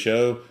the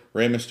pre-show.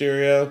 Rey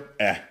Mysterio,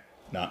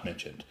 not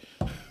mentioned.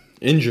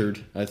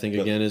 Injured, I think,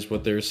 again, is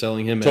what they're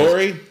selling him as.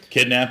 Tori,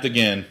 kidnapped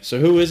again. So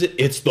who is it?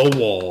 It's the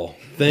Wall.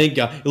 Thank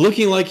God.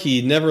 Looking like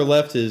he never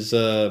left his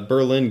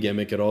Berlin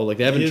gimmick at all. Like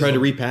they haven't tried to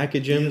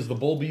repackage him. He is the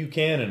Bull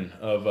Buchanan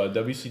of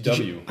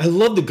WCW. I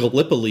love the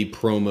Gallipoli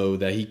promo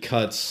that he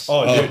cuts. Dude,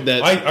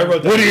 I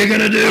wrote down. What are you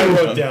gonna do? I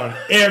wrote down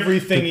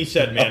everything he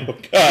said, man.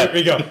 Here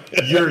we go.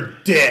 You're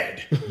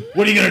dead.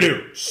 What are you gonna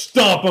do?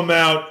 Stomp him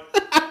out,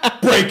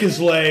 break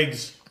his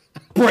legs,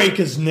 break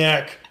his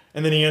neck,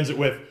 and then he ends it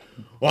with,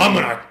 well, I'm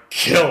gonna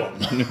kill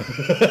him.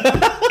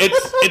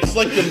 It's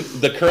like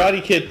the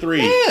Karate Kid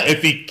 3. Yeah.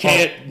 If he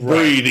can't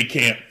breathe, he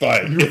can't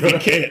fight. If he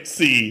can't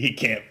see, he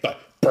can't fight.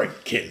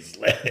 Break his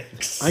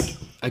legs.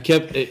 I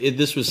kept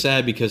this was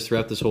sad because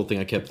throughout this whole thing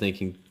I kept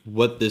thinking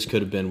what this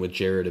could have been with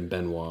Jarrett and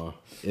Benoit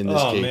in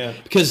this game. Man.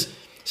 Because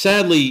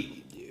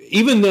sadly,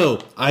 even though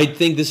I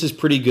think this is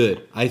pretty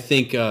good, I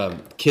think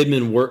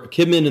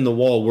Kidman and the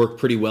Wall work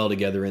pretty well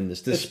together in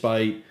this,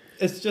 despite.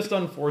 It's just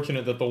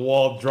unfortunate that the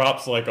Wall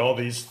drops like all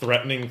these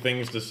threatening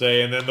things to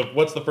say, and then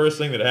what's the first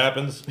thing that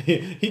happens?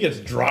 He gets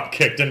drop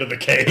kicked into the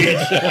cage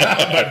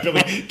by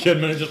Billy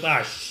Kidman. And just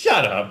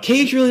shut up.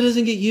 Cage really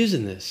doesn't get used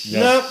in this.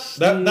 Nope,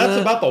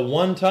 that's about the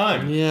one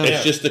time. Yeah,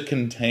 it's just to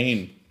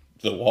contain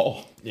the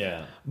Wall.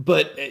 Yeah,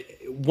 but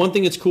one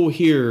thing that's cool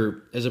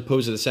here, as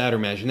opposed to the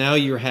Saturn match, now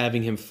you're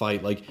having him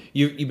fight like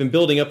you've been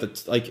building up.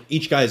 Like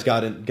each guy's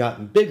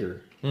gotten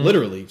bigger.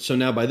 Literally. So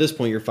now by this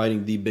point you're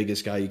fighting the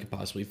biggest guy you could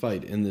possibly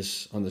fight on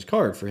this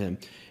card for him.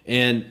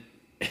 And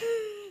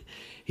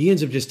he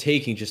ends up just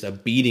taking just a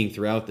beating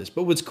throughout this.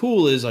 But what's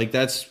cool is like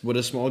that's what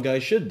a small guy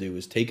should do,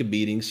 is take a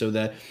beating so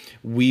that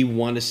we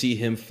want to see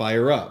him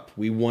fire up.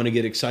 We want to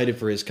get excited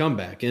for his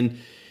comeback. And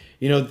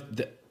you know,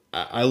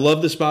 I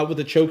love the spot with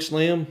the choke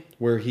slam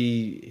where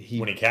he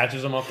when he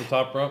catches him off the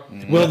top rope.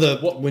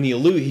 When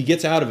he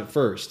gets out of it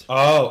first.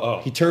 Oh.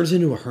 He turns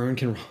into a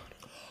Hurricane Rana.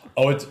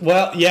 Oh, it's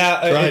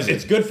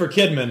good for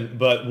Kidman,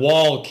 but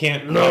Wall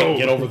can't quite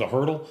get over the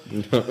hurdle.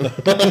 What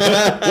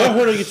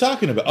hurdle are you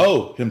talking about?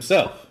 Oh,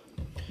 himself.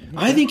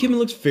 I think Kidman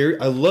looks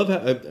I love how,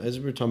 as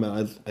we were talking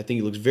about, I think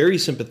he looks very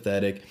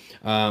sympathetic.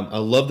 I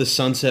love the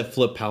sunset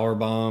flip power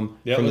bomb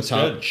from the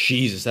top. Good.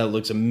 Jesus, that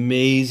looks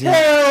amazing.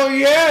 Hell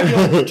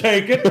yeah, you'll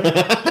take it.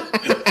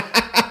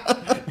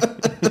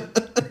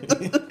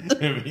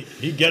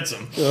 He gets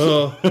him.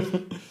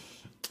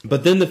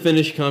 But then the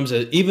finish comes,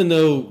 even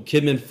though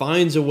Kidman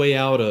finds a way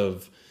out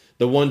of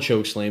the one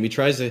choke slam, he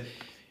tries to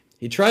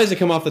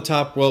come off the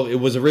top. Well, it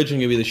was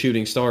originally going to be the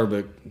shooting star,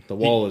 but the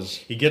Wall is...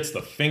 He gets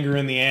the finger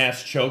in the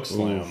ass choke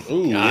slam.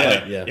 Ooh,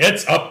 yeah.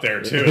 It's up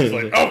there, too. It's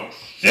like, oh,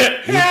 shit.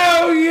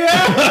 Hell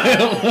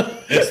yeah.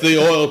 It's the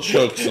oil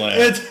choke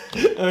slam.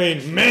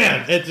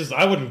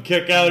 I wouldn't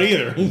kick out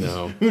either.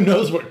 No. Who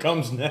knows what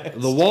comes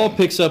next? The Wall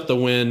picks up the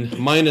win,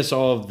 minus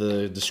all of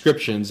the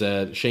descriptions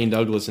that Shane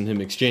Douglas and him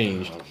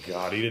exchanged. Oh,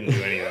 God, he didn't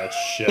do any of that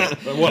shit.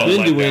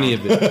 Didn't do any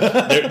of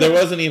it. There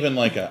wasn't even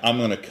like I'm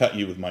going to cut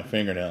you with my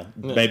fingernail,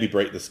 maybe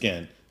break the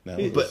skin. No,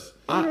 But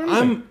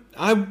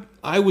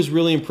I was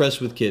really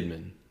impressed with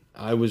Kidman.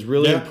 I was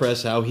really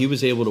impressed how he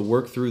was able to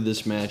work through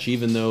this match,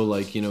 even though,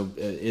 like, you know,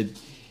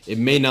 it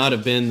may not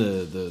have been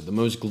the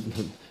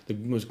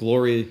most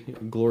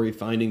glory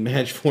finding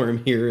match for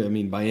him here. I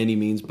mean, by any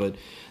means, but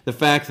the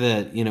fact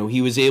that, you know,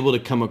 he was able to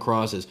come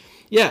across as,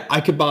 yeah,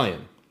 I could buy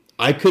him.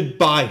 I could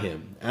buy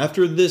him.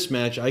 After this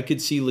match, I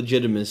could see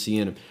legitimacy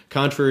in him.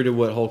 Contrary to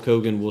what Hulk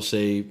Hogan will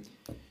say,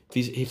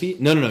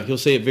 he'll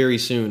say it very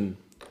soon.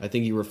 I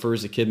think he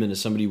refers to Kidman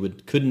as somebody who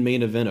couldn't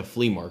main event a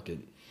flea market.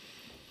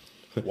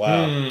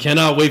 Wow.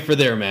 Cannot wait for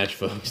their match,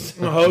 folks.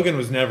 Hogan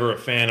was never a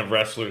fan of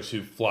wrestlers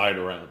who flew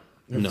around,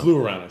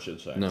 I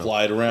should say. No.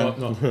 Fly it around.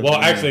 Well,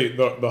 actually,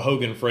 the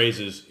Hogan phrase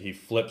is he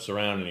flips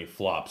around and he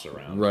flops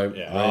around. Right.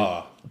 Yeah.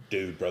 Ah,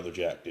 dude, Brother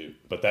Jack, dude.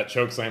 But that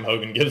chokeslam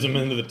Hogan gives him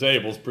into the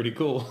table is pretty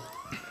cool.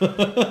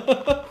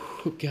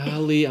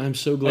 Golly, I'm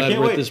so glad can't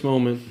we're wait. at this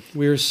moment.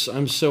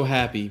 I'm so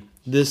happy.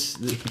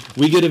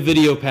 We get a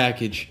video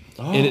package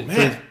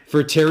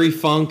for Terry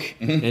Funk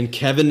and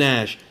Kevin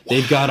Nash.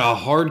 They've got a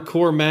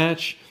hardcore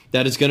match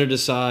that is going to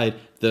decide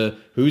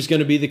who's going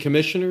to be the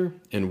commissioner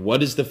and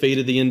what is the fate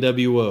of the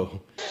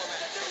NWO.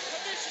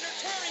 Commissioner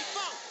Terry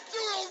Funk.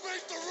 You don't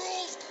make the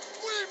rules.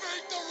 We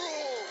make the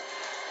rules.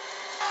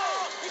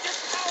 Oh, he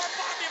just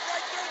powerbombed him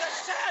right through the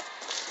set.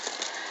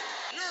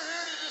 You're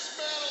here to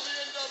dismantle the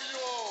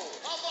NWO.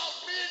 How about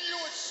me and you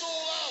at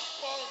Soul Out,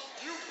 Funk?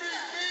 You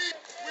beat me,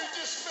 we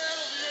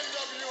dismantle the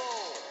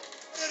NWO.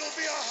 It'll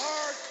be a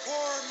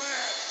hardcore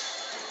match.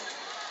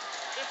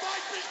 If I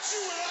beat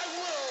you, and I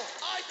will,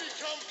 I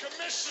become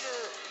commissioner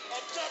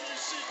of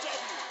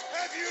WCW.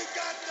 Have you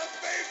got the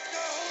big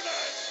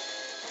kahunas?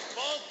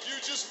 Funk, you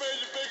just made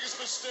the biggest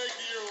mistake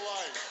of your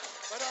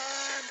life. But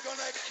I'm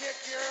gonna kick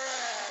your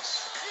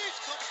ass. He's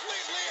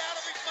completely out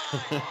of his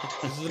mind.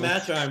 This is the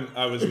match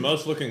I was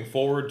most looking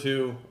forward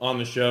to on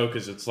the show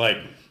because it's like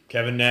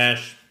Kevin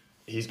Nash,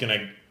 he's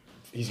gonna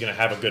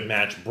have a good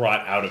match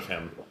brought out of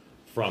him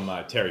from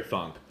Terry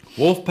Funk.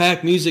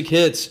 Wolfpack music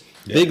hits.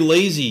 Big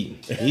Lazy.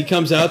 He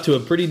comes out to a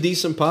pretty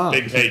decent pop.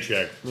 Big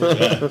paycheck.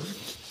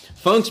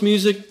 Funk's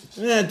music,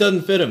 it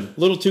doesn't fit him. A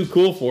little too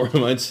cool for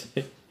him, I'd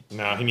say.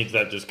 No, he needs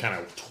that just kind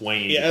of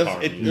twang Yeah, guitar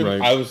music.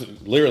 Right. I was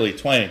literally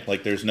twang.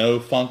 Like, there's no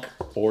funk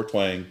or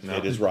twang. No.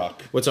 It is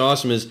rock. What's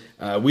awesome is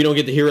we don't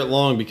get to hear it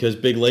long because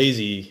Big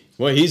Lazy,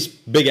 well, he's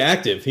big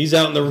active. He's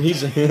out in the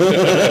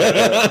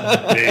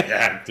Big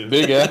active.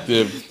 Big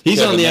active. he's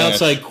on Kevin the Nash.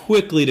 outside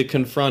quickly to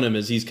confront him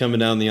as he's coming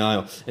down the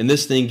aisle, and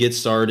this thing gets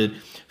started.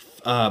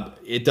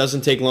 It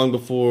doesn't take long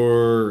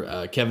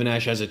before Kevin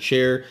Nash has a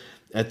chair.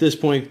 At this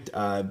point,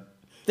 I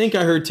think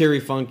I heard Terry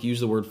Funk use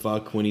the word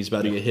 "fuck" when he's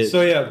about to get hit.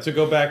 So yeah, to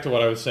go back to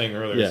what I was saying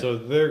earlier, Yeah. so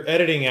they're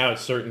editing out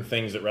certain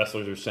things that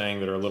wrestlers are saying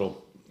that are a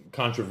little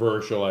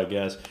controversial, I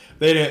guess.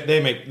 They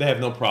have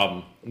no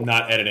problem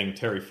not editing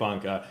Terry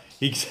Funk.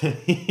 He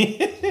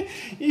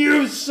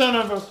you son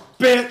of a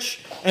bitch,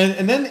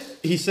 and then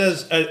he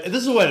says,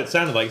 this is what it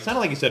sounded like. It sounded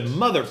like he said,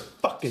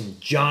 "Motherfucking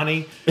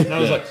Johnny," and I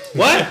was like,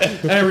 "What?"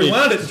 And I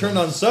rewound it and turned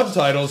on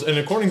subtitles, and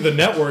according to the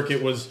network,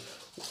 it was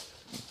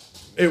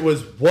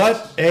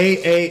what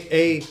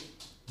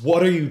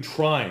what are you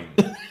trying?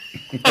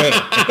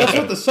 That's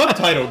what the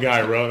subtitle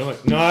guy wrote. I'm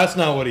like, no, that's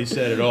not what he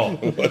said at all.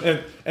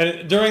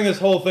 And during this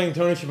whole thing,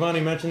 Tony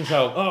Schiavone mentions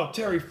how,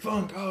 Terry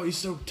Funk, he's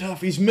so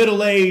tough, he's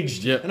middle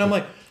aged, Yep. and I'm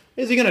like,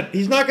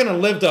 he's not gonna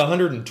live to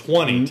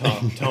 120,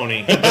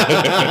 Tony.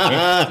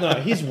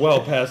 No, he's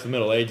well past the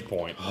middle age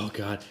point. Oh,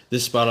 God.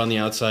 This spot on the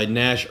outside,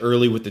 Nash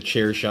early with the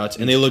chair shots,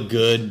 and they look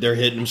good. They're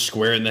hitting him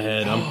square in the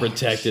head.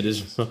 Unprotected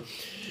as well.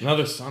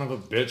 Another son of a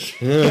bitch.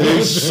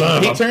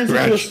 He turns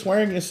into a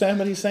swearing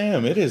Yosemite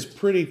Sam. It is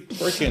pretty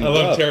freaking I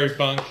love rough. Terry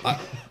Funk.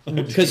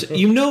 Because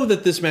you know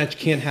that this match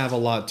can't have a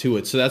lot to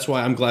it. So that's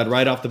why I'm glad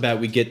right off the bat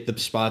we get the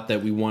spot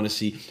that we want to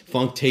see.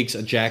 Funk takes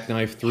a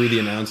jackknife through the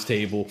announce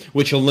table,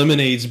 which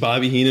eliminates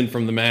Bobby Heenan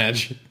from the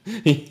match.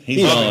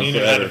 He's Bobby on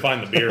Heenan had to forever.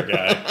 find the beer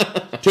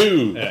guy.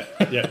 2.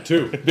 Yeah,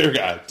 2. Beer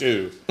guy,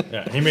 2.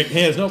 Yeah, he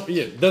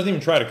doesn't even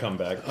try to come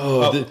back.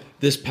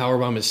 This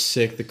powerbomb is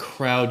sick. The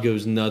crowd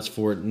goes nuts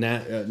for it.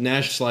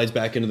 Nash slides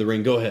back into the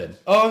ring. Go ahead.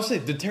 I was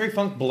saying, did Terry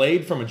Funk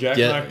blade from a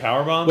jackknife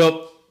powerbomb?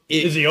 Well,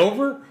 is he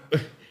over?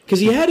 Because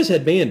he had his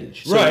head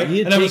bandaged. So Right, he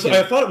had and I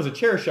taken- thought it was a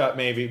chair shot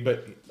maybe,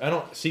 but I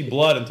don't see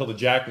blood until the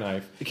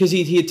jackknife. because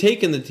he had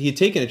taken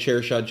a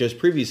chair shot just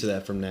previous to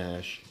that from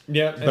Nash.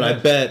 Yeah, But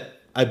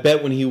I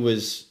bet when he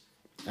was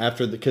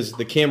because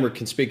the camera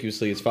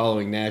conspicuously is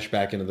following Nash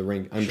back into the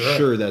ring. I'm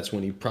sure that's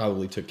when he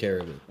probably took care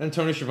of it. And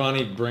Tony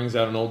Schiavone brings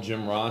out an old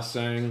Jim Ross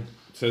saying,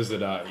 says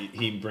that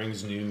he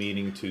brings new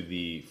meaning to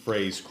the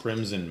phrase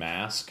 "crimson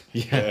mask."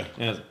 Yeah.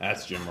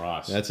 That's Jim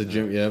Ross. That's a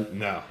Jim. Yeah.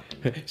 No.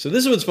 So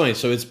this is what's funny.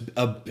 So it's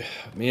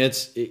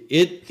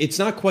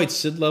not quite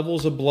Sid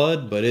levels of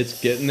blood, but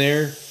it's getting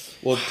there.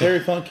 Well, Terry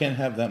Funk can't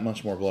have that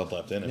much more blood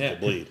left in him to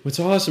bleed. What's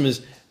awesome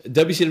is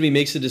WCW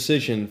makes a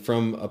decision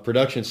from a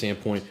production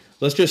standpoint.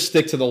 Let's just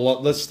stick to the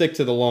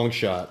long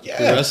shot. Yeah.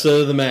 The rest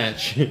of the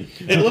match.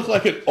 It looked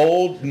like an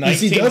old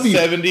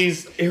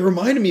 1970s. It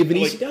reminded me of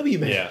an Like- ECW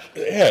match. Yeah.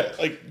 Yeah,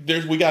 like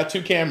we got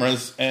 2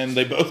 cameras and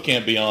they both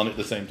can't be on at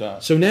the same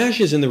time. So Nash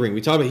is in the ring.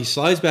 We talk about he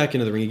slides back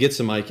into the ring. He gets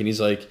the mic and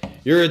he's like,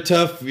 "You're a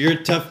tough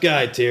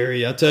guy,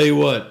 Terry. I'll tell you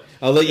what.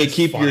 I'll let you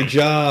keep your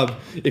job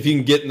if you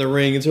can get in the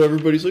ring." And so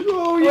everybody's like,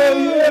 "Oh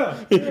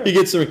yeah." He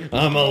gets the ring.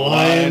 I'm a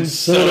lion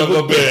son of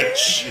a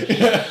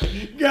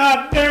bitch.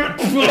 God damn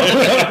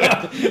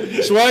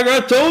it! Swagger. I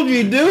told you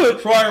he'd do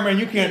it. Swagger, man,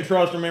 you can't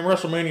trust him. Man,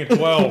 WrestleMania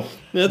 12.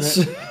 That's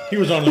He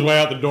was on his way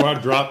out the door. I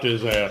dropped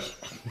his ass.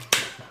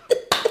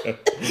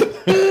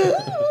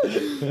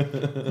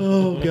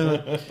 oh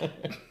god.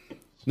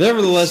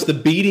 Nevertheless, the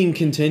beating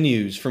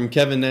continues from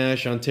Kevin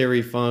Nash on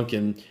Terry Funk,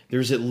 and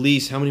there's at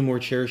least how many more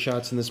chair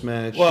shots in this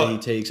match Well- that he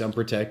takes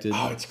unprotected?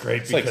 Oh, it's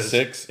great It's like because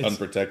 6 it's-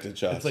 unprotected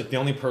shots. It's like the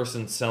only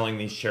person selling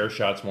these chair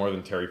shots more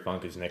than Terry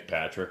Funk is Nick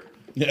Patrick.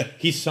 Yeah.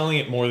 He's selling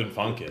it more than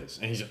Funk is.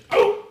 And he's just,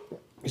 oh!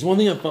 There's one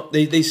thing that Funk,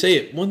 they say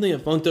it. One thing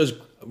that Funk does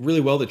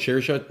really well, the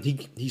chair shot.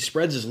 He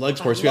spreads his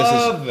legs for us. I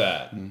love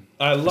that.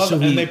 I love So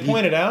it. And he- they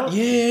pointed out.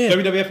 Yeah.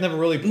 WWF never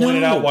really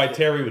pointed No. out why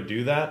Terry would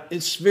do that.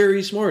 It's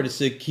very smart. It's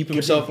to keep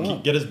himself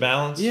up. Get his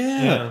balance.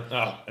 Yeah.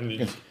 Oh, and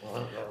he-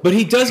 But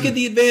he does get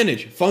the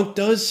advantage. Funk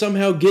does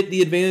somehow get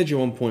the advantage at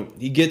one point.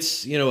 He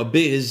gets,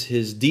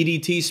 his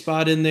DDT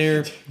spot in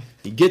there.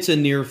 He gets a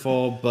near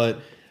fall, but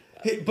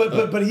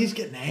But he's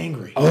getting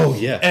angry. oh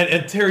yeah.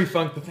 And Terry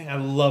Funk, the thing I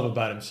love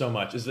about him so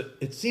much is that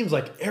it seems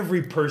like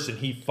every person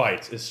he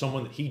fights is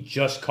someone that he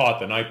just caught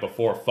the night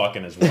before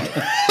fucking his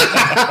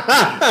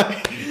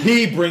wife.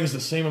 He brings the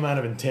same amount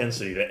of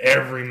intensity to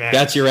every match.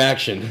 That's your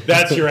action.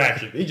 That's your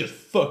action. He just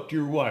fucked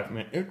your wife,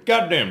 man.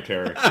 Goddamn,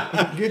 Terry.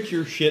 Get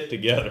your shit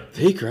together.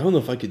 Taker, I don't know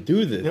if I could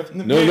do this.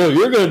 Yeah, No,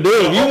 you're gonna do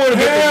it. You want to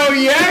Hell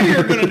yeah,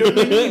 you're going to do it.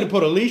 You need to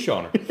put a leash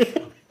on her.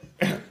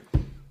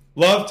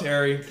 Love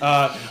Terry.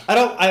 I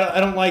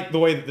don't like the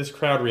way that this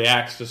crowd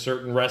reacts to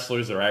certain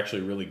wrestlers that are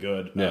actually really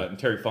good. Yeah. And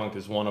Terry Funk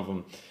is one of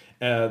them.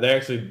 They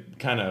actually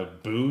kind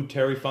of booed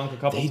Terry Funk a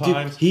couple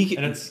times.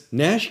 And it's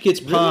Nash gets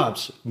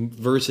pops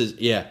versus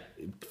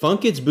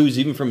Funk gets boos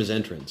even from his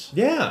entrance.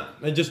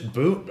 and just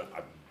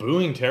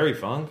booing Terry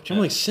Funk. I'm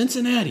like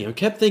Cincinnati. I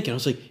kept thinking. I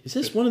was like, is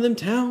this one of them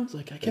towns?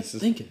 Like I kept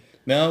thinking.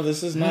 No,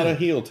 this is not a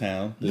heel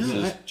town. This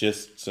No, is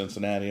just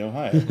Cincinnati,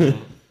 Ohio. The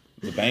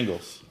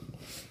Bengals.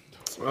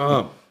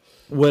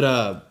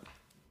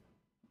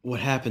 What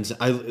happens?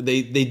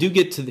 They do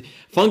get to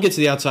Funk gets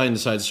to the outside and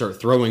decides to start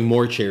throwing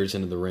more chairs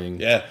into the ring.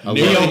 Yeah, I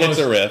nearly love it. hits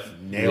a ref.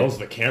 Nails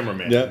the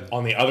cameraman Yeah.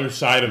 on the other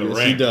side of the Yes,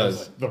 ring. he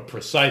does. The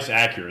precise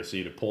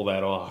accuracy to pull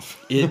that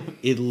off.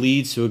 It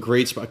leads to a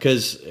great spot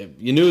because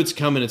you knew it's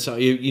coming.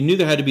 You knew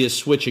there had to be a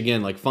switch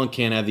again. Like Funk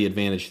can't have the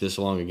advantage this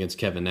long against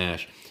Kevin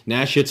Nash.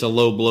 Nash hits a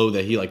low blow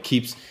that he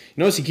keeps.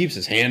 You notice he keeps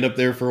his hand up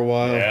there for a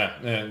while. Yeah,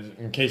 and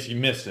in case you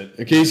missed it.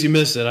 In case you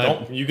missed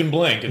it, You can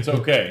blink. It's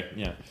okay.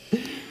 Yeah.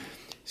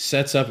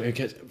 sets up.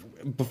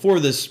 Before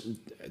this,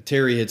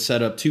 Terry had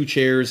set up 2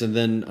 chairs and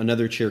then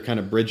another chair kind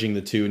of bridging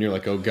the 2, and you're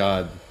like, oh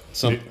god,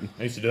 something.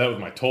 I used to do that with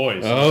my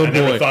toys. Oh, I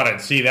never boy. thought I'd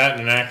see that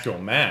in an actual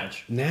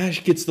match.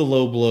 Nash gets the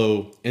low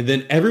blow, and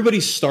then everybody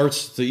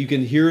starts to. You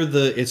can hear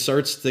it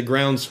starts the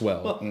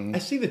groundswell. Well, I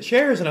see the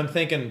chairs and I'm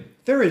thinking,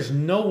 there is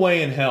no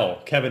way in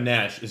hell Kevin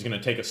Nash is going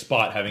to take a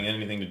spot having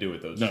anything to do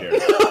with those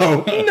chairs.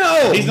 no,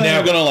 He's not Never.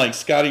 even gonna like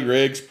Scotty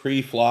Riggs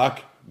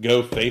pre-flock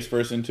go face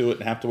first into it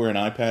and have to wear an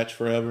eye patch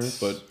forever.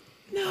 But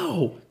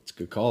no. It's a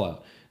good call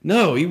out.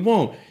 No, he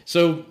won't.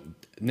 So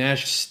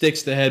Nash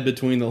sticks the head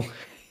between the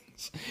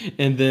legs,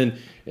 and then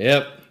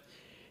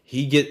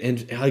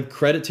I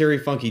credit Terry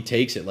Funk. He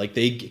takes it like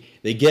they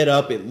get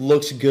up. It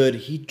looks good.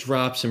 He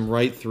drops him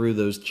right through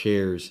those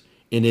chairs.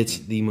 and it's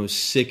the most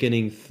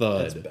sickening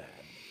thud. That's bad.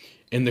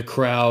 And the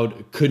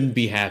crowd couldn't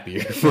be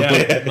happier.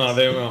 No,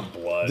 they were on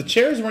blood. The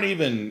chairs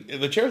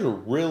were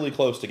really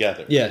close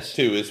together. Yes.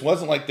 Too. It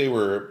wasn't like they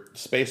were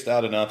spaced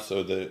out enough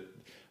so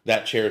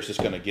that chair is just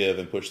going to give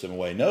and push them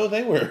away. No,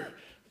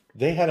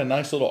 they had a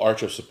nice little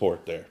arch of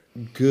support there.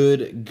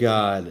 Good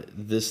God,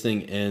 this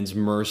thing ends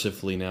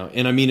mercifully now.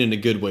 And I mean in a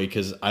good way,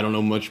 because I don't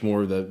know much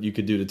more that you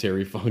could do to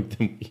Terry Funk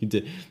than he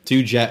did.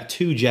 Two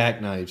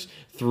jackknives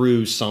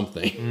through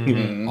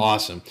something.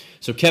 Awesome.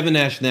 So Kevin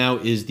Nash now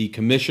is the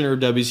commissioner of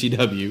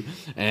WCW,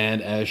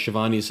 and as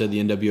Shivani said,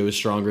 the NWO is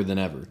stronger than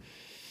ever.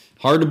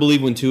 Hard to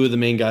believe when two of the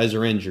main guys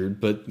are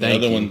injured, but The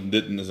other one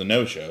didn't as a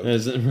no-show.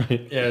 Is it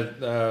right?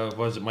 Yeah, what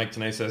was it? Mike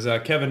Tenay says,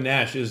 Kevin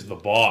Nash is the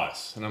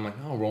boss. And I'm like,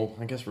 oh, well,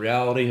 I guess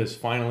reality has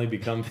finally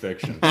become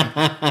fiction.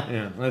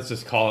 Yeah, let's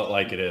just call it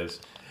like it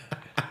is.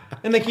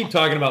 And they keep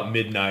talking about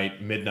midnight.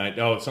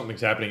 Oh,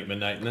 something's happening at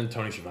midnight. And then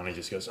Tony Schiavone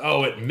just goes,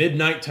 oh, at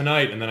midnight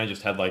tonight. And then I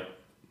just had like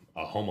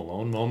a Home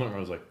Alone moment where I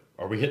was like,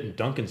 are we hitting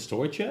Duncan's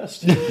toy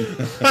chest?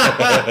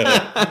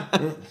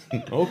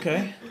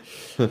 Okay.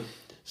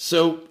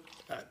 So,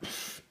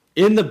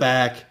 in the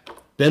back,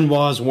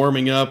 Benoit's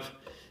warming up.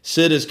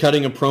 Sid is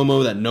cutting a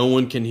promo that no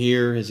one can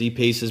hear as he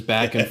paces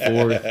back and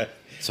forth.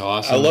 It's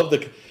awesome. I love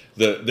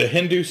the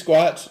Hindu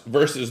squats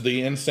versus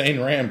the insane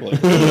rambling.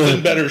 Who's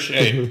in better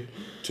shape?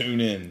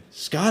 Tune in.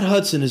 Scott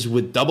Hudson is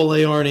with Double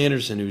A Arn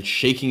Anderson, who's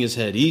shaking his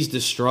head. He's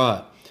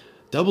distraught.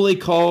 Double A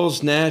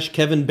calls Nash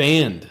Kevin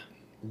Band.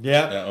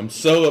 Yeah. I'm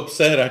so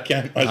upset I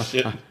can't my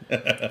shit.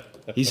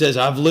 He says,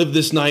 I've lived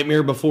this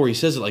nightmare before. He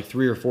says it like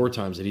 3 or 4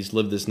 times that he's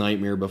lived this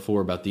nightmare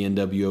before about the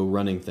NWO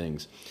running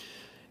things.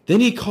 Then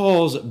he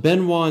calls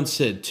Benoit and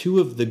Sid, 2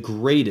 of the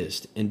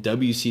greatest in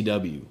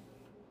WCW.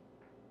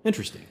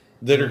 Interesting.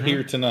 That are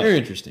here tonight. Very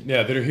interesting.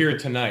 Yeah, that are here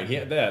tonight.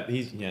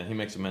 He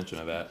makes a mention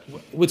of that.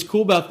 What's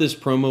cool about this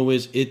promo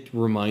is it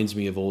reminds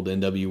me of old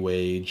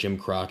NWA, Jim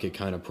Crockett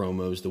kind of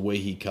promos, the way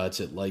he cuts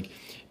it. Like,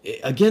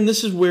 again,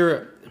 this is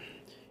where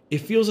it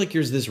feels like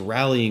there's this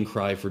rallying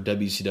cry for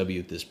WCW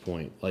at this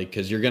point. Like,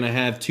 because you're going to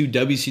have 2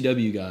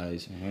 WCW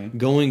guys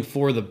going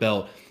for the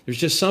belt. There's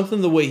just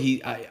something the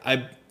way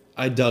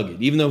I dug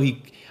it. Even though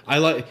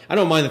I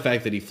don't mind the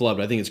fact that he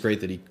flubbed. I think it's great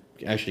that he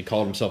actually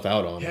called himself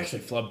out on He it.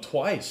 actually flubbed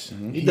twice.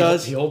 He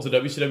does. He holds the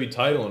WCW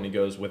title and he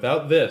goes,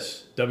 without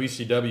this,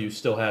 WCW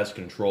still has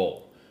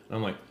control. And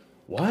I'm like,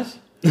 what?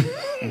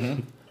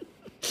 The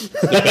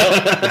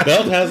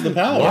belt has the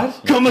power.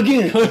 What? Come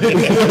again.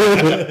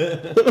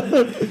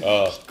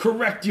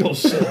 Correct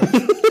yourself.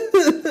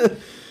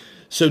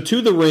 So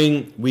to the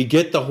ring, we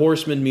get the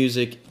Horseman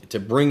music to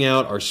bring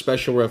out our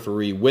special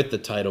referee with the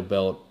title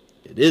belt.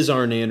 It is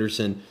Arn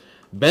Anderson.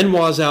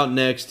 Benoit's out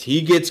next.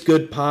 He gets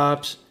good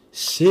pops.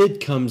 Sid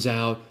comes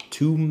out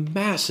to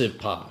massive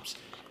pops.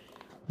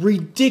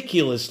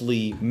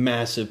 Ridiculously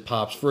massive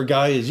pops for a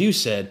guy, as you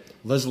said,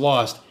 has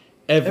lost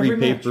every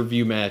match.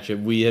 pay-per-view match that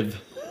we have.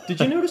 Did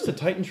you notice the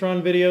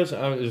Titantron videos?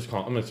 I'm just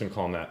going to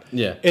call them that.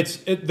 Yeah.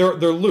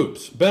 They're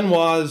loops.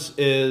 Benoit's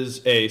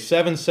is a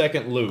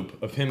 7-second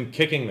loop of him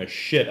kicking the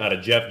shit out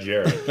of Jeff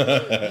Jarrett.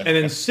 And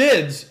then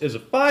Sid's is a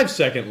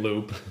 5-second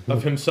loop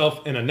of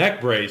himself in a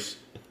neck brace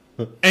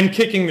and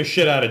kicking the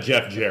shit out of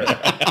Jeff Jarrett.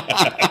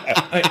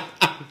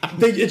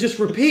 It just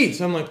repeats.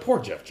 I'm like, poor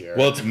Jeff Jarrett.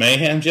 Well, it's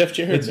Mayhem Jeff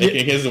Jarrett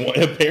making his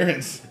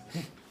appearance.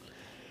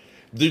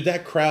 Dude,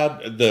 that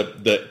crowd,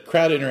 the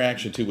crowd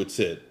interaction too with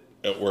Sid,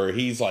 where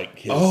he's like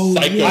his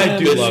psycho yeah. I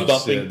do fist love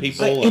bumping Sid.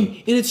 people.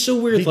 And it's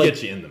so weird. he Like,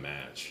 gets you in the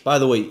match. by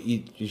the way,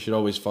 you should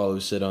always follow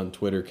Sid on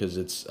Twitter because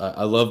it's.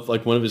 I love,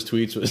 like, one of his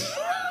tweets was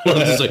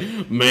just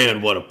like,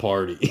 man, what a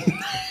party.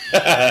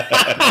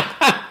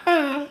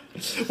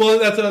 Well,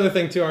 that's another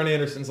thing too. Arn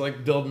Anderson's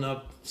like building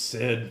up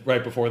Sid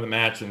right before the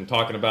match and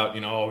talking about,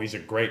 oh, he's a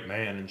great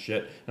man and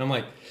shit. And I'm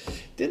like,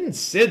 didn't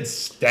Sid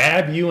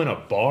stab you in a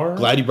bar?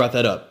 Glad you brought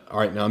that up. All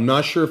right, now I'm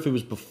not sure if it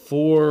was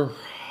before.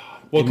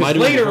 Well, it might because have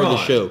been later before on,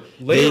 the show.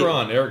 later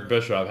on, Eric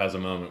Bischoff has a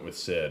moment with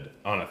Sid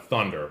on a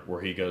Thunder where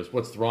he goes,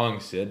 "What's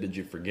wrong, Sid? Did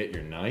you forget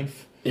your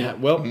knife?" Yeah,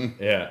 well,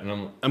 Yeah,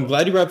 and I'm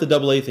glad you brought up the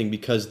Double A thing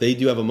because they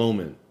do have a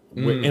moment,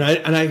 where, and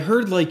I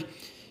heard, like,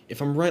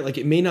 if I'm right, like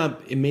it may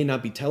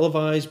not be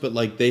televised, but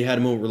like they had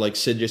a moment where like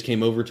Sid just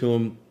came over to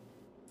him,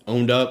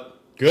 owned up,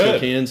 Good.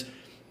 shook hands,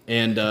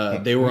 and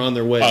they were on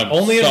their way. I'm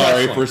Only in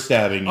sorry wrestling. for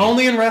stabbing you.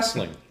 only in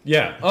wrestling.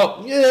 Yeah.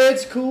 Oh, yeah,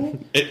 it's cool.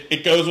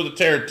 It goes with the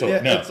territory.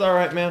 Yeah, No. it's all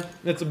right, man.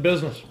 It's a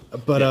business.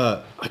 But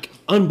like,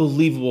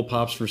 unbelievable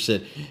pops for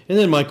Sid, and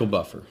then Michael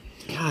Buffer.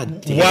 God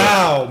damn.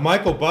 Wow,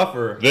 Michael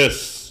Buffer.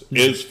 This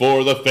is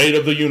for the fate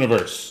of the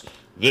universe.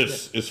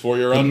 This is for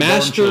your The unborn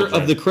master children.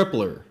 of the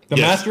crippler. The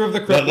Yes. master of the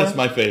crippler. That's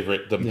my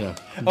favorite. Yeah.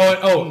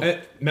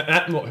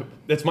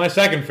 That's my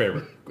second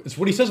favorite. It's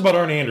what he says about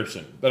Arn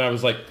Anderson. That I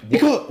was like, You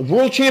call it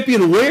world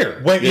champion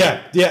where? wait,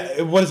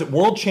 yeah. What is it?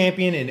 World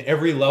champion in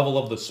every level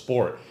of the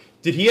sport.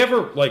 Did he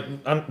ever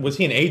was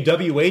he an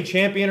AWA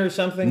champion or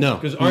something? No,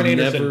 because he Arn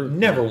Anderson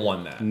never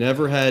won that.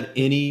 Never had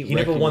any. He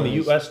never won the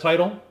recognized- U.S.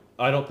 title.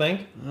 I don't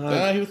think. He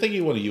would think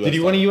he won a U.S. Did he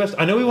win a title. U.S.?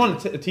 I know he won a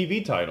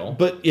TV title.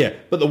 But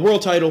the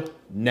world title,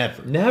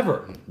 never.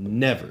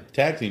 Never.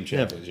 Tag team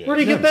champions? Where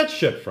did he get that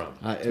shit from?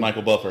 It's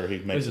Michael Buffer. He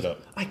makes it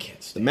up. I can't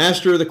The stand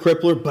master of the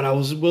crippler, but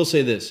will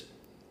say this.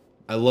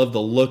 I love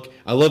the look.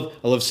 I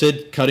love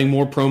Sid cutting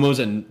more promos,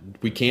 and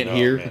we can't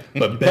hear. man.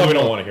 But You probably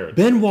don't wanna hear it.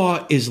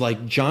 Benoit is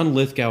like John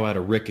Lithgow out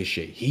of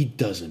Ricochet. He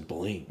doesn't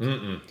blink.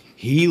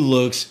 He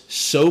looks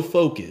so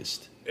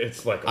focused.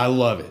 It's like I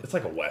love it. It's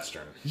like a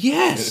Western. It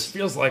Yes.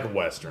 feels like a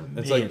Western.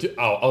 It's Man. like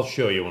I'll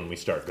show you when we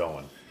start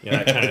going. You know,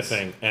 that kind of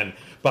thing. And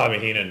Bobby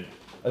Heenan,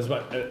 as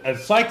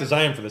psyched as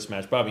I am for this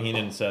match, Bobby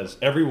Heenan says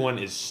everyone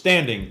is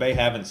standing. They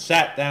haven't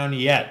sat down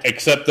yet.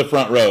 Except the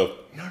front row.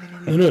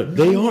 No,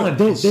 they No are.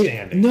 one is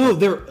standing. No,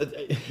 they're.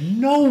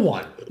 No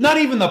one, not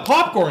even the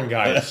popcorn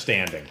guy, is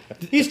standing.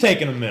 He's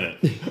taking a minute.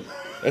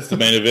 That's the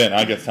main event.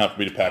 I guess it's time for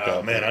me to pack Oh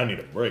up. man, I need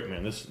a break,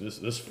 man.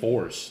 This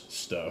force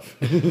stuff,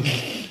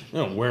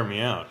 it'll wear me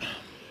out.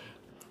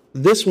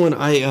 This one,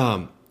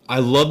 I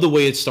love the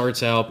way it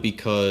starts out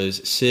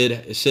because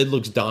Sid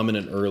looks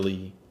dominant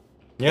early,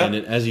 Yeah. and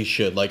as he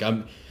should. Like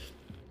I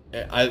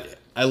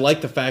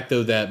like the fact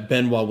though that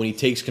Benoit, when he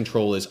takes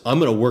control, is I'm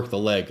going to work the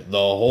leg the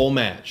whole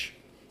match.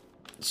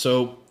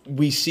 So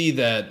we see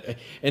that,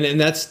 and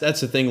that's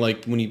the thing.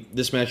 Like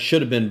this match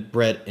should have been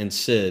Brett and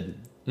Sid.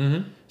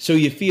 Mm-hmm. So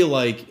you feel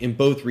like in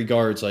both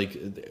regards, like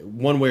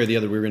one way or the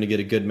other, we were going to get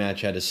a good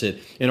match out of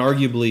Sid. And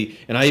arguably,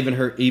 and I even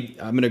heard,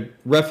 I'm going to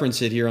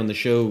reference it here on the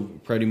show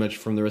pretty much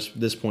from the rest of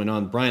this point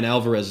on. Brian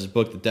Alvarez's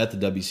book, The Death of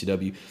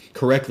WCW,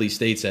 correctly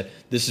states that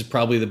this is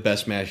probably the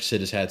best match Sid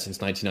has had since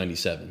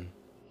 1997.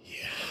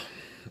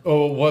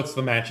 Oh, what's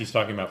the match he's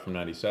talking about from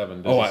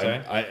 '97? Does he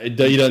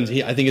say? He doesn't.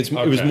 I think it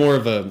was Okay. more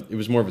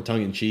of a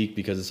tongue in cheek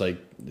because it's like,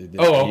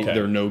 Okay.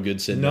 there are no good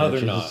Sid No,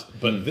 matches. they're not.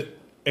 But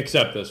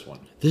except this one.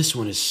 This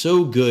one is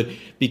so good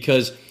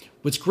because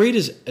what's great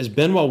is as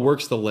Benoit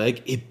works the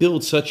leg, it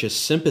builds such a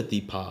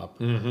sympathy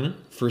pop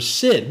for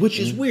Sid, which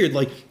is weird.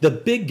 Like the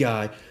big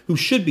guy who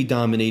should be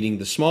dominating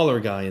the smaller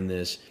guy in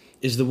this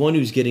is the one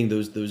who's getting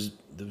those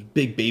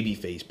big baby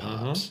face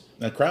pops.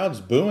 The crowd's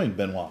booing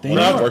Benoit. They We're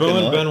not are. working the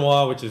Booing leg.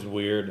 Benoit, which is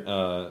weird.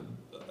 One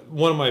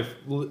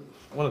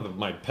of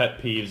my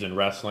pet peeves in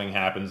wrestling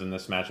happens in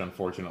this match.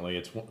 Unfortunately,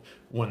 it's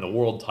when the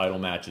world title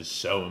match is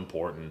so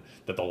important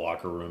that the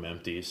locker room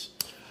empties.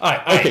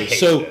 I Okay, hate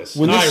so this.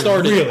 when this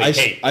started, really I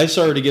hate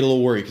started to get a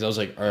little worried because I was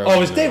like, all right,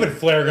 Oh, is no. David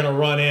Flair gonna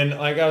run in?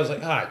 Like I was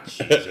like,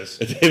 Jesus.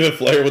 David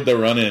Flair with the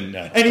run-in.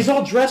 And he's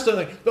all dressed up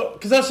like,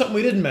 because that's something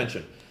we didn't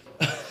mention.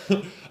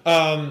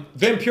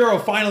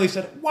 Vampiro finally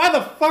said, "Why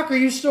the fuck are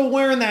you still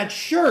wearing that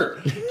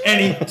shirt?"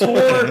 And he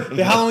tore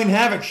the Halloween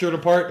Havoc shirt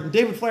apart. And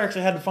David Flair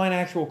actually had to find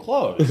actual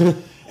clothes.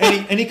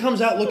 And he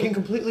comes out looking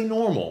completely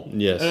normal.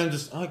 Yes. And I'm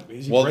just like,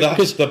 is he Well, breaking-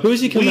 that's the Who is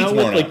he coming out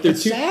with? worn Like out. they're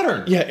It's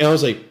Saturn. Yeah, and I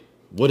was like,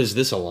 what is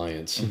this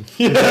alliance?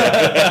 Did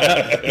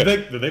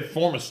they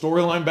form a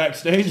storyline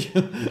backstage?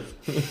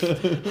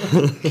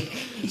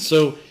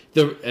 So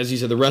as you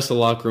said, the rest of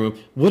the locker room.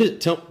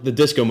 Tell the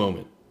disco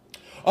moment.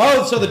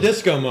 Oh, so the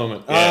disco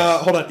moment.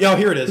 Yes. Hold on. Yeah,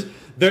 here it is.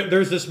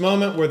 There's this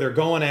moment where they're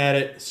going at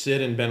it,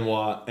 Sid and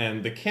Benoit,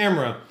 and the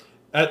camera,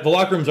 the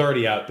locker room's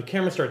already out. The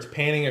camera starts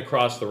panning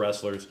across the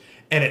wrestlers,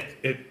 and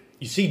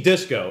you see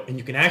Disco, and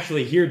you can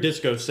actually hear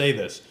Disco say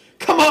this.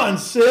 "Come on,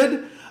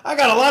 Sid. I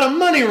got a lot of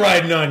money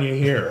riding on you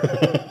here."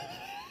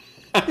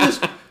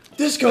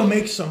 Disco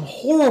makes some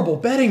horrible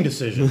betting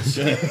decisions.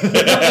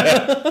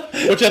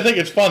 Which I think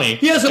is funny.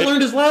 He hasn't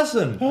learned his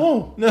lesson.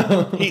 Oh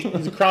no, he's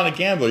a chronic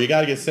gambler. You got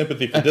to get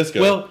sympathy for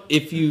Disco. Well,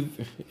 if you,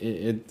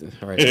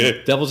 all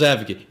right, devil's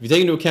advocate. If you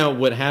take into account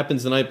what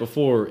happens the night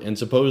before and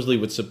supposedly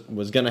was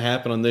going to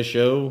happen on this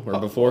show or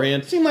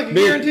beforehand, Seemed like a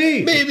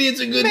guarantee. Maybe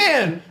it's a good,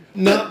 Man.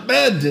 not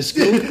bad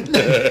disco.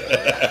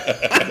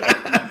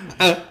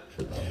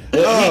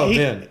 Oh, he,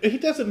 man. he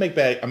doesn't make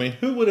bad. I mean,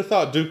 who would have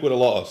thought Duke would have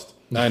lost?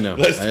 I know.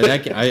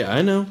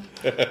 I know.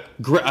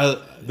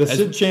 The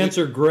Sid chants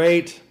are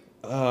great.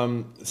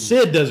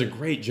 Sid does a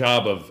great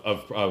job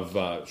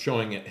of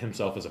showing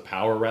himself as a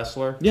power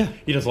wrestler. Yeah.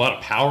 He does a lot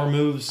of power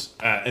moves,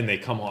 and they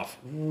come off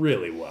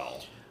really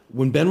well.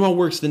 When Benoit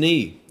works the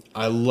knee,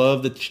 I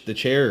love the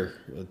chair,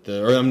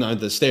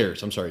 the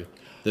stairs. I'm sorry,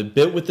 the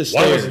bit with the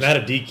stairs. Why wasn't that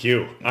a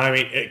DQ? I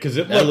mean, because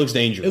That looks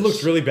dangerous. It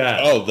looks really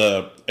bad. Oh,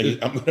 I'm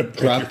going to break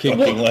Drop your kick.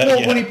 fucking leg. Well,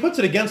 Yeah. when he puts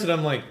it against it,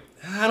 I'm like,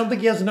 I don't think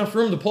he has enough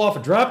room to pull off a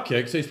drop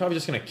kick, so he's probably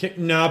just going to kick.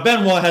 No,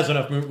 Benoit has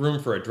enough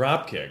room for a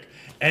drop kick.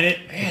 And it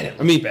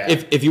I mean,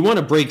 bad. if you want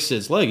to break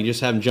Sid's leg, you just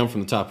have him jump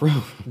from the top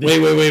rope.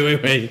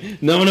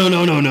 Wait. No,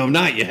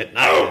 not yet.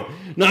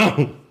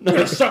 No. You're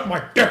gonna suck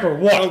my dick or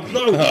what?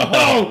 No,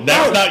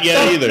 That's not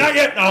yet either. Not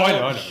yet. No, I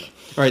know. All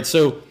right,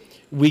 so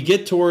we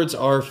get towards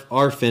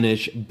our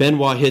finish.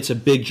 Benoit hits a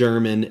big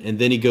German, and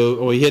then he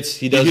hits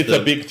He gets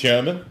a big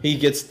German. I think he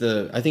gets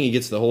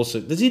the whole.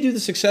 Does he do the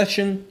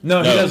succession?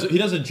 No, he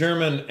does a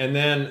German, and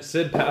then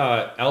Sid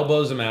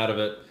elbows him out of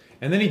it,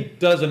 and then he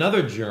does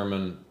another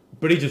German,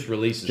 but he just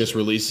releases it.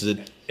 Releases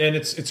it. And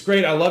it's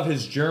great. I love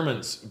his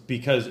Germans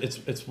because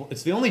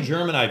it's the only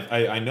German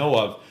I know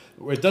of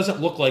it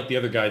doesn't look like the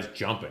other guy's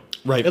jumping.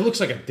 Right. It looks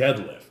like a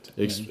deadlift.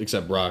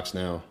 Except Brock's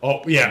now.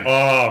 Oh yeah.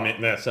 Oh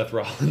man, that's Seth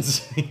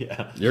Rollins.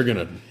 Yeah. You're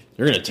gonna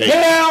take it.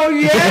 Hell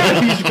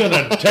yeah, he's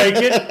gonna take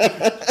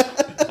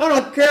it. I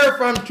don't care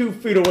if I'm 2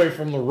 feet away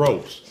from the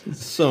ropes.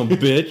 Some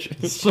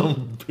bitch.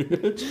 Some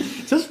bitch.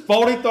 Is this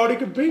fault he thought he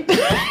could beat?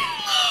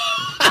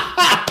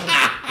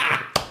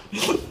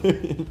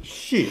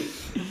 Shit.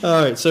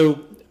 All right, so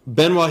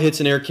Benoit hits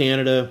an Air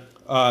Canada.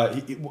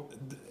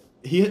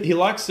 He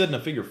locks Sid in a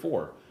figure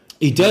 4.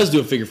 He does do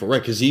a figure 4,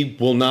 right? Because he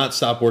will not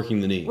stop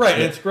working the knee. Right,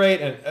 and it's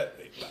great. And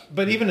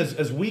but even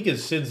as weak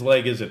as Sid's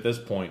leg is at this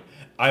point,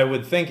 I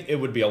would think it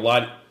would be a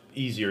lot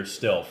easier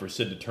still for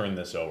Sid to turn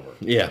this over.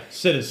 Yeah.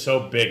 Sid is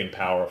so big and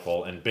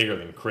powerful and bigger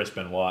than Chris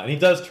Benoit, and he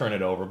does turn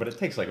it over, but it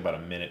takes like about a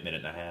minute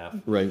and a half.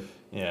 Right.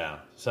 Yeah.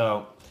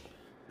 So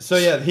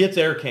yeah, he hits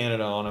Air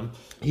Canada on him.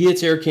 He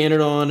hits Air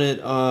Canada on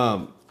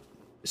it.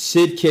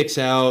 Sid kicks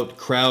out.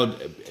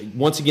 Crowd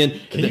once again.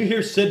 Can you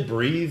hear Sid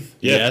breathe?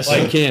 Yes,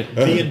 like, I can.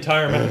 The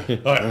entire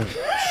match.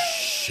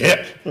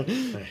 Shit.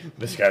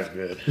 This guy's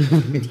good.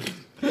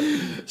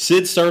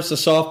 Sid starts the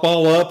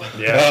softball up.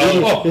 Yeah.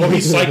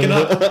 He's psyching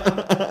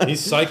up.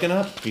 He's psyching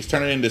up. He's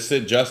turning into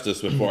Sid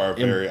Justice before our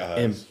very eyes.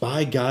 And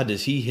by God,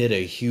 does he hit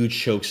a huge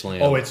choke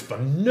slam. Oh, it's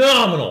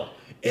phenomenal.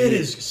 It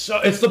is so.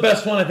 It's the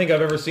best one I think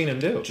I've ever seen him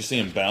do. Did you see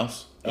him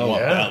bounce? Oh,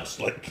 Want yeah. bounce.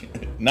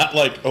 Like, not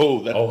like, that's Oh,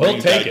 what he'll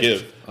you take gotta it.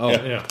 give. Oh.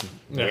 Yeah.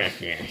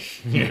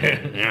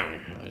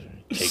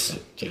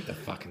 Take the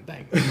fucking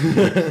thing.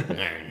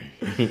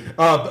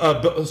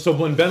 So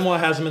when Benoit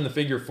has him in the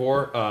figure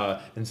 4,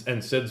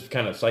 and Sid's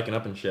kind of psyching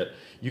up and shit,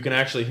 you can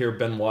actually hear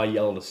Benoit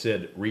yell to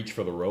Sid, "Reach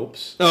for the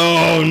ropes."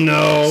 Oh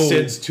no!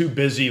 Sid's too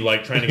busy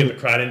like trying to get the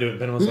crowd into it.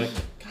 Benoit's like,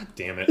 "God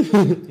damn it!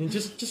 And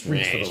just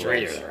reach for the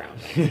ropes."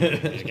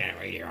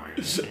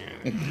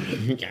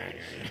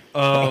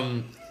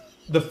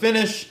 The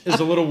finish is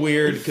a little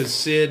weird because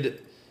Sid.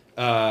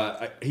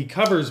 He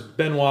covers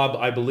Benoit,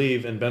 I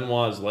believe, and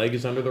Benoit's leg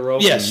is under the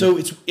rope. Yeah, so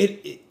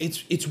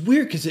it's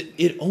weird because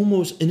it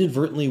almost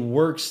inadvertently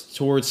works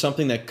towards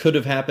something that could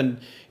have happened,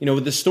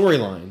 with the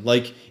storyline.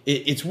 Like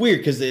it's weird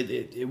because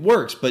it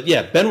works, but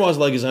yeah, Benoit's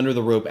leg is under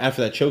the rope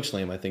after that choke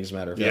slam. I think, as a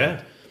matter of fact,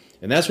 Yeah.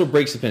 and that's what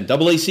breaks the pin.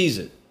 Double A sees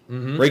it,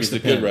 breaks He's the a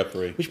good pin.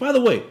 referee. Which, by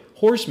the way,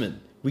 Horseman,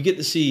 we get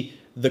to see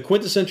the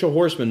quintessential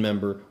Horseman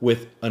member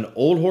with an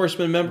old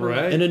Horseman member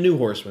Right. and a new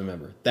Horseman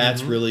member.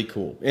 That's really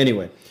cool.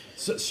 Anyway.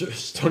 So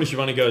Tony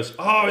Schiavone goes,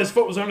 "Oh, his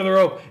foot was under the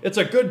rope. It's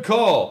a good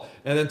call."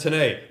 And then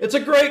Tenay, "It's a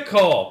great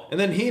call." And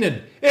then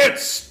Heenan, "It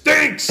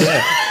stinks."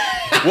 Well,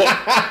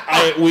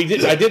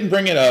 I didn't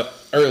bring it up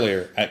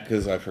earlier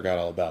because I forgot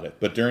all about it.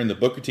 But during the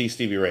Booker T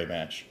Stevie Ray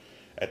match,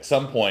 at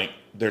some point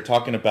they're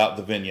talking about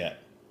the vignette,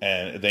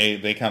 and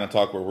they kind of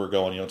talk where we're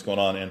going, what's going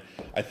on. And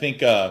I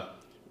think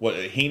what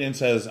Heenan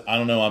says, "I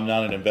don't know, I'm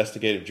not an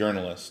investigative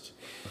journalist,"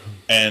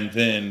 and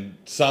then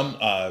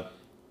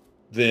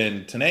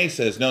Then Tenay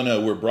says, no,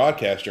 we're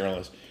broadcast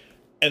journalists.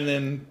 And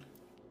then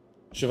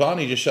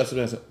Schiavone just shuts it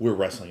down and says, "We're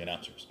wrestling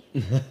announcers."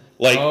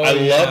 Like, I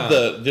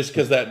love just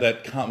because that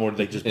where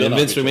they just build And off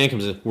Vince each other. McMahon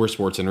comes in, "We're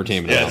sports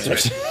entertainment Yeah,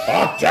 announcers." that's right.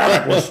 Oh,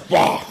 damn it,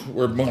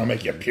 we're going to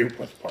make you puke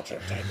with sports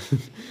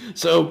entertainment.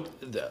 So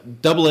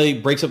Double A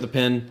breaks up the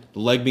pin, the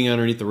leg being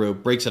underneath the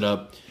rope, breaks it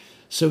up.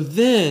 So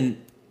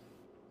then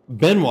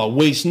Benoit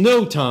wastes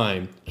no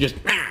time, just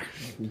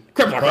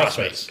crippler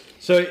crossface.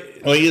 So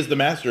Well, he is the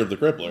master of the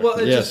crippler.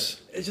 Well, Yes.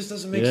 it just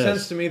doesn't make Yes.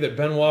 sense to me that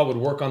Benoit would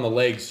work on the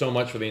leg so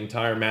much for the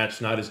entire match,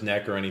 not his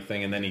neck or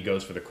anything, and then he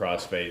goes for the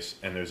crossface,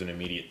 and there's an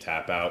immediate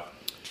tap out.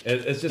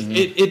 It's just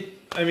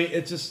I mean,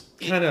 it's just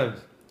kind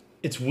of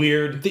it's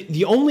weird.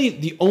 The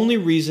only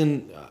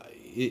reason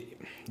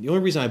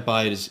I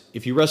buy it is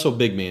if you wrestle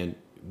big man,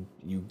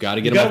 you got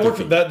to get You him got to off work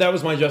their for feet. that. That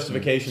was my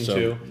justification So,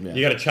 too. yeah.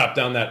 You got to chop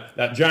down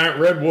that giant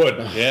redwood.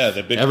 yeah,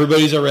 the big.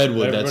 Everybody's a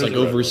redwood. That's like Everybody's a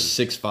over redwood.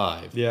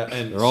 6'5". Yeah,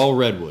 and They're all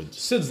redwoods.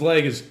 Sid's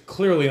leg is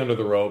clearly under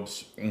the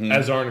ropes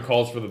as Arn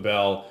calls for the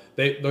bell.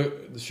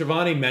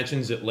 Schiavone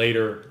mentions it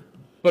later,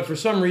 but for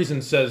some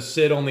reason says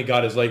Sid only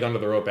got his leg under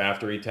the rope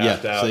after he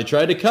tapped out. So they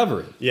tried to cover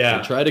it. Yeah.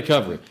 They tried to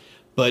cover it.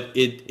 But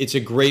it's a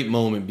great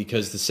moment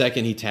because the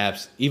second he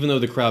taps, even though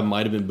the crowd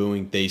might have been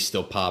booing, they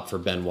still pop for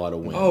Benoit to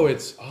win. Oh,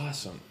 it's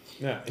awesome.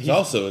 Yeah, It's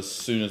also, as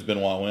soon as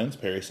Benoit wins,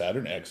 Perry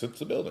Saturn exits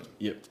the building.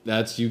 Yep.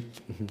 That's you.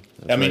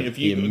 I mean, right. if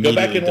He you go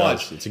back immediately and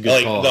watch, does. It's a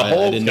good call. The I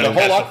whole, didn't the know.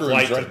 whole Catch locker the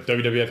room's flight right. to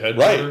WWF Right,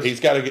 headquarters. he's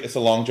got to get. It's a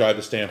long drive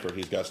to Stanford.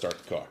 He's got to start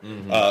the car.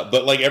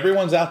 But like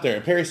everyone's out there,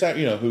 and Perry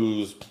Saturn,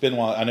 who's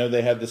Benoit. I know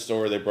they had this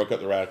story. They broke up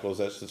the Radicals.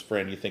 That's his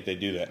friend. You think they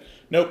do that?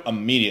 Nope.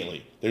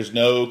 Immediately, there's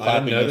no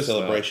clapping, no notice that.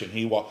 celebration.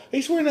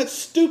 He's wearing that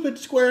stupid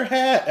square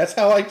hat. That's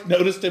how I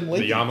noticed him The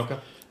leaving. yarmulke.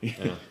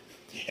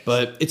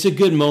 But it's a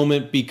good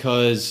moment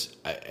because,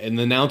 and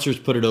the announcers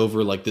put it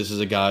over like this is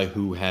a guy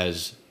who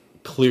has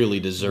clearly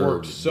deserved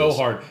Worked so this.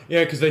 hard.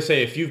 Yeah, because they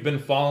say if you've been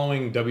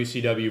following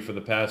WCW for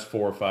the past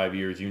 4 or 5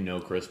 years, you know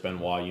Chris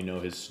Benoit, you know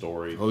his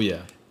story. Oh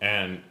yeah,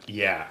 And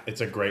yeah,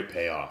 it's a great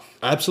payoff.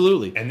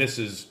 absolutely. And this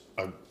is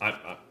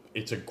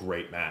it's a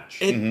great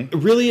match. It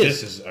really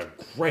is. This is a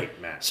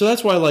great match. So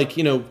that's why, like,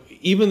 you know,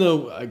 even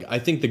though I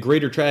think the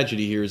greater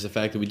tragedy here is the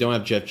fact that we don't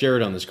have Jeff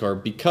Jarrett on this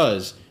card,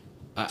 because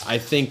I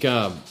think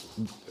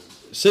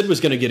Sid was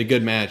going to get a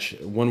good match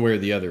one way or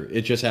the other.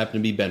 It just happened to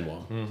be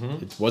Benoit.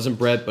 It wasn't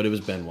Brett, but it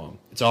was Benoit.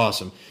 It's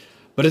awesome.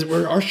 But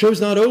our show's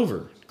not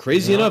over.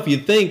 Crazy enough,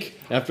 you'd think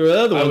after the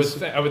other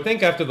ones. I would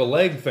think after the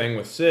leg thing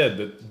with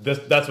Sid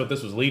that's what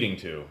this was leading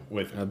to.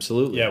 With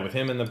Absolutely. Yeah, with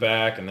him in the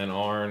back and then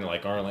Arn,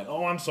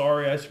 oh, I'm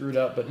sorry, I screwed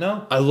up. But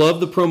no. I love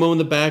the promo in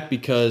the back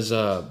because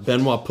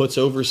Benoit puts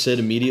over Sid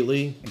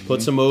immediately,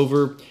 puts him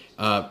over.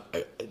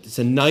 It's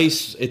a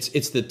nice,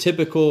 it's the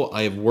typical,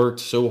 I have worked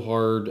so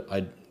hard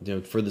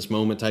for this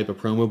moment type of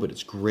promo, but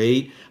it's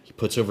great. He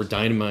puts over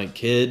Dynamite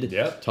Kid,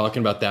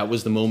 talking about that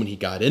was the moment he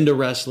got into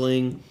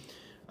wrestling.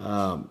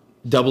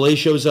 Double A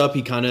shows up.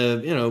 He kind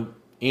of,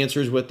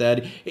 answers with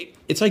that.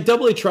 It's like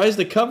Double A tries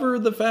to cover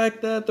the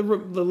fact that the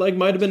leg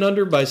might have been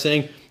under by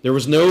saying there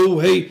was no,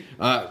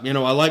 I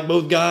like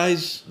both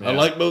guys. Yeah. I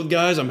like both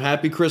guys. I'm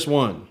happy Chris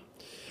won.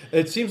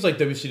 It seems like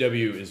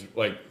WCW is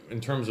like,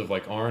 in terms of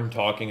like Arn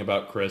talking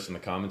about Chris and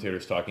the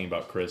commentators talking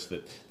about Chris,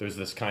 that there's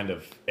this kind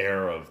of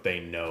air of they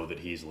know that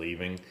he's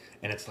leaving.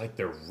 And it's like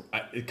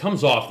it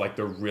comes off like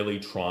they're really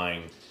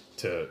trying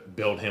to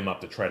build him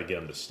up to try to get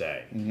him to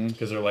stay,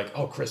 because they're like,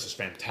 oh, Chris is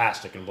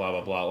fantastic and blah blah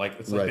blah. Like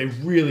it's like they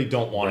really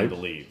don't want him to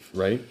leave.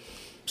 Right.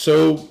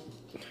 So,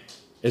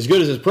 as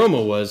good as his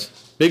promo was,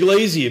 Big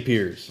Lazy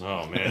appears.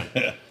 Oh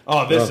man.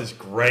 Oh, this is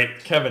great.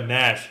 Kevin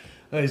Nash.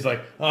 He's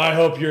like, I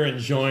hope you're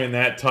enjoying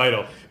that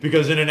title,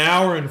 because in an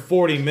hour and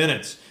 40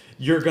 minutes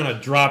you're gonna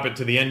drop it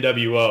to the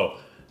NWO.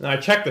 And I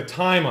checked the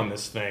time on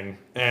this thing,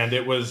 and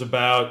it was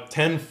about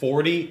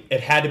 10:40. It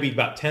had to be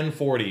about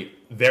 10:40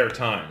 their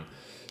time.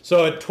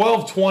 So at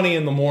 12:20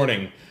 in the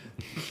morning,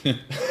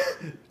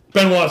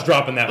 Benoit's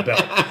dropping that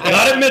belt.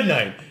 Not at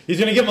midnight. He's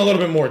going to give him a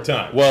little bit more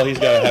time. Well, he's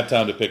got to have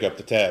time to pick up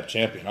the tab.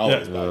 Champion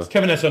always does.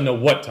 Kevin Nash doesn't know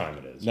what time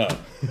it is. No.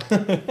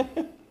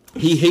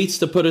 He hates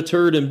to put a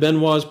turd in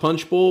Benoit's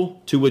punch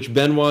bowl, to which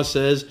Benoit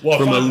says,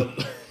 from a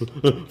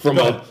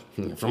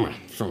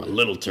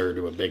little turd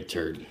to a big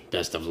turd,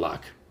 best of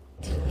luck.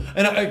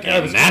 And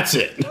that's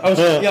it.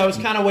 I was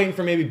kind of waiting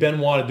for maybe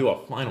Benoit to do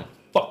a final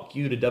fuck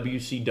you to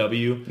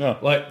WCW. No.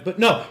 But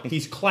no,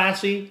 he's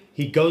classy.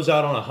 He goes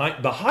out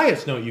on the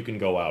highest note you can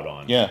go out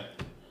on. Yeah.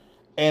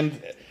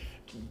 And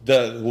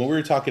when we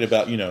were talking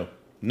about,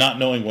 not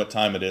knowing what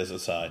time it is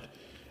aside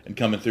and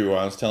coming through,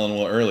 I was telling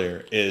Will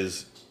earlier,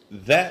 is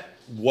that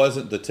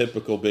wasn't the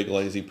typical Big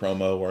Lazy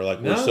promo where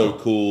we're so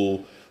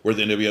cool, we're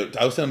the NWO.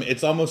 I was telling him,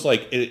 it's almost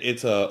like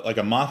it's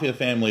a mafia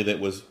family that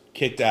was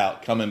kicked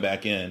out coming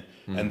back in,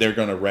 and they're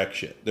going to wreck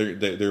shit.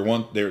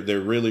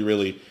 They're really,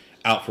 really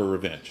out for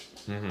revenge.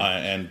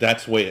 And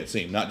that's the way it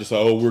seemed. Not just,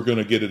 we're going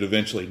to get it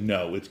eventually.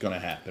 No, it's going to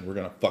happen. We're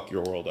going to fuck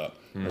your world up.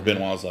 Or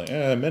Benoit's like,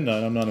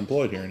 midnight, I'm not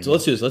employed here anymore. So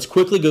let's do this. Let's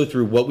quickly go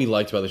through what we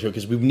liked about the show,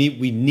 because we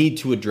need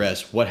to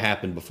address what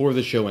happened before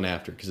the show and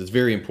after, because it's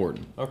very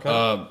important.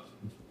 Okay.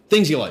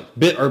 Things you like.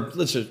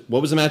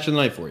 What was the match of the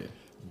night for you?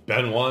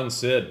 Benoit and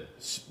Sid.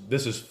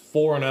 This is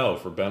 4-0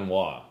 for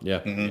Benoit.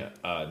 Yeah.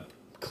 Yeah.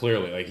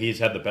 Clearly, he's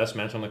had the best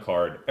match on the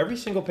card. Every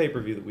single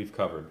pay-per-view that we've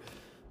covered.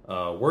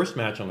 Worst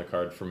match on the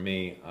card for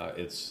me,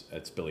 it's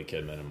Billy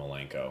Kidman and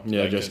Malenko.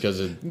 Yeah, just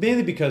because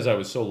mainly because I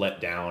was so let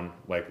down,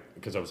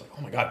 because I was like,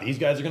 oh my god, these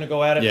guys are gonna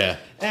go at it. Yeah,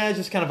 and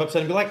just kind of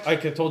upsetting. But like I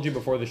told you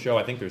before the show,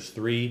 I think there's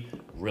 3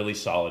 really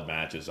solid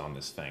matches on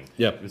this thing.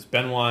 Yep, it was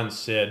Benoit and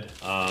Sid,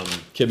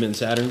 Kidman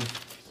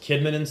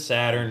and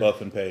Saturn,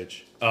 Buff and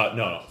Page.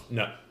 No.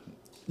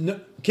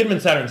 Kidman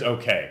and Saturn's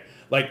okay.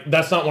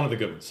 That's not one of the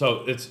good ones.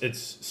 So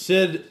it's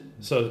Sid.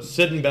 So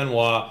Sid and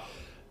Benoit.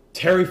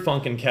 Terry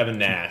Funk and Kevin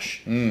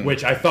Nash,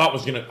 which I thought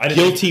was gonna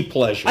guilty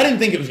pleasure. I didn't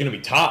think it was gonna be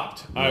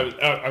topped.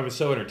 I was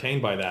so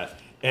entertained by that,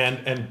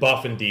 and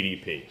Buff and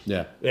DDP.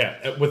 Yeah,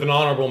 with an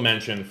honorable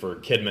mention for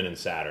Kidman and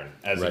Saturn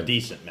as a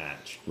decent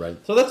match. Right.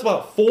 So that's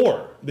about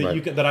 4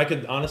 that I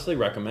could honestly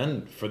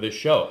recommend for this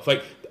show.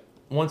 It's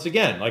once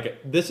again,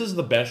 this is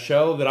the best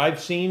show that I've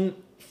seen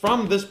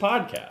from this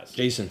podcast.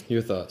 Jason,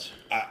 your thoughts?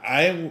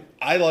 I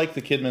like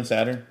the Kidman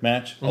Saturn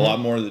match a lot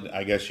more than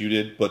I guess you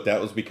did, but that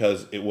was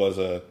because it was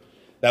a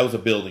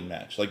building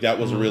match. That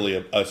was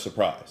really a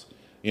surprise,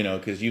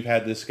 because you've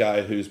had this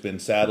guy who's been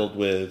saddled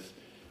with,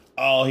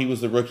 he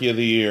was the Rookie of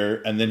the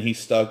Year, and then he's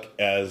stuck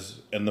as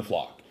in the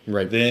flock.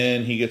 Right.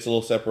 Then he gets a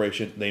little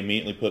separation. They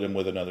immediately put him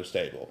with another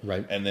stable.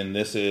 Right. And then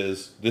this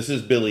is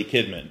Billy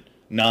Kidman,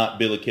 not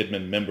Billy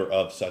Kidman, member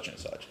of such and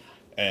such.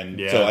 And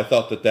so I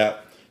thought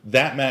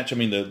that match,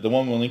 the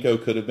one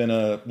Malenko could have been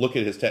look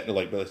at his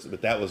technical,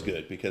 but that was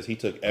good because he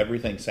took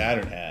everything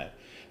Saturn had.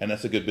 And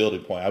that's a good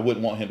building point. I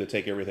wouldn't want him to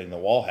take everything the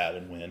Wall had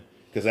and win,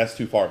 because that's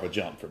too far of a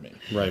jump for me.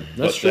 Right.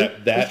 That's true.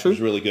 That was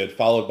really good,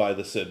 followed by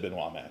the Sid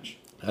Benoit match.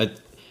 I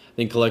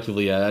think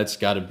collectively, that's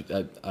got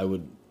to. I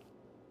would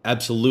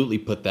absolutely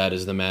put that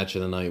as the match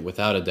of the night,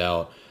 without a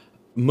doubt.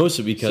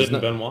 Mostly because Sid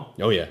and Benoit.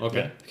 Oh yeah.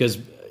 Okay. Because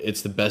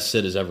it's the best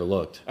Sid has ever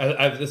looked.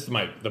 This is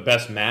the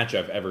best match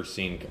I've ever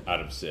seen out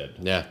of Sid.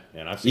 Yeah.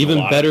 And I've seen even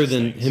a lot better of these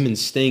than things. him and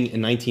Sting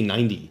in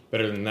 1990.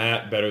 Better than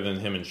that. Better than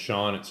him and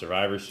Shawn at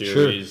Survivor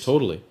Series. Sure,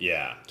 totally.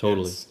 Yeah,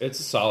 Totally. It's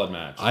a solid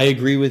match. I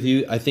agree with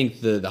you. I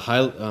think the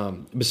high,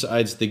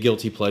 besides the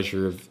guilty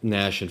pleasure of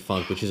Nash and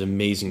Funk, which is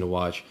amazing to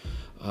watch,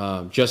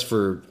 just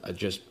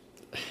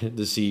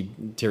to see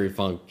Terry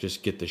Funk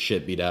just get the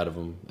shit beat out of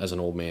him as an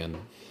old man.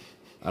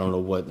 I don't know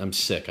what, I'm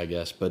sick, I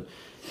guess, but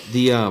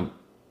the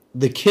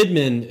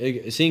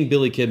Kidman, seeing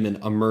Billy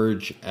Kidman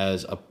emerge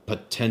as a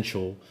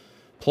potential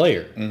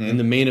player in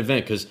the main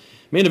event, because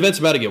main event's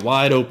about to get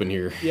wide open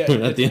here. Yeah,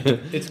 at the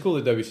end. it's cool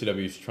that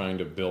WCW is trying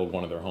to build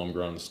one of their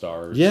homegrown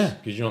stars. Yeah.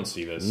 Because you don't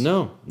see this.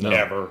 No.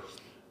 Ever.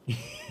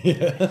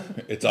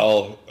 It's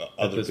all At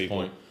other this people.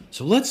 point.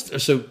 So let's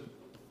talk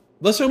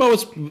about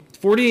what's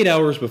 48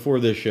 hours before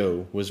this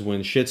show was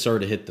when shit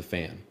started to hit the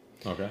fan.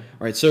 Okay. All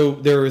right, so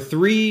there are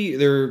three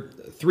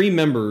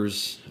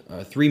members,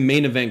 three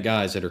main event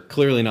guys that are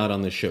clearly not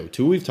on this show.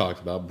 Two we've talked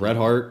about: Bret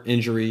Hart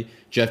injury,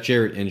 Jeff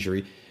Jarrett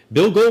injury.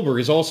 Bill Goldberg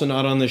is also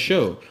not on the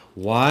show.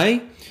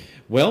 Why?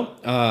 Well,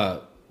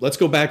 let's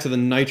go back to the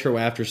Nitro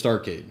after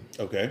Starrcade.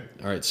 Okay.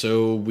 All right,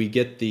 so we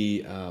get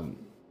the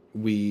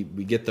we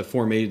get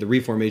the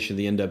reformation of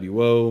the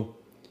NWO.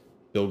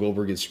 Bill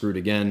Goldberg gets screwed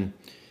again.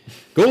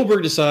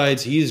 Goldberg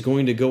decides he's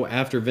going to go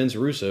after Vince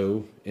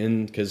Russo,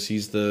 because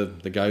he's the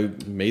guy who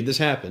made this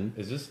happen.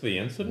 Is this the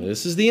incident?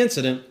 This is the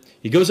incident.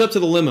 He goes up to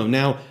the limo.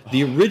 Now,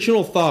 the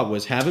original thought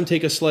was have him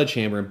take a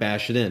sledgehammer and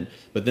bash it in,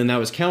 but then that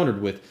was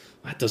countered with,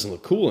 that doesn't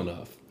look cool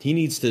enough. It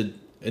needs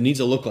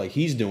to look like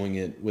he's doing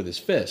it with his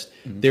fist.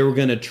 They were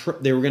gonna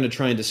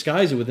try and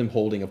disguise it with him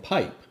holding a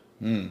pipe.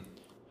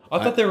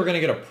 I thought they were going to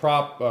get a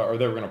prop, or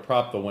they were going to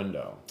prop the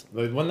window.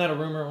 Wasn't that a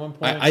rumor at one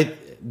point?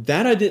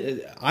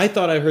 I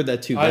thought I heard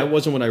that too. That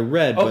wasn't what I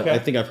read, but Okay. I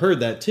think I've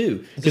heard that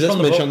too Is because this that's from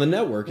the mentioned book? on the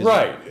network.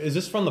 Right. Is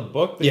this from the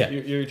book that Yeah.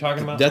 you're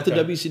talking about? Death Okay.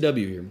 to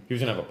WCW here. He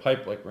was going to have a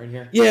pipe like right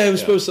here? Yeah, it was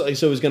supposed to.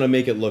 So it was going to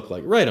make it look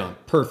like right on,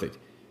 perfect.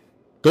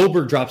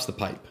 Goldberg drops the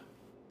pipe,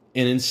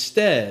 and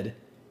instead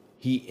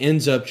he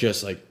ends up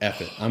just like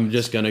F it. I'm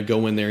just going to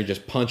go in there and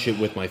just punch it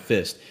with my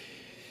fist.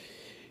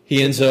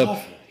 He ends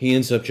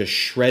up just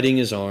shredding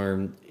his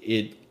arm.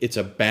 It's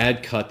a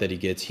bad cut that he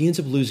gets. He ends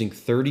up losing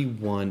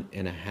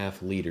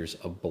 31.5 liters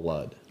of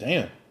blood.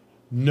 Damn.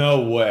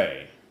 No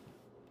way.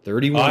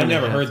 31. I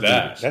never heard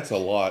that. liters. That's a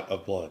lot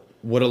of blood.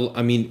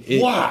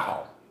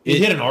 Wow. He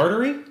hit an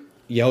artery?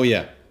 Yeah, oh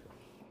yeah.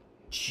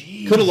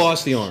 Could have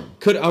lost the arm.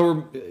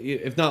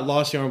 If not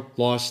lost the arm,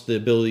 lost the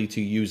ability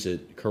to use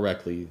it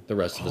correctly the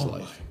rest of his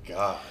life.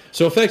 God.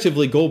 So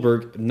effectively,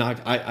 Goldberg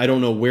knocked. I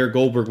don't know where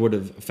Goldberg would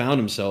have found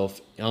himself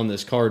on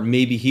this card.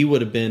 Maybe he would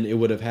have been. It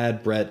would have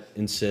had Brett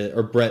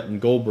and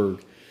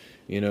Goldberg.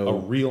 You know, A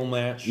real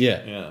match?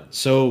 yeah.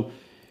 So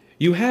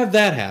you have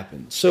that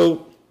happen.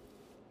 So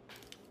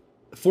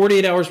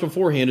 48 hours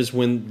beforehand is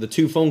when the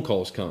two phone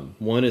calls come.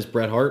 One is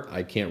Bret Hart,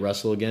 I can't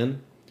wrestle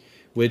again.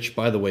 Which,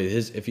 by the way,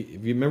 if you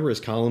remember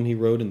his column he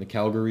wrote in the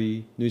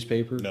Calgary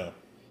newspaper, No.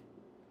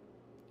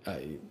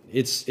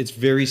 it's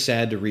very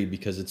sad to read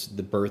because it's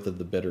the birth of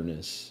the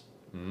bitterness.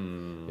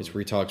 It's where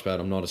he talks about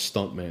I'm not a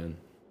stunt man.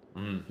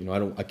 You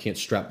know, I can't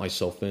strap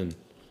myself in.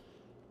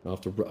 I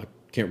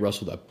can't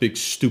wrestle that big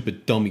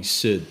stupid dummy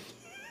Sid.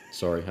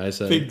 Sorry, I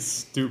said Big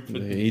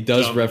stupid. he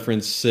does dummy.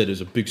 reference Sid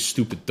as a big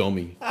stupid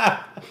dummy. All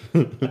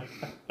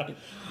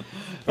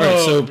right,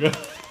 so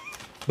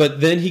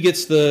but then he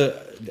gets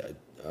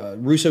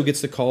Russo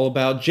gets the call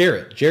about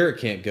Jarrett. Jarrett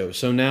can't go.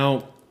 So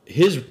now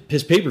his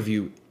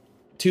pay-per-view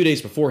 2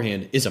 days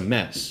beforehand is a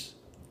mess.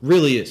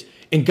 Really is.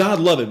 And God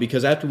love it,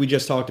 because after we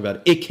just talked about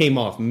it, it came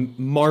off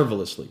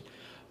marvelously.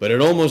 But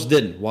it almost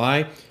didn't.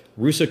 Why?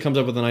 Russo comes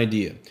up with an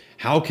idea.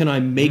 How can I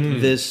make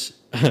this,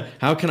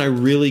 how can I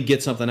really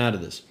get something out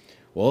of this?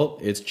 Well,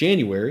 it's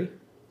January.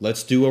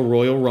 Let's do a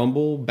Royal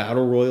Rumble,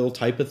 Battle Royal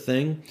type of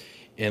thing.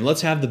 And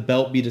let's have the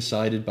belt be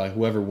decided by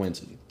whoever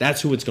wins it.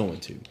 That's who it's going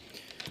to.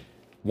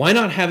 Why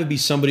not have it be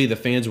somebody the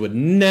fans would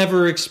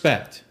never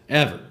expect,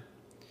 ever?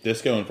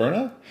 Disco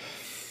Inferno?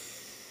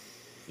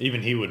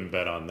 Even he wouldn't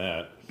bet on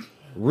that.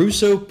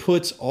 Russo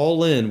puts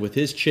all in with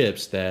his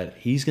chips that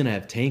he's going to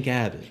have Tank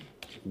Abbott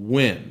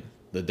win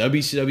the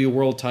WCW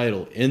World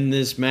title in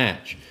this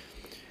match.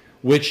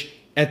 Which,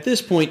 at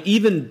this point,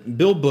 even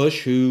Bill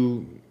Bush,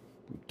 who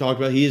talked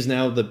about, he's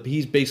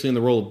basically in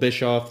the role of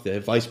Bischoff, the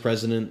vice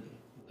president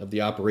of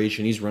the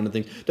operation. He's running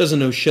things. Doesn't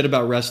know shit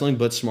about wrestling,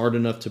 but smart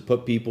enough to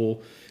put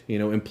people,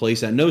 in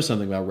place that know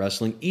something about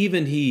wrestling.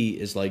 Even he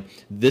is like,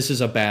 this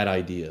is a bad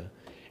idea.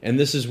 And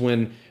this is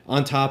when,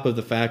 on top of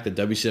the fact that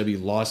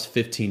WCW lost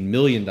 $15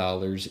 million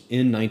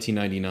in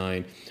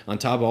 1999, on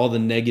top of all the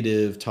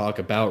negative talk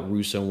about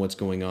Russo and what's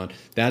going on,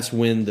 that's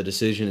when the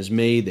decision is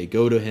made. They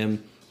go to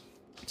him.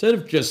 Instead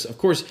of just, of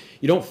course,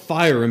 you don't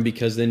fire him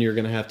because then you're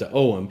going to have to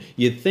owe him.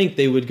 You'd think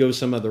they would go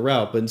some other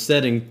route, but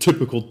instead, in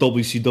typical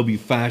WCW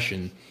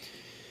fashion,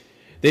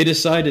 they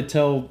decide to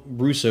tell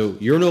Russo,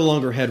 you're no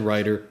longer head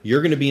writer.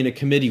 You're going to be in a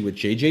committee with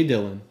J.J.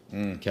 Dillon,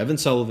 Kevin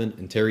Sullivan,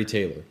 and Terry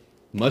Taylor.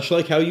 much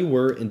like how you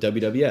were in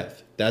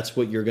WWF. That's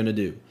what you're going to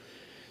do.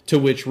 To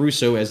which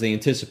Russo, as they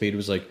anticipated,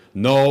 was like,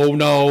 no.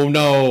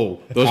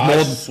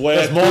 I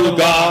swear to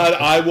God,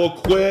 I will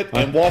quit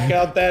and walk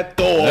out that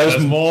door.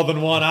 There's more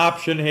than one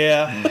option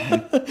here.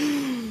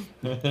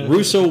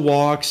 Russo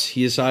walks.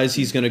 He decides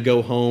he's going to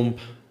go home,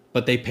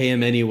 but they pay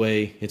him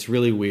anyway. It's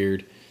really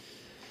weird.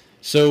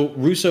 So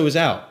Russo is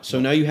out.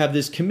 So now you have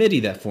this committee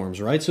that forms,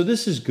 right? So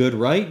this is good,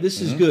 right? This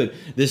is good.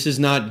 This is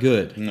not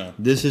good. No.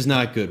 This is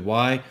not good.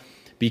 Why?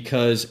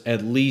 Because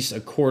at least a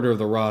quarter of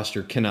the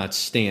roster cannot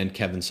stand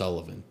Kevin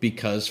Sullivan.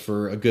 Because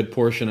for a good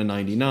portion of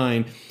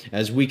 99,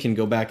 as we can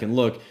go back and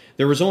look,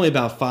 there was only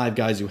about 5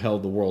 guys who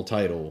held the world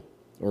title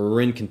or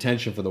were in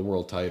contention for the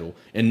world title,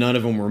 and none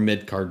of them were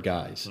mid-card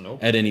guys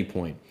at any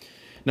point.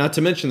 Not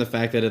to mention the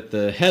fact that at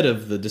the head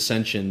of the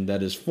dissension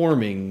that is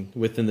forming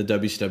within the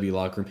WCW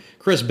locker room,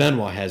 Chris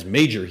Benoit has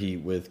major heat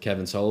with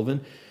Kevin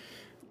Sullivan.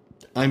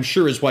 I'm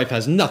sure his wife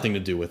has nothing to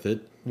do with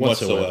it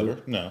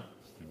whatsoever. No.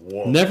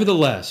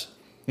 Nevertheless,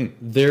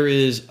 there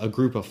is a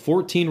group of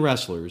 14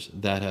 wrestlers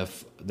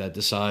that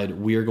decide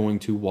we are going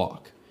to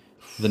walk.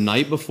 The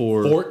night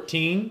before...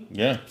 14?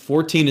 Yeah.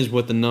 14 is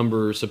what the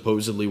number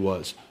supposedly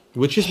was,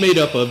 which is made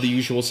up of the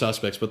usual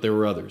suspects, but there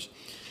were others.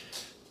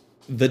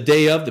 The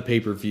day of the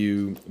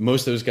pay-per-view,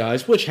 most of those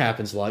guys, which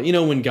happens a lot,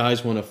 when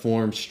guys want to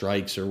form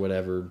strikes or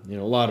whatever, a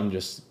lot of them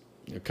just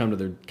come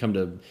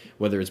to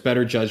whether it's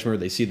better judgment or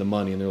they see the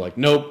money and they're like,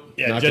 nope,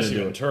 Yeah, not Jesse going to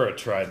do it. Ventura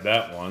tried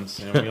that once,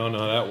 and we all know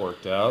how that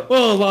worked out.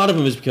 Well, a lot of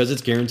them is because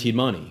it's guaranteed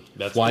money.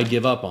 That's why good.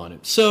 give up on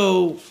it?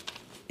 So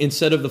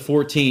instead of the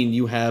 14,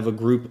 you have a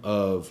group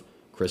of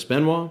Chris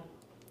Benoit,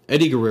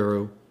 Eddie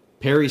Guerrero,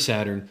 Perry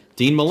Saturn,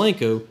 Dean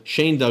Malenko,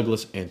 Shane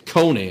Douglas, and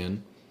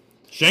Conan.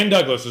 Shane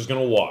Douglas is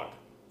going to walk.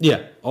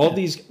 Yeah, all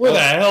these. Where the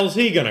hell's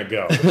he going to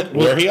go?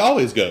 Where he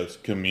always goes,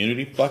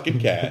 community fucking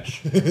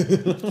cash.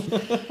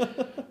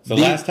 It's the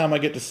last time I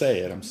get to say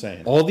it, I'm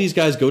saying. All these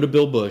guys go to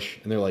Bill Bush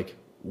and they're like,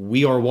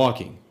 we are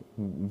walking.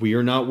 We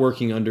are not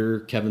working under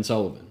Kevin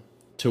Sullivan.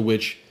 To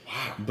which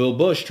Bill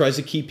Bush tries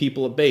to keep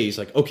people at bay. He's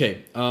like,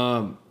 okay,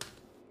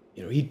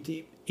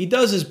 he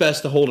does his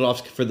best to hold it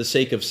off for the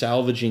sake of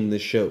salvaging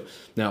this show.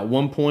 Now, at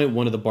one point,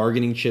 one of the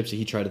bargaining chips that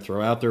he tried to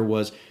throw out there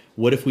was,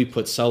 what if we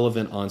put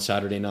Sullivan on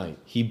Saturday night?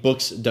 He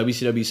books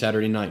WCW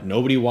Saturday night.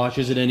 Nobody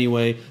watches it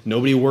anyway.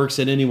 Nobody works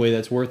it anyway.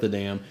 That's worth a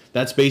damn.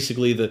 That's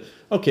basically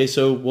okay,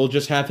 so we'll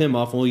just have him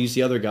off and we'll use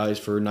the other guys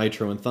for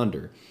Nitro and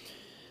Thunder.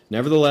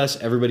 Nevertheless,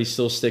 everybody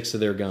still sticks to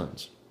their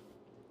guns.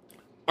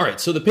 All right,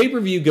 so the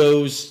pay-per-view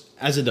goes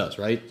as it does,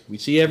 right? We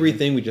see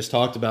everything. We just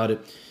talked about it.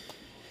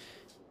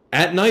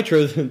 At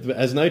Nitro,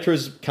 as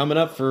Nitro's coming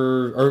up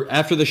or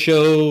after the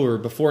show or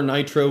before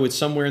Nitro, it's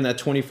somewhere in that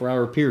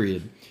 24-hour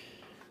period.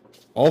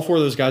 All 4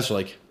 of those guys are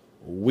like,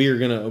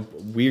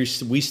 we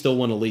still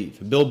want to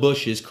leave. Bill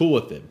Bush is cool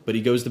with it, but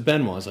he goes to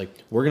Benoit. He's like,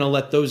 we're going to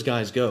let those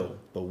guys go,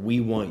 but we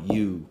want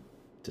you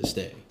to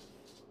stay.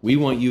 We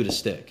want you to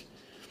stick.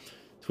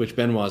 To which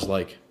Benoit's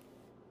like,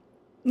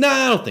 nah,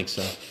 I don't think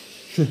so.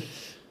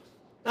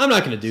 I'm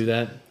not going to do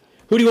that.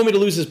 Who do you want me to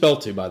lose this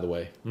belt to, by the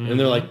way? Mm-hmm. And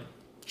they're like,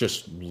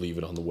 just leave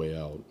it on the way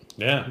out.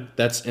 Yeah.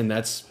 That's They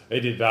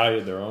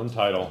devalued their own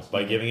title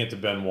by giving it to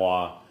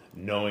Benoit,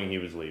 knowing he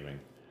was leaving.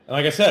 And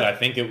like I said, I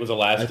think it was a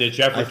last-ditch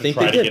effort to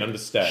try to get him to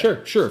stay.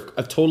 Sure.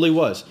 It totally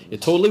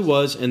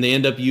was. And they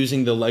end up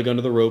using the leg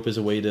under the rope as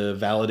a way to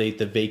validate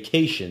the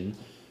vacation.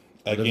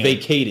 Again. The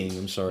vacating,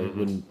 I'm sorry.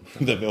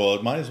 Well,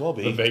 it might as well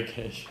be. The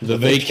vacation. The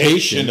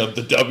vacation of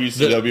the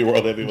WCW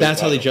World Heavyweight That's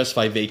how they title.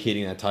 justify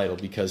vacating that title,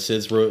 because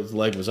Sid's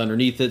leg was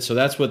underneath it. So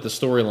that's what the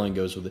storyline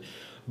goes with it.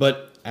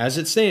 But as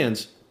it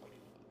stands,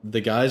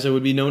 the guys that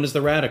would be known as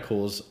the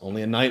Radicals,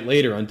 only a night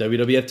later on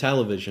WWF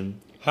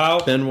television,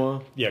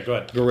 Benoit, Yeah, go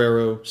ahead.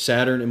 Guerrero,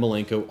 Saturn, and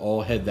Malenko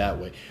all head that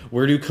way.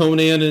 Where do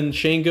Conan and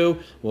Shane go?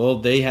 Well,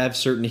 they have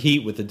certain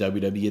heat with the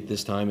WWE at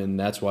this time, and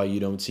that's why you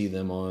don't see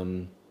them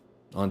on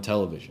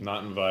television.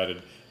 Not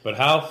invited. But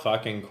how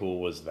fucking cool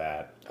was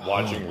that?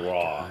 Watching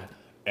Raw. God.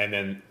 And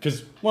then,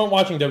 because we weren't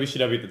watching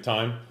WCW at the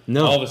time.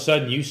 No. All of a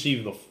sudden, you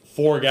see the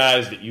 4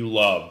 guys that you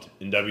loved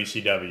in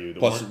WCW.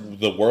 Plus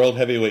the World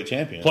Heavyweight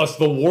Champion. Plus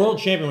the world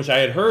champion, which I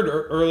had heard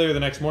earlier the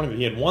next morning that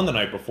he had won the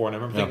night before. And I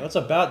remember thinking, that's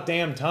about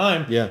damn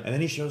time. Yeah. And then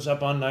he shows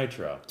up on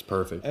Nitro. It's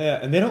perfect. Yeah,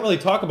 and they don't really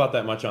talk about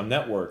that much on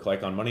network,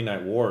 like on Monday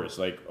Night Wars,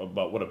 like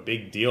about what a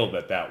big deal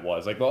that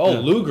was. Like,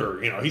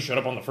 Luger, he showed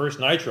up on the first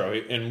Nitro,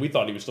 and we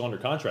thought he was still under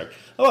contract.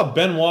 How about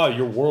Benoit,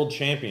 your world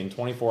champion,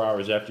 24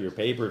 hours after your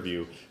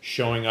pay-per-view,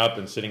 showing up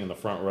and sitting in the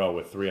front row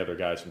with 3 other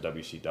guys from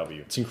WCW?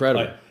 It's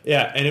incredible.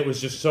 And it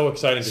was just so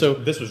exciting. So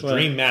This was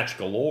dream match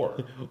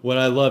galore. What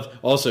I loved,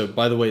 also,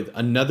 by the way,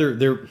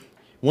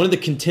 one of the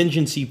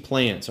contingency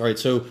plans. All right,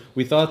 so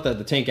we thought that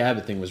the Tank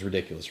Abbott thing was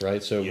ridiculous,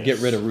 right? So get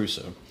rid of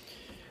Russo.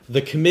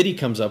 The committee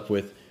comes up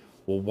with,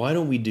 well, why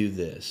don't we do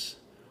this?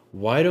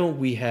 Why don't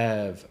we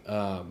have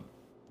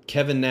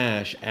Kevin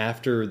Nash,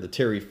 after the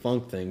Terry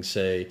Funk thing,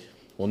 say,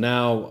 well,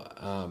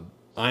 now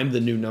I'm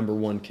the new number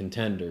 1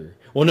 contender.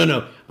 Well,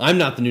 no, I'm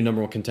not the new number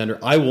 1 contender.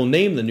 I will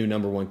name the new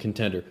number 1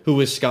 contender, who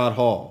is Scott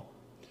Hall,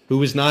 who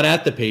was not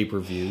at the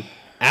pay-per-view.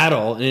 at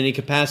all in any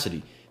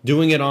capacity.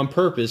 Doing it on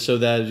purpose so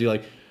that you're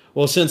like,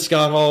 well, since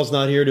Scott Hall's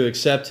not here to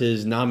accept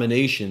his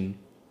nomination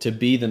to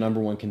be the number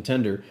 1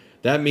 contender,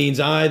 that means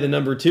I, the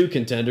number 2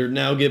 contender,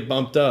 now get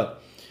bumped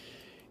up.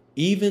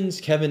 Evens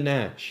Kevin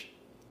Nash,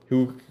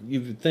 who you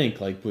would think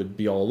like would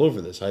be all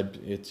over this.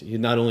 It's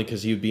not only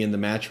because he would be in the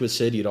match with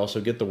Sid, he'd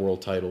also get the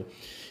world title.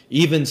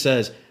 Even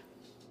says,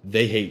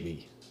 they hate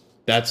me.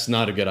 That's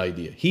not a good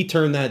idea. He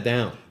turned that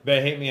down.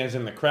 They hate me as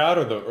in the crowd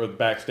or the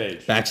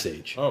backstage?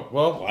 Backstage. Oh,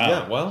 well, Wow.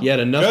 yeah, well. He had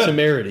enough good.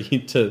 temerity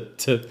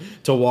to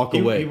walk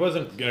away. He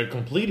wasn't a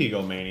complete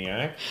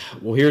egomaniac.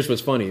 Well, here's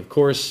what's funny. Of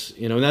course,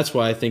 and that's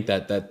why I think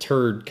that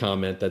turd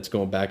comment that's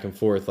going back and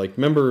forth. Like,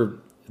 remember,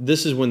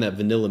 this is when that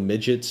vanilla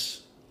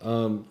midgets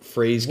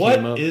phrase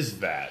came up. What is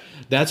that?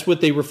 That's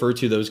what they refer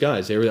to those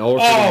guys. They're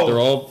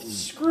all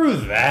Screw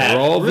that. they're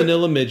all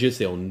vanilla midgets.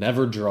 They'll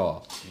never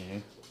draw.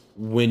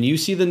 When you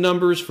see the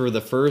numbers for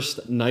the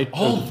first night,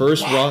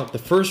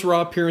 the first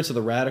Raw appearance of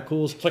the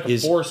Radicals, It's like a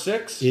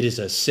 4-6? It is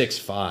a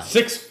 6'5".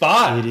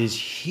 6'5". It is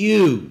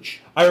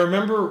huge. I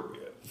remember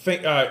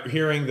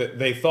hearing that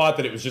they thought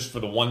that it was just for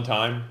the one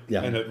time,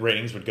 Yeah. and that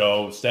ratings would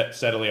go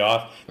steadily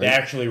off. They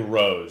actually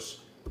rose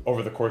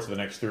over the course of the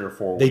next 3 or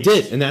 4 They weeks.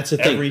 did, and that's the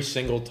thing. Every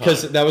single time.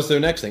 Because that was their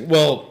next thing.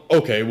 Well,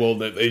 okay,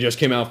 they just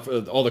came out,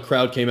 all the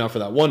crowd came out for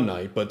that one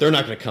night, but they're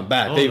not going to come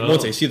back. Oh, no.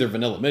 Once they see their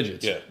vanilla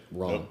midgets. Yeah.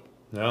 Wrong.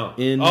 No.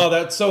 In- Oh,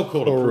 that's so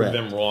cool to prove Correct.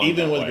 them wrong.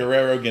 Even that with way.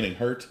 Guerrero getting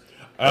hurt.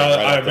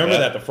 I remember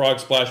that, the frog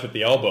splash with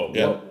the elbow.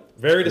 Yeah.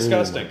 Very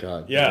disgusting.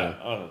 God, yeah.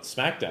 yeah. On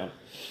SmackDown.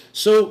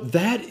 So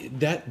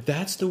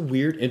that's the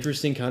weird,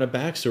 interesting kind of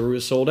backstory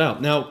was sold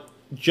out. Now,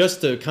 just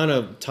to kind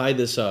of tie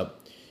this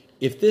up,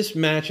 if this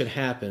match had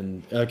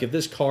happened, like if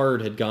this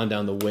card had gone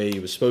down the way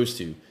it was supposed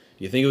to, do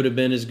you think it would have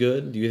been as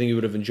good? Do you think you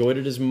would have enjoyed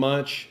it as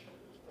much?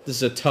 This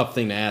is a tough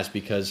thing to ask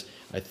because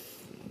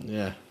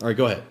yeah. All right,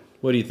 go ahead.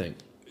 What do you think?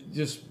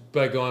 Just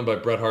by going by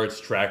Bret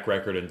Hart's track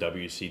record in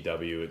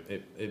WCW,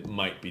 it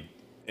might be,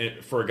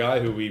 for a guy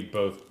who we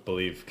both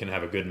believe can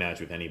have a good match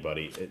with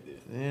anybody,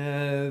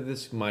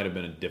 this might have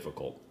been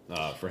difficult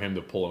for him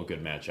to pull a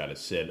good match out of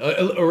Sid,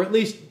 or at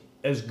least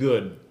as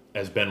good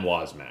as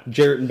Benoit's match.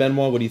 Jarrett and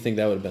Benoit, what do you think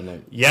that would have been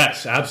like?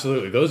 Yes,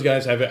 absolutely. Those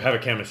guys have a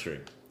chemistry,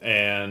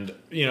 and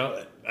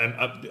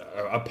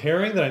a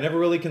pairing that I never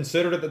really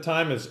considered at the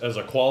time as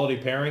a quality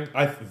pairing.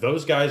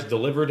 Those guys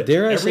delivered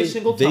every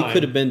single time. They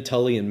could have been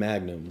Tully and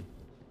Magnum.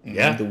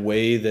 Yeah. The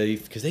way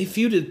because they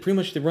feuded pretty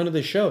much the run of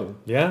the show.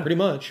 Yeah. Pretty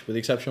much, with the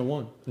exception of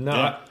one. No.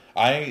 Yeah.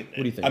 What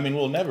do you think? I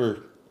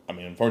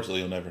mean,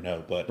 unfortunately, you'll never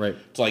know. But Right.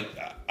 it's like,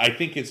 I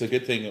think it's a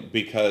good thing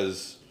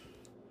because,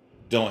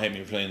 don't hate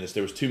me for saying this,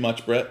 there was too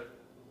much Brett.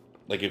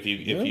 Like, if you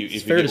it's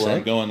get fair where to I'm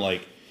say. going,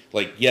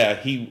 yeah,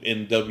 he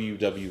in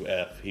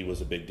WWF he was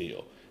a big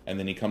deal, and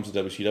then he comes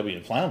to WCW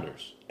and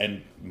flounders,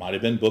 and might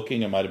have been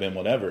booking, and might have been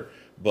whatever,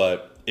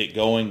 but it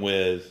going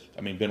with,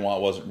 Benoit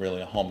wasn't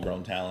really a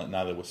homegrown talent,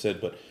 neither was Sid,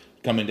 but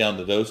coming down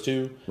to those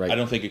two, Right. I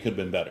don't think it could have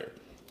been better.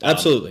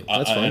 Absolutely.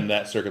 That's fine. In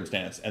that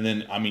circumstance. And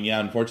then,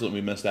 unfortunately,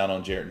 we missed out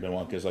on Jarrett and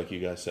Benoit because, like you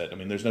guys said,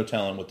 there's no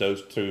telling what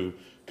those two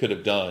could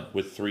have done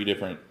with 3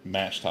 different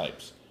match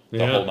types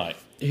the whole night.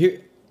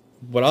 Here,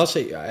 what I'll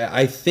say,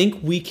 I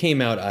think we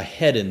came out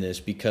ahead in this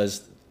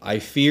because I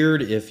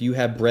feared if you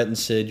have Brett and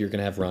Sid, you're going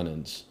to have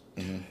run-ins,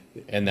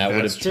 and that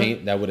would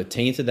have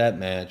tainted that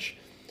match.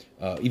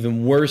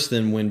 Even worse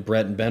than when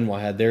Brett and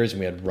Benoit had theirs and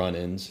we had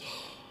run-ins.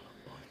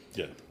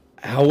 Yeah.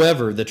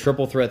 However, the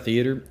Triple Threat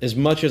Theater, as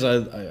much as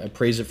I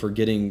praise it for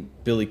getting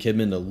Billy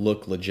Kidman to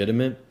look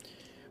legitimate,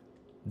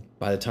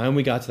 by the time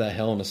we got to that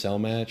Hell in a Cell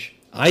match,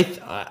 I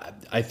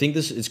think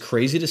this is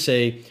crazy to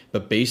say,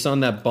 but based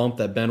on that bump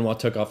that Benoit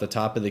took off the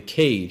top of the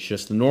cage,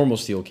 just the normal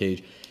steel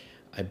cage,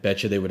 I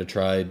bet you they would have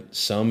tried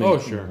some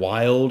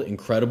wild,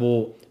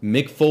 incredible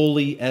Mick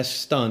Foley-esque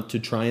stunt to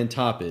try and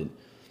top it.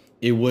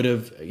 It would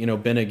have,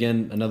 been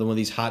again another one of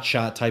these hot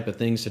shot type of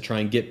things to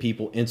try and get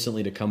people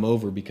instantly to come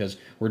over because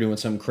we're doing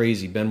something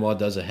crazy. Benoit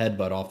does a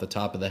headbutt off the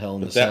top of the Hell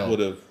in the Cell. That would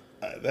have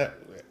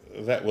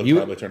that would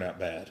probably turn out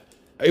bad.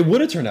 It would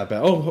have turned out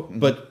bad. Oh,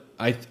 but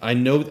I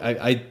know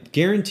I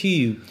guarantee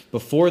you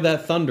before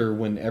that Thunder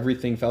when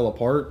everything fell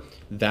apart,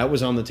 that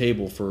was on the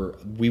table for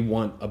we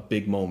want a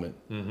big moment.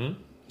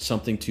 Mm-hmm.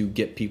 Something to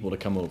get people to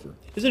come over.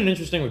 Isn't it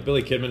interesting with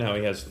Billy Kidman how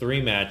he has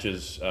 3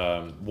 matches?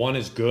 One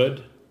is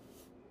good.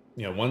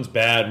 One's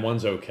bad,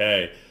 one's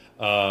okay.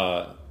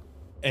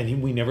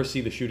 And we never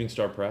see the shooting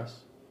star press.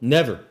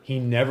 Never. He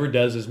never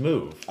does his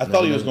move. I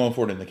thought he was going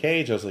for it in the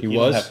cage. I was like, he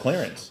was? didn't have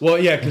clearance. Well,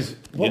 yeah, because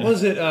what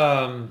was it?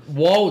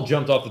 Wall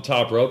jumped off the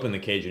top rope in the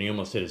cage and he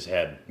almost hit his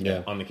head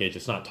on the cage.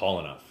 It's not tall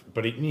enough.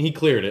 But he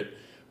cleared it.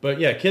 But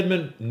yeah,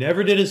 Kidman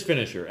never did his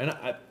finisher. And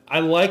I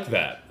like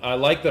that. I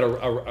like that.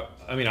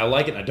 I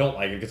like it and I don't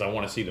like it because I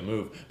want to see the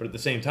move. But at the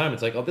same time,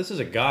 it's like, oh, this is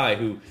a guy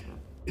who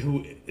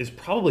is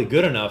probably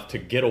good enough to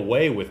get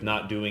away with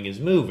not doing his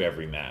move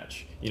every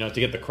match. To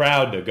get the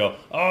crowd to go,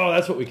 oh,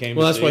 that's what we came to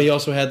see. Well, that's why he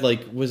also had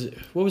what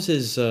was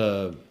his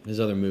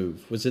other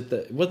move? Wasn't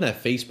that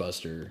Face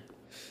Buster?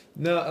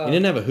 No, He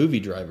didn't have a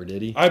Hoovy driver,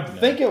 did he? I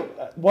think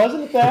it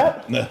wasn't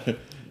that.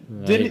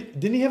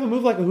 Didn't he have a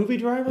move like a Hoovy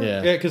driver?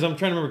 Yeah. Because I'm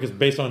trying to remember, because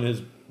based on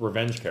his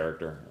revenge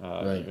character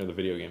Right. in the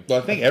video game. Well,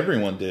 I think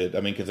everyone did.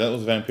 I mean, because that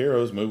was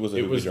Vampiro's move was a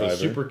It Hoovy was driver. the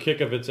super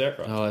kick of its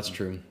era. Oh, that's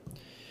true.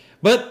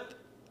 But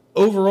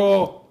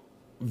overall,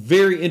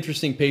 very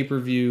interesting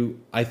pay-per-view.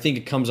 I think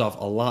it comes off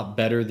a lot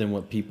better than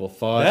what people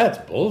thought. That's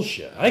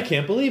bullshit. I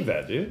can't believe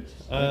that, dude.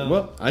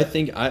 Well, I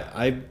think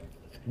I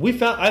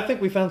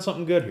think we found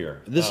something good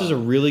here. this is a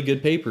really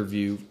good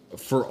pay-per-view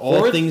for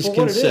all it- things for what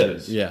it considered.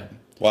 is. Yeah.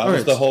 Well, that All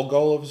was right. the whole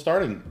goal of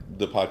starting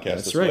the podcast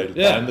That's this right. way, to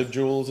Yeah. find the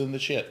jewels in the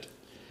shit.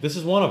 This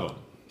is one of them.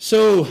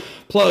 So,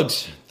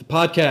 plugs. The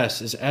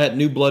podcast is at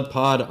New Blood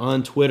Pod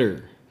on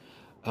Twitter.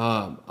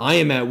 I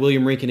am at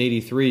William Rankin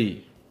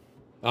 83.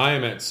 I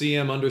am at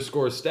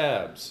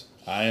CM_stabs.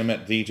 I am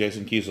at the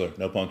Jason Kiesler.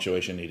 No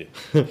punctuation needed.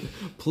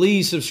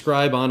 Please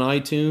subscribe on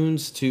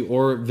iTunes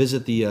or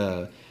visit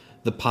the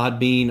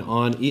Podbean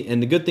on.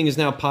 And the good thing is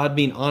now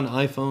Podbean on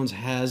iPhones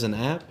has an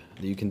app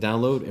that you can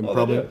download, and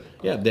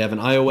they have an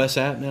iOS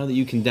app now that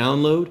you can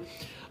download.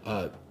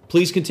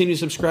 Please continue to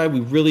subscribe.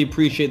 We really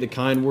appreciate the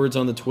kind words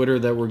on the Twitter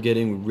that we're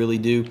getting. We really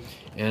do.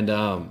 And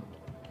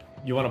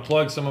You want to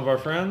plug some of our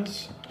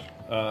friends?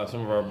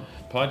 Some of our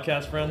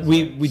podcast friends?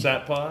 We-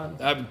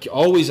 SatPod?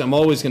 I'm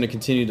always going to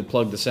continue to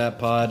plug the Sat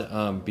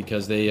Pod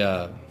because they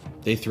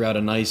threw out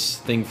a nice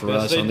thing for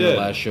Yes, us they on did. their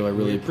last show. I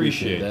really We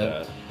appreciate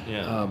that.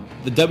 Yeah.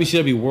 The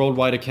WCW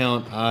Worldwide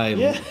account,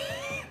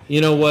 you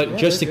know what?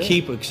 Just to they're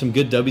keep some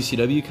good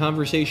WCW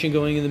conversation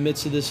going in the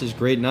midst of this is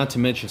great. Not to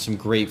mention some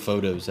great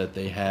photos that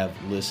they have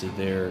listed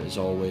there, as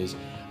always.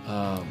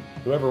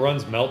 Whoever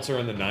runs Meltzer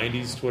in the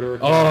 90s Twitter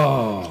account.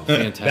 Oh,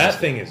 fantastic. That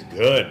thing is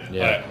good.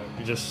 Yeah.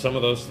 Just some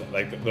of those,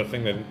 like the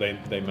thing that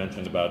they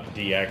mentioned about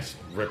DX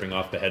ripping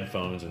off the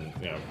headphones and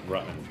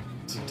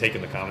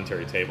taking the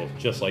commentary table,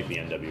 just like the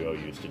NWO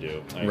used to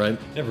do. I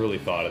Right. never really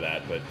thought of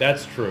that, but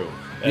that's true.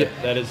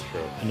 That is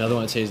true. Another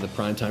one I'd say is the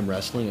Primetime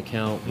Wrestling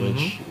account,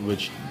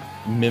 which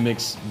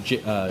mimics,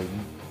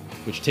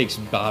 which takes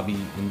Bobby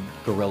and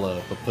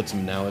Gorilla but puts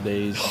him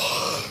nowadays,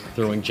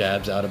 throwing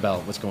jabs out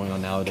about what's going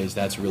on nowadays.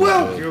 That's really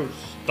good. You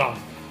stop.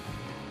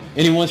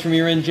 Any ones from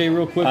your end, Jay,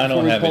 real quick? I before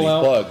don't we have pull any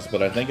out? plugs,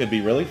 but I think it'd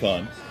be really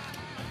fun.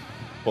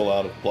 Pull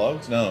out of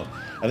plugs? No.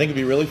 I think it'd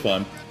be really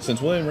fun.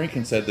 Since William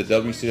Rankin said the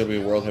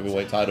WCW World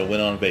Heavyweight title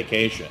went on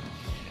vacation,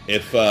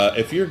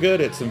 if you're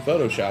good at some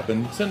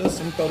photoshopping, send us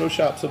some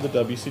photoshops of the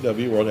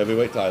WCW World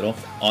Heavyweight title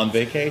on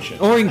vacation.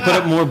 Or you can put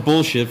up more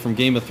bullshit from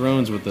Game of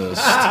Thrones with the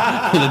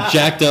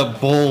jacked up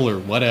bull or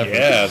whatever.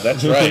 Yeah,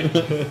 that's right.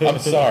 I'm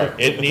sorry.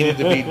 It needed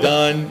to be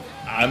done.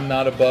 I'm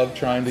not above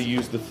trying to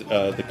use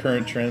the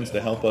current trends to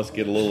help us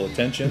get a little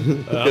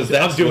attention. Because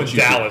I'm doing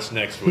Dallas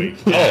next week.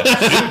 Oh, do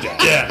Dallas.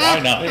 Yeah, Why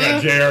not? I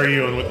got JR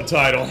Ewing with the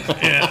title.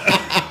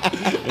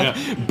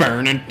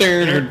 Burning.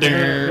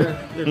 Do.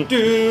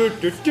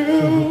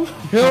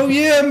 Hell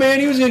yeah, man.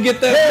 He was going to get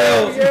that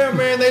belt. Yeah,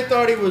 man, they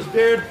thought he was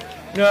dead.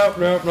 No.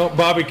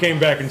 Bobby came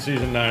back in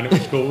season 9. It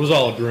was cool. It was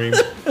all a dream.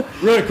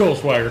 Really cool,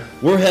 Swagger.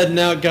 We're heading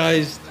out,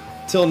 guys.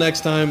 Till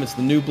next time, it's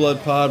the New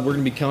Blood Pod. We're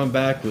going to be coming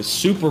back with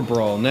Super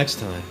Brawl next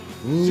time.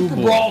 Ooh, Super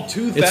boy. Brawl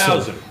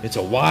 2000. It's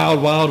a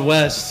wild, wild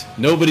west.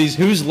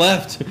 Who's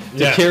left to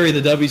Yeah. carry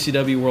the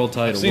WCW World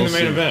title. Seen We'll the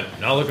main see. event.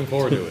 Not looking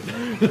forward to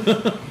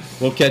it.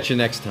 We'll catch you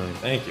next time.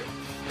 Thank you.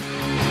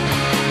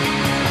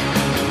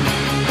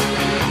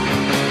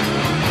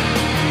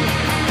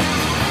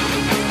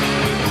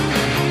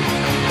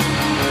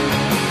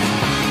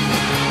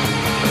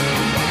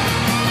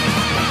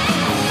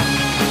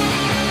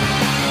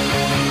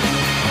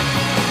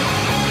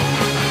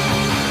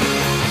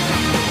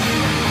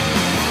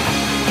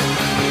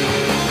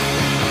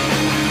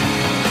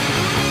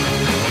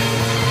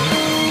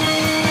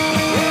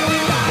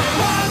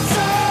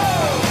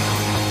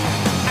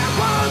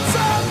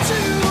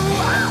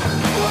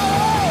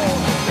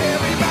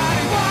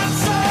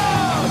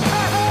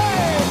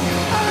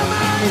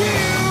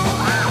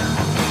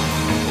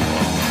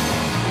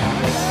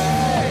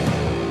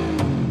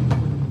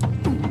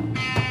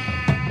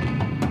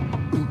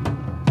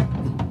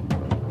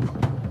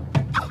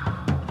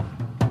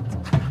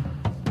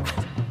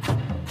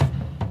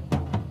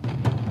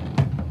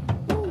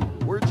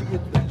 Where'd you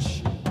get this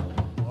shit?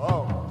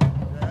 Oh,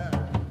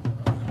 yeah.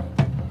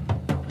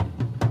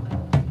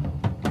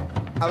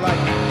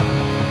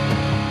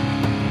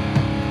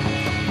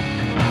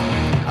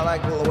 I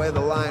like the way the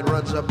line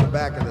runs up the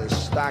back of the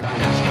stockings.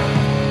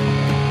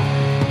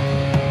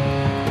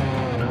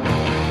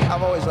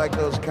 I've always liked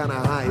those kind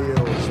of high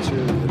heels too,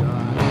 you know.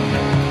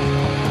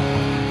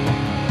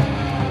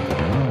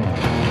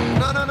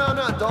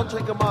 No, don't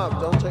take them off.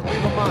 Leave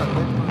them on.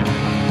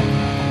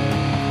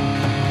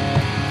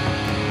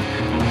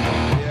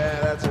 Yeah,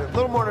 that's it. A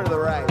little more to the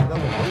right.